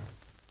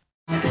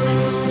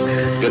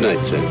 Good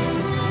night, sir.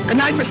 Good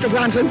night, Mr.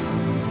 Bronson.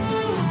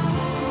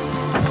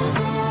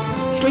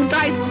 Sleep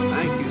tight.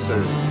 Thank you,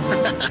 sir.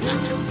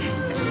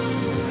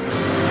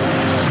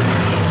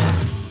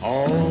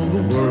 All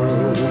the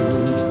world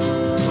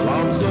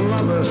loves a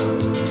lover.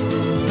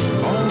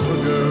 All the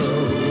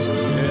girls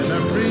in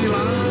every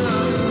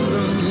land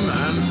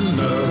and to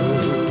know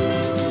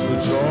the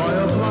joy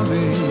of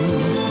loving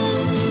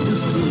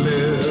is to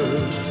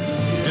live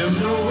in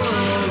the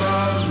world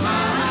of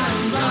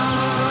man.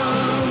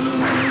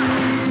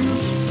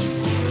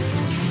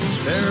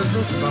 There's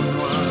a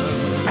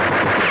someone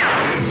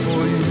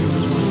for you.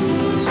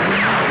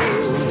 Tomorrow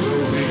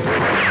will be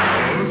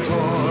your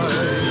toy.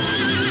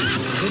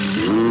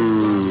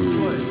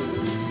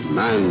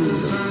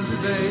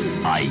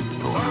愛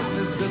とは、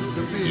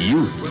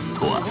勇気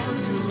とは、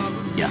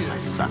優し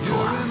さと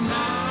は、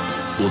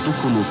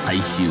男の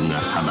大衆が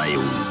漂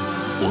う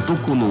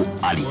男の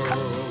ありか、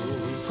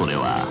それ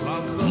は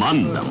マ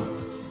ンダム。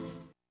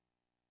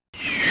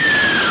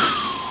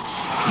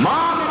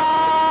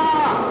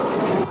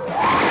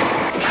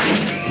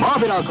マー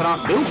ベラーから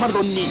レオパル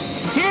ドンに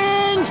チ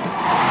ェンジ。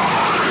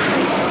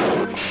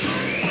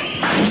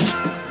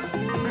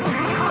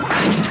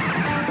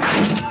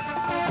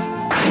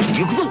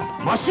行くぞ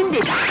マシンベ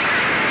イ。ス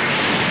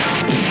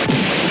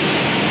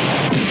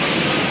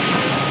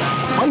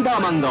パイダー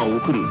マンが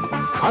送る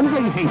完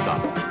全変化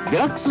デ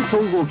ラックス超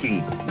合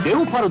金レ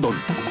オパルドン、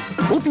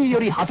コピーよ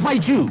り発売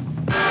中。も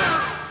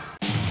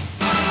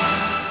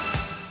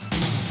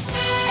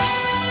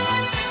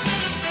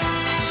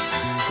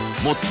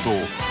っと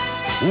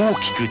大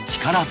きく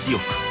力強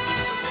く、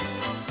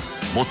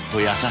もっと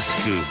優しく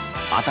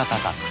温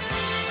か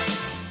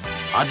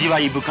く、味わ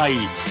い深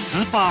いス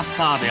ーパース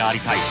ターであり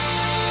たい。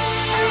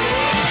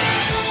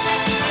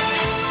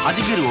は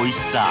じける美味し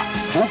さ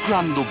ポーク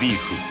&ビー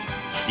フ、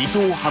伊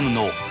藤ハム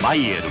のバ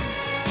イエルン。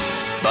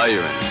バイエ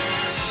ルン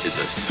is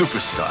a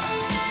superstar.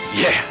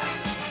 Yeah!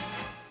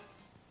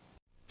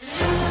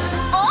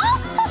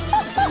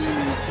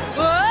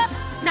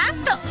 なん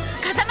と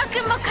風間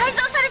くんも改造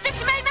されて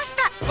しまいまし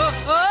た。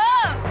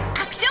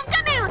アクション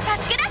仮面を助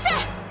け出せ。スー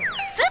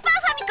パー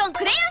ファミコン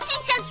クレヨンし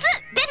んちゃん2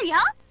出るよ。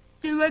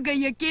世話が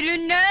焼ける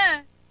な。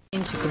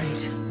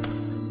 Integrate.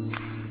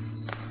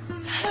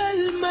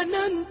 El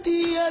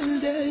manantial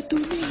de tu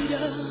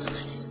mirada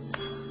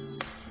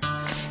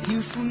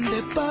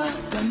infunde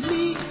para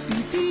mí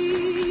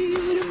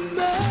vivir,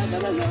 me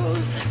valor,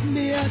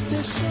 me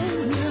hace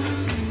soñar,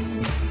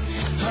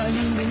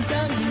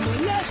 alimentando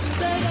la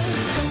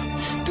esperanza.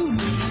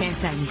 繊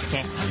細にし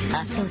て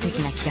圧倒的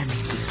なきらめき、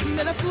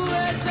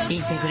イ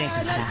ンテグレー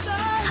トから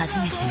初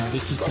めてのリ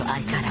キッドア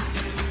イカラー、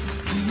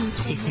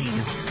資生堂。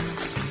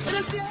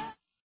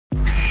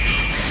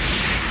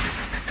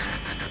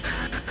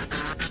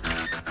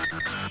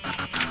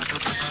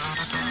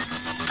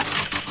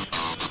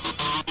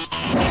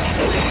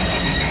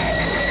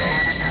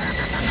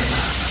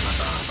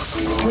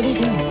What are you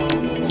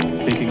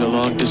doing? Making a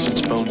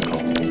long-distance phone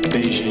call.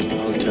 Beijing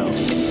Hotel.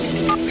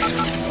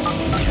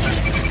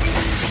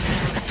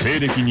 西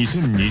暦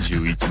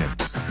2021年、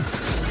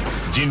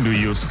人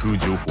類を救う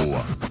情報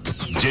は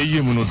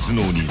JM の頭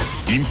脳に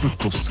インプッ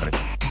トされた。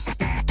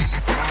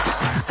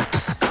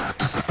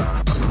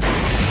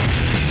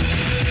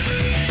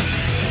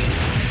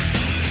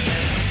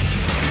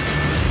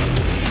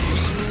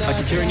I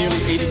can carry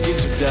nearly 80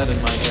 gigs of data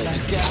in my head.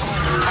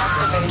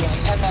 Activating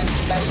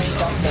MX memory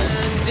dumping.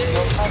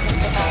 Your present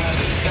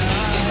capacity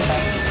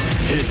universe.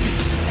 Hit me.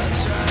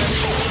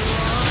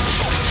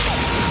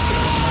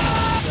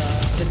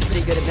 Been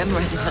pretty good at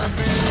memorizing, huh? I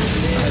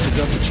had to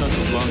dump a chunk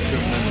of long-term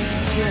memory.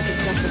 You had to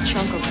dump a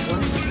chunk of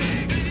what?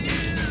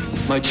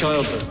 My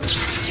childhood.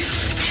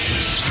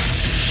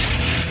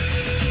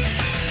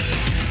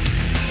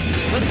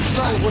 Let's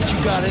start with what you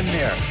got in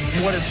there.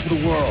 What is for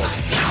the world?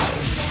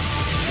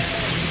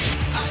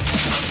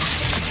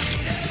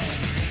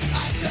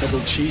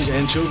 Double cheese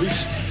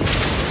anchovies?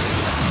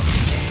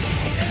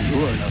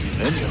 You're an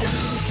menu.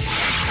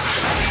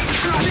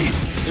 Johnny!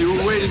 They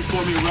were waiting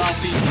for me,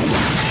 Ralphie.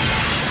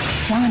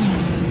 Johnny,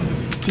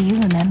 do you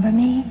remember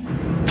me?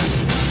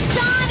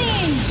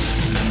 Johnny!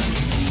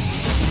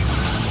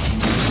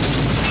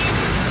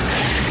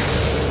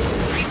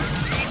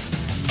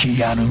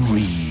 Keanu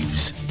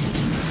Reeves.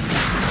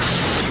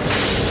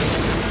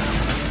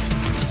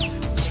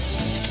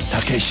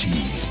 Takeshi.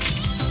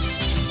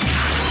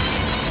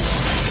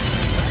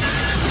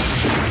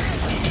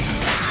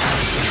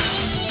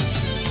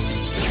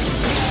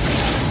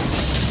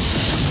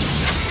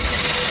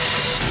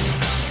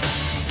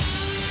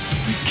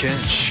 You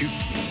can't shoot.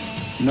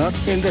 Not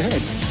in the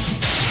head.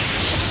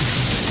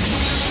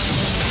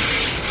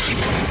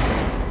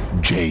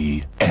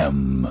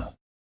 JM.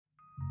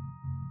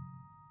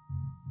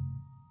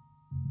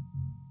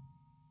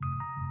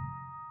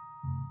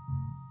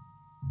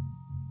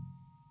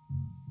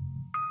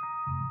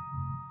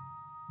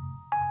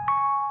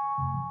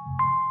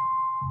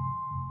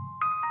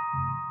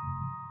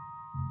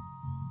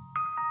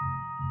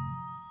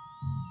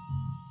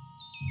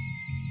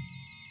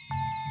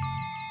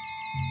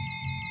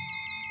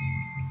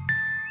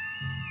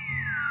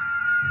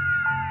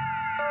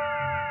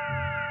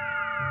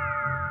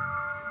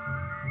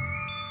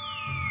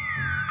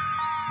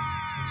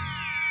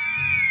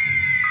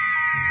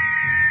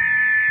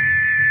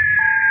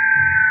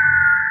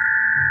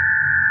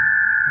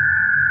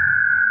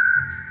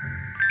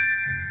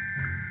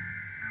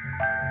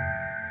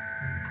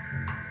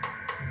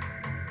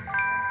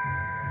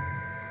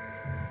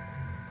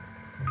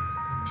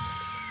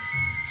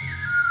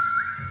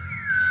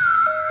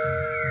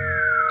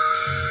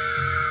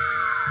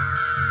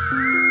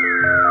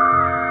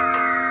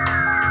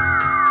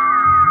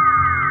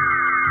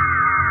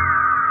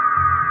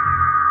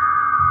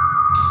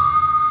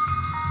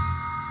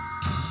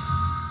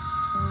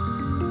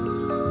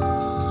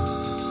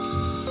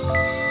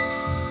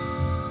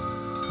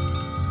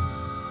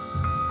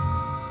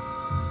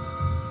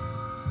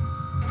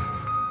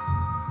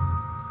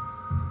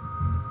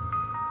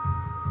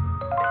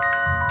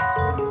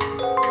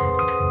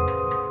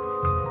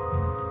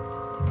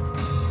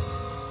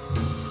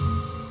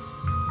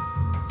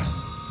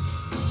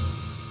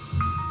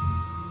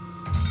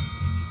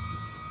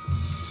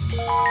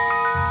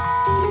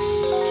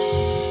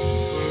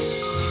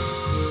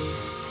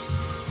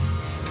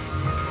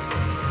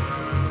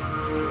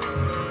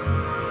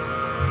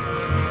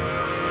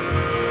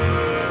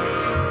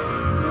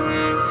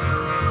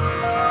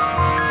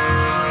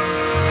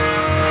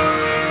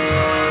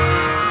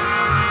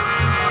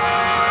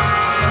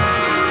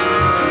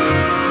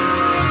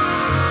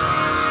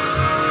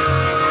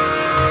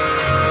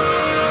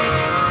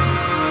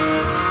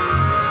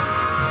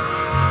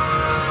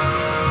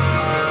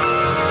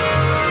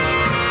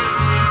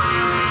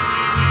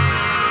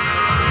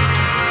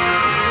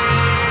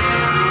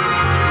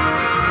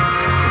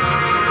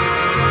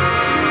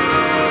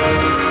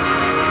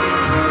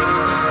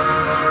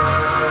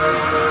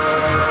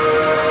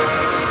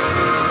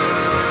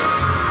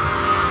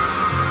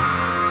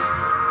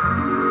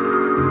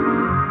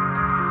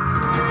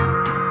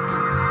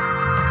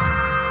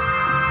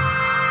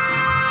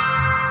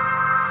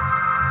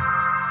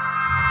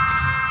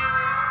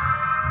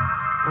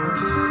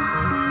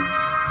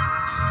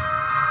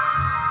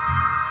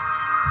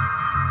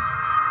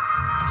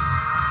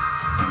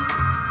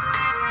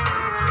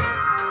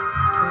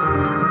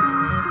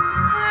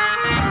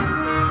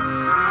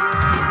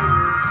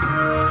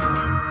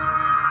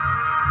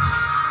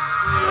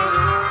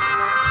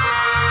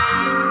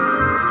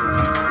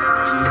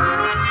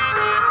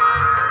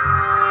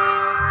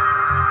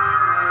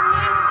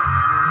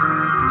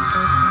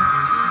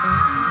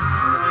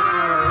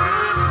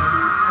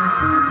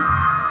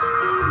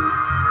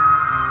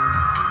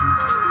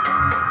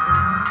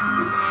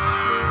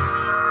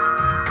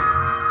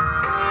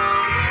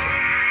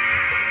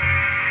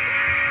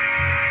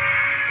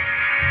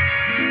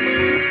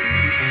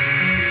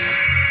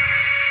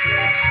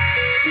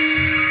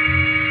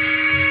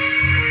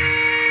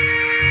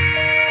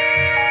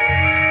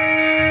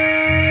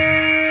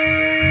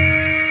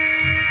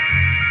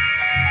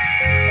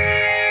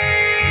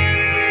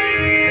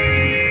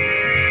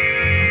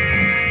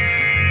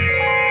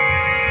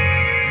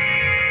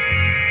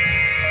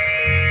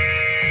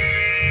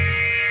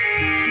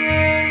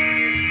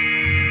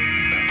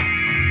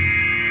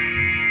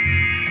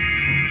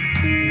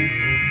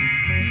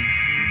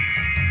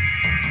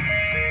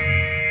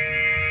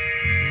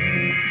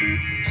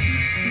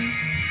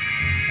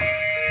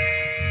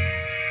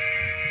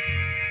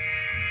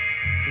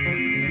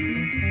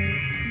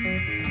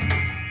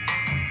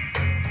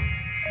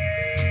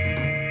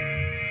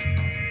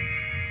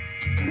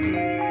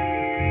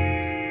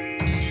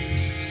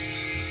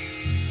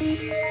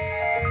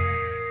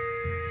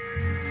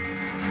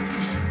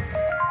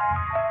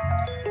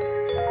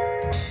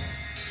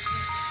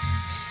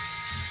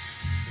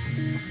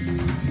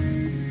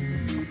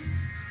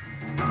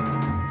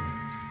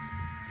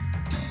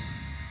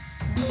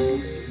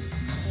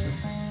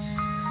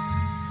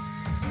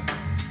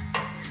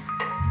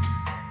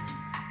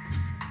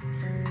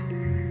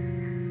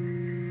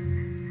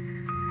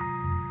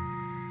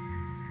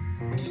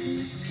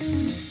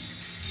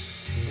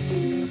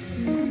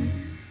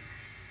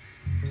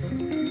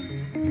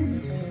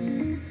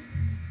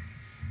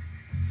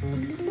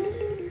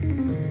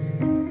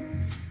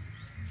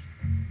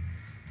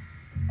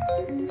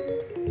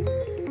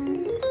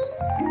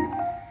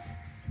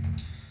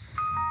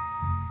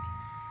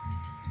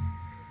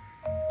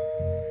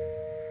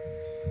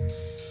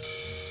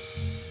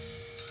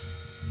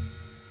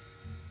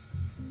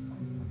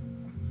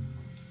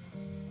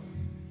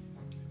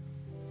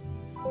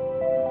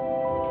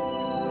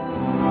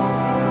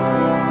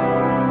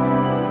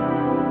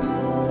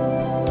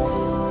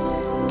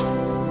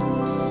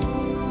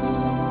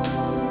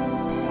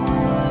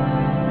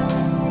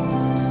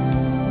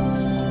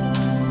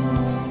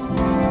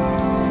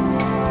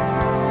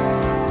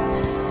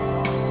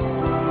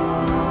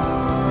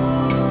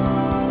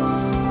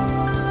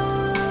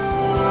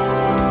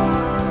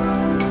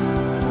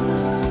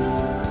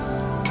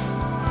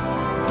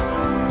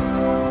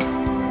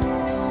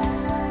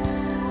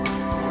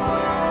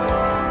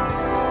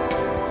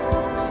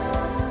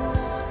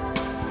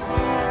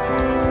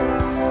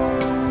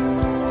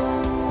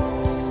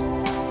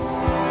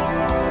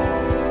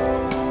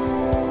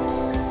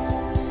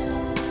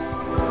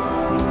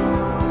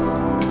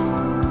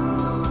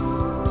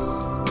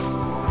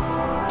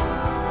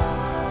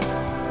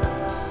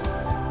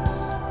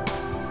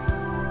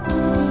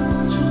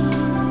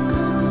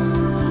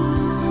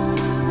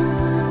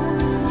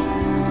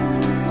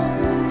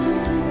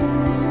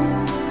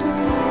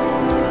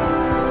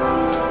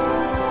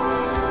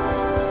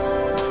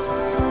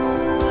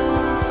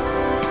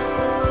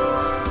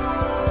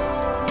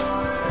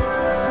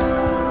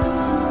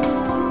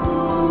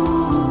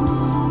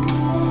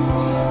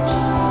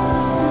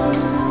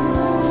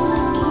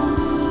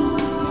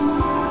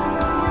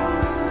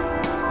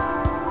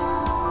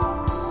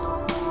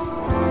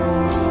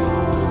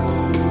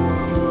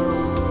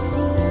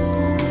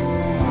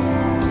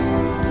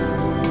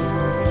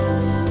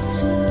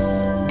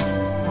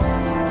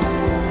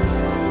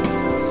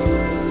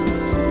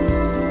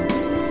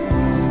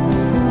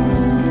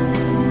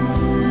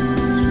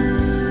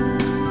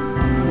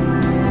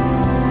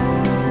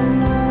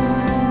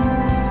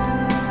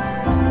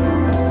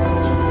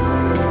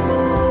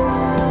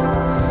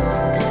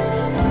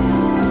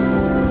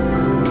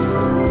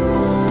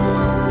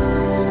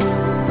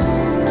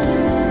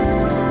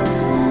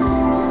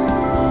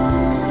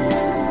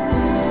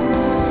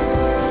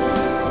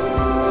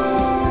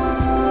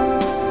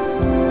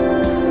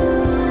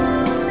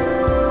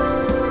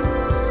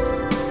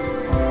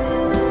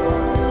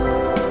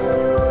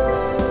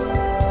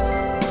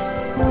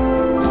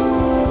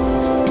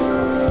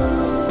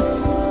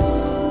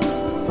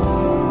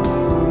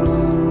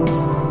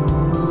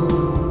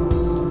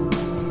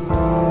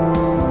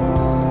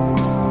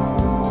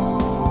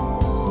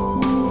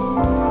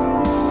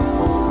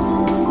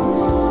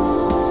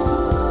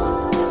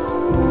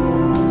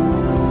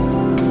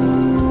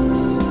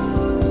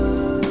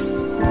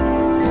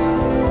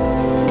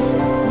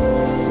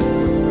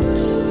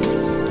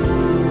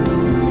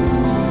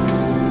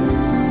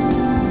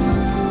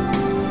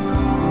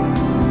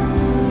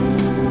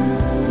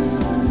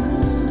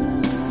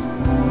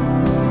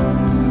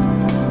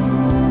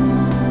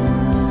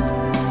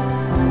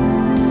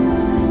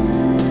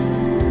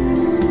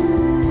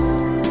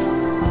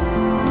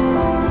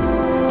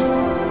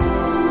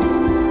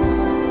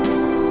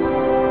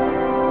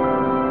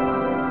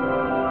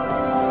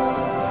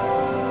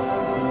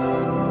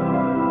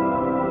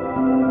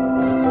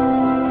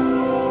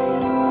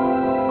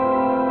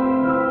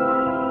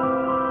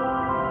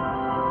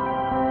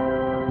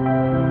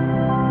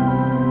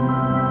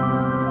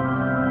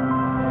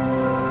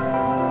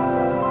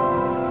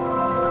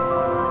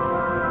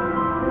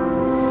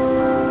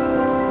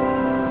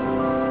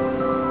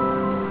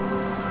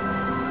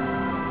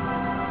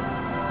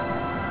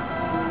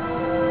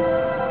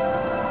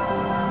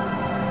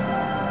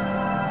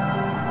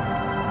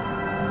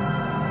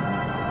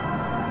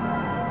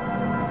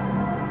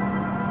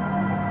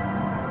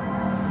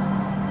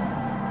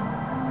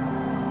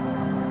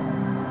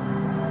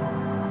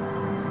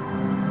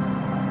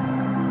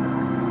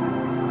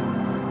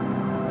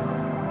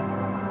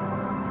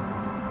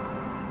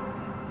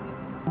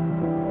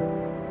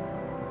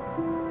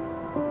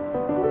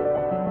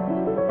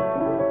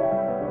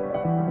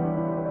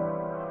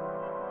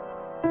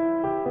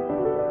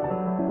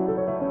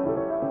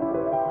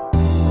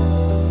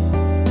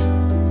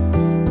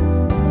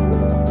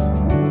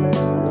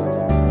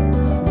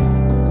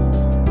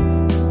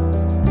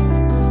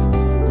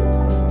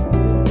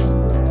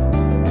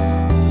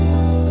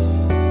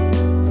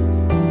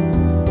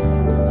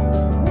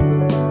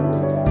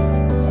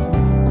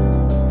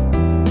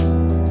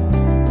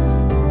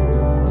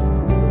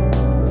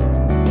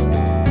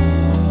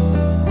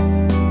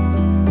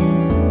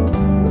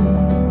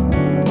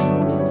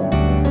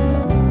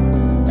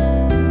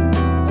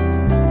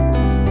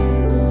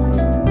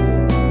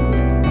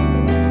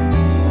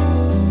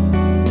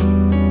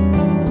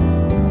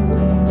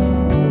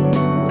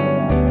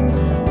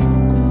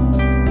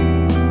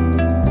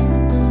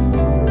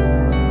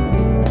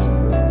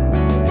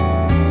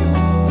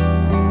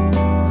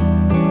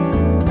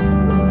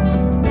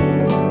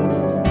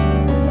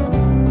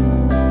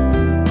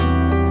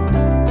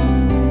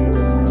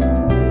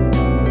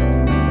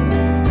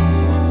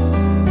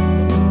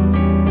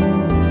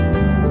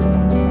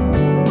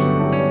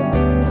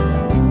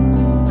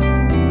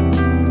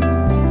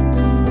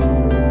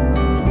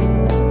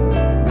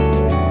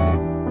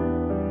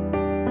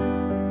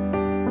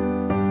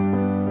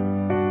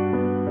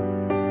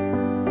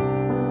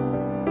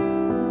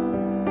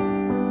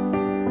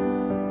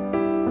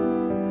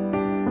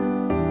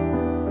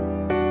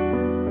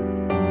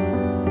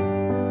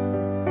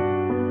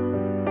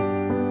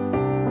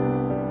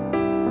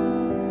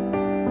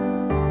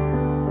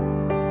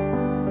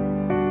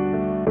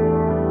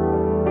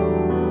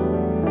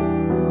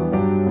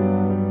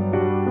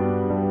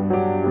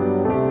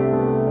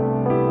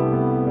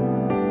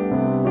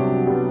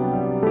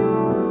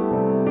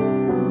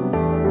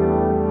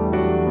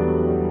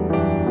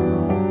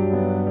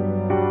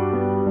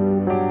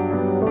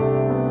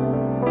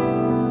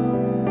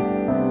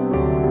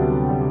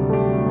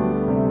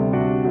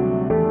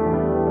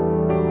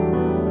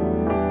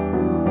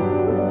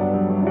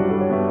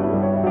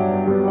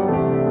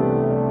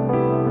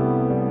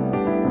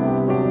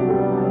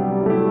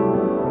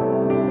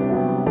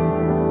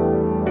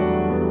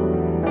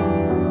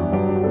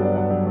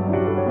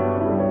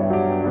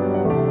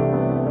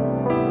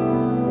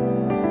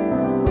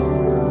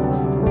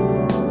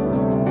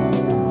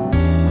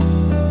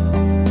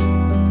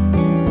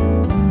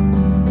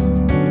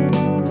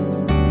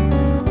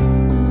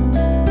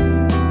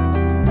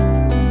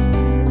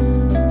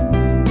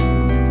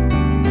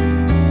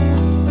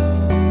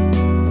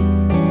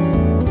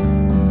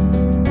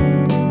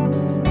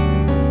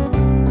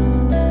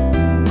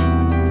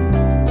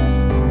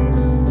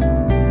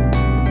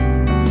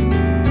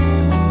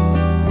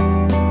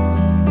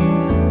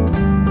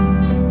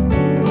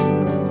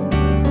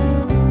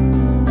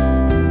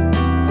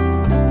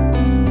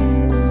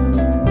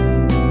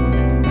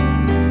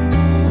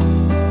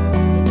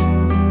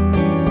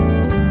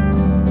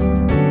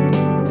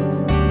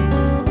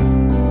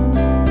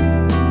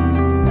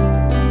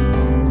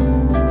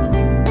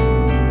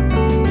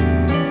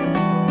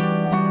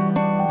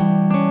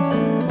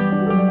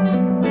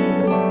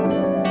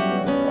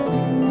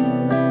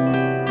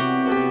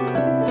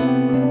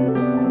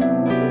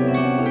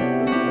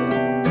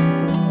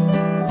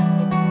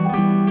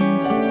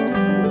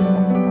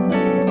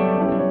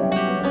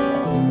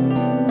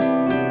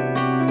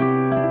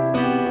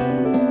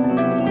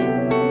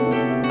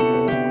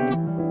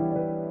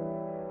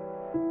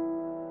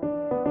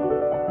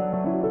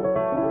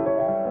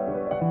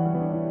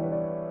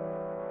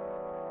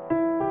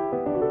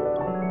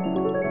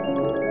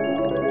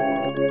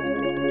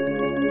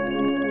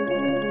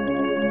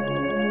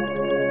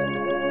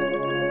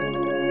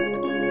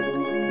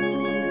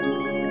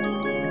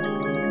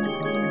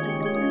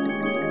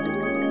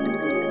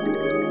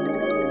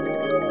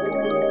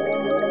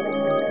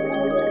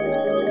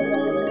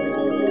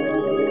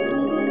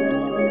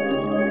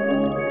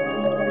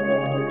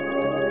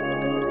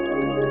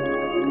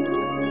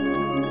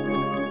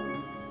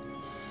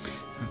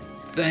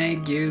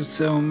 thank you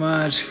so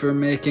much for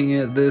making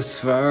it this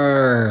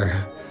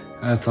far.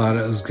 I thought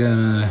it was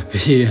gonna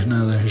be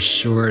another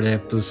short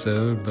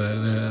episode, but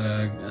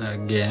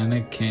again,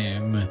 it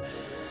came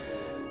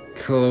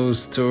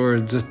close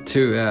towards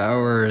 2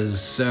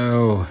 hours.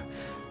 So,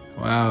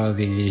 wow,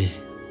 the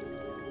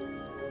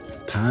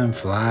time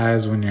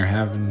flies when you're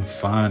having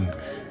fun.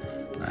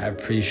 I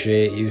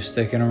appreciate you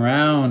sticking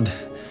around.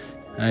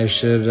 I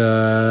should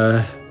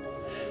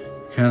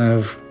kind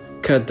of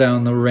cut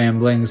down the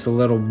ramblings a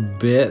little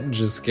bit and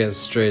just get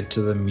straight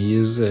to the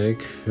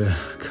music,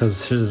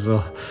 because there's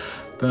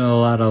been a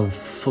lot of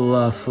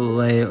fluff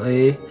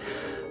lately,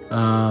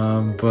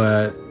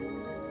 but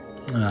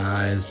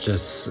it's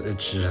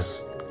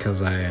just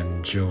because I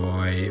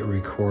enjoy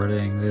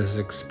recording this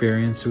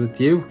experience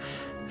with you.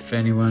 If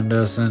anyone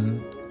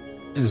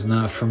is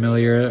not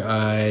familiar,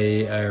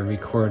 I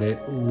record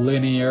it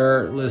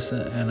linear,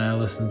 and I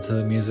listen to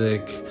the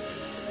music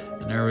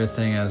and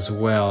everything as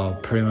well,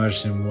 pretty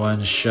much in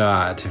one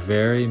shot.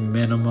 Very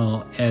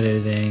minimal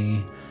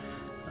editing.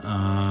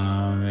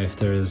 If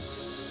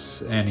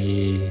there's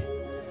any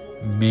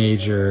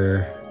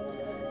major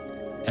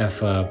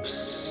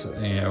F-ups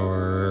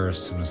or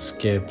some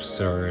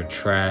skips or a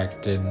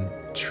track didn't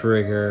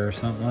trigger or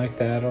something like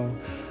that,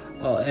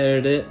 I'll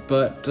edit it,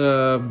 but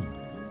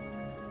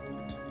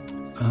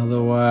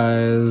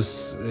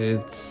otherwise,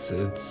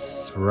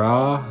 it's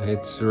raw,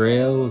 it's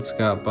real, it's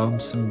got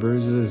bumps and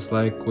bruises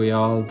like we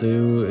all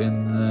do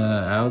in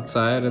the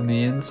outside and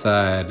the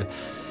inside.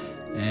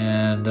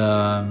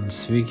 And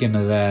speaking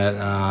of that,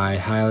 I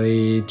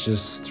highly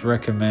just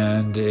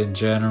recommend, in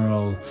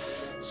general,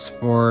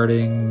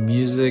 supporting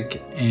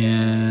music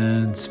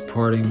and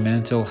supporting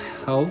mental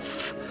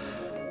health.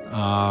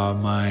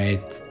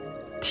 My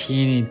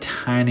teeny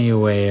tiny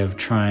way of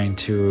trying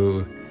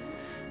to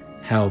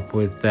help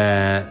with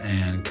that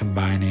and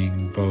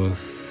combining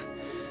both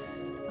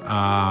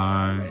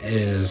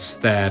is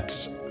that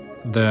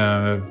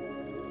the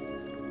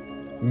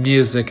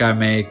music I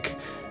make,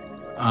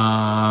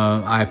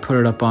 I put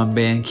it up on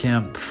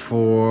Bandcamp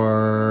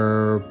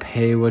for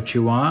pay what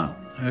you want.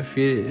 If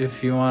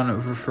you want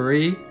it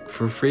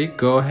for free,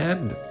 go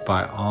ahead,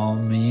 by all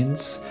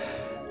means.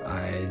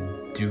 I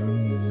do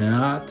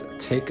not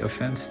take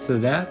offense to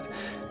that.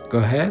 Go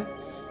ahead.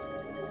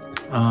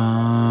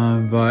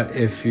 But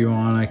if you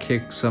want to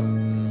kick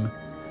some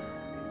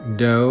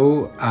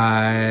dough,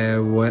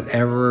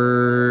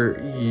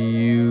 whatever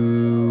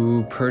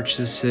you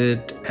purchase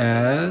it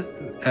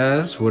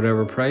as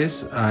whatever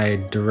price, I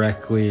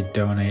directly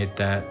donate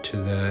that to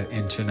the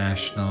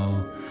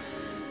International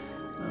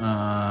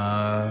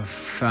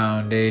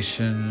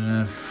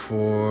Foundation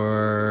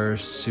for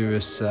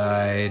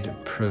Suicide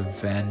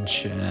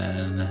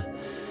Prevention.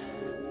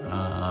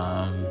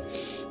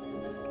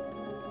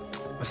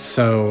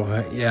 So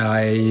yeah,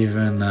 I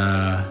even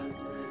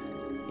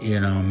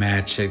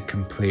match it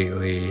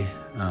completely,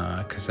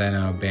 because I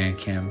know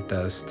Bandcamp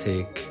does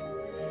take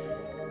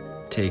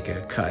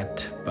a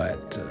cut,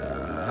 but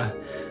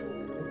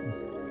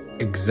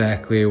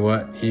exactly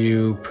what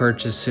you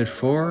purchase it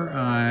for,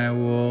 I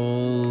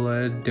will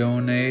I'll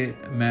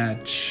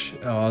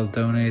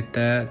donate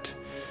that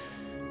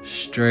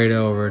straight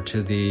over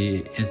to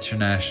the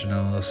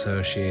International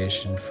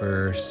Association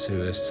for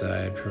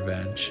Suicide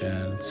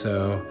Prevention.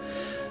 So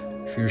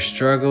if you're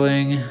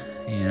struggling,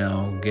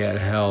 get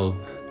help.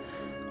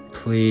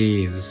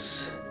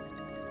 Please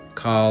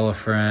call a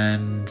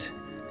friend,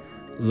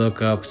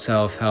 look up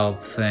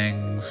self-help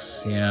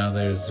things.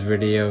 There's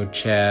video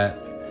chat.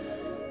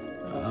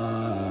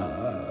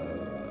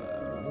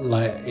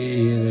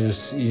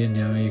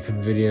 You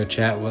can video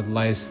chat with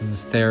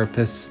licensed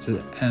therapists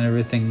and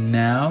everything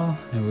now,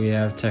 and we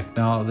have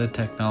the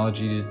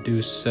technology to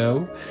do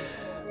so.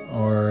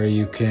 Or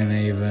you can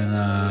even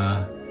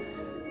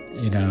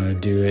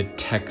do it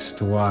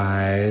text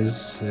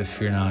wise if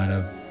you're not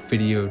a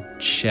video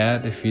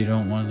chat, if you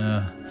don't want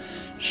to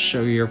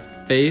show your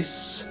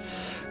face.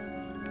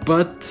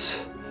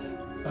 But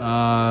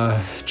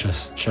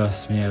just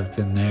trust me, I've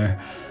been there.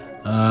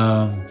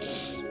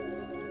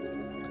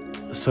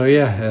 So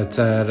yeah, it's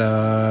at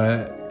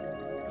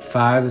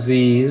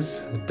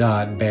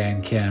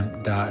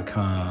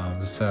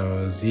 5zs.bandcamp.com.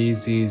 So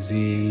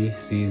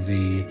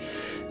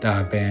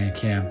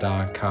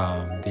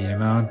zzz.bandcamp.com. The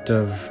amount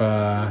of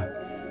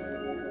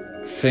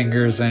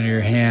fingers on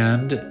your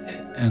hand,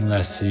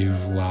 unless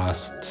you've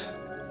lost,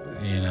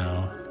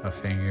 a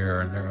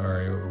finger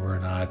or were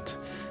not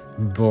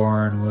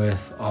born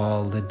with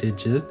all the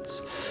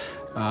digits,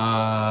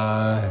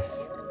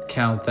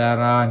 count that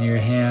on your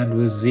hand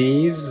with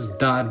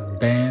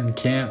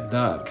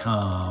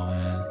z's.bandcamp.com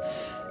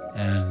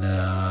and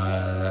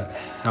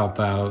help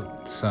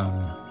out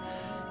some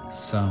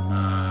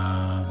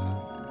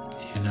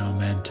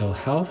mental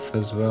health,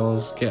 as well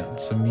as getting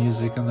some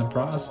music in the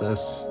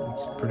process.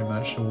 It's pretty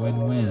much a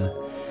win-win.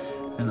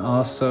 And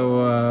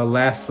also,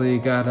 lastly,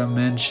 gotta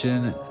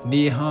mention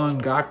Nihon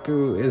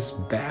Gaku is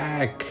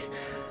back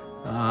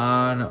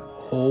on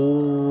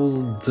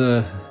old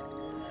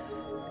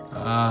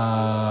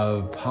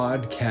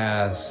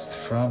podcast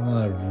from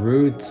the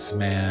roots,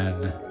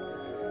 man.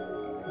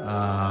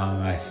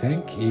 I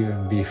think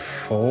even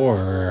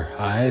before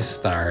I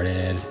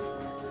started,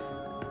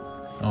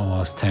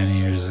 almost 10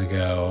 years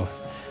ago.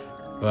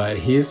 But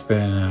he's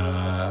been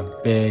a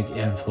big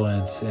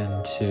influence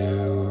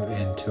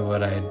into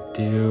what I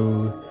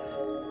do.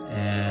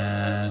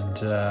 And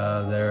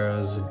there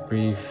was a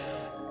brief,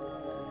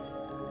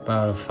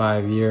 about a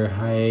 5-year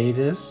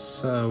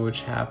hiatus,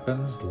 which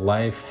happens.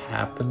 Life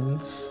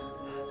happens.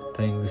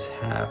 Things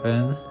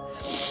happen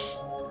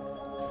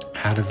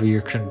out of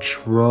your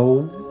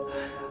control.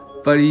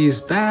 But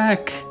he's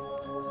back.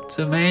 It's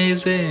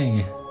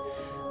amazing.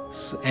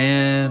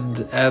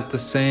 And at the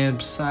same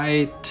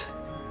site,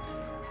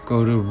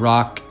 go to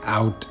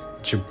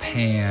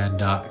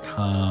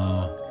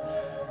rockoutjapan.com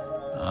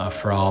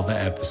for all the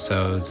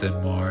episodes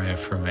and more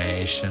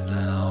information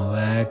and all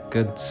that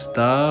good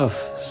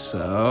stuff.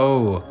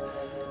 So,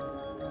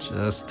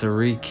 just to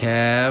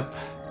recap,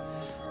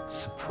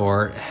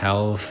 support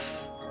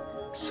health,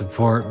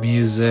 support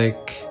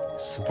music,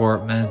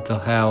 support mental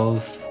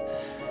health,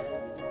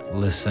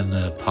 listen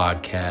to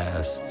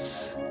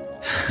podcasts,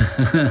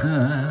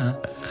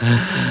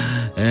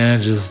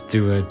 and just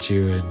do what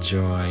you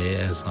enjoy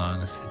as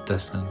long as it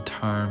doesn't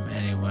harm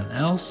anyone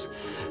else,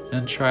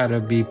 and try to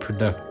be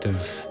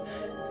productive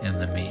in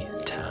the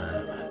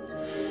meantime.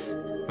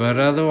 But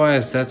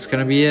otherwise, that's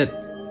gonna be it.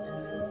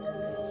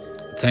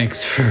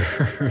 Thanks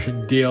for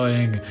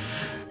dealing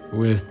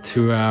with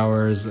 2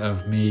 hours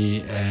of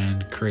me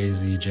and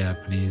crazy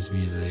Japanese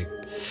music.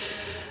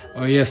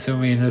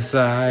 Oyasumi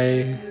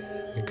nasai.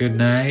 Good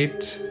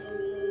night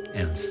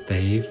and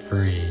stay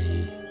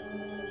free.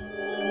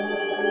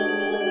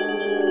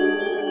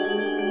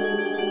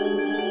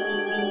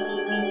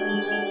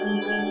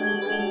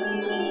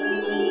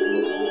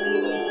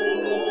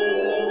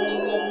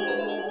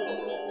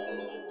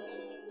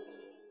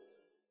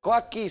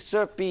 Kwaki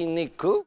Serpi Niku.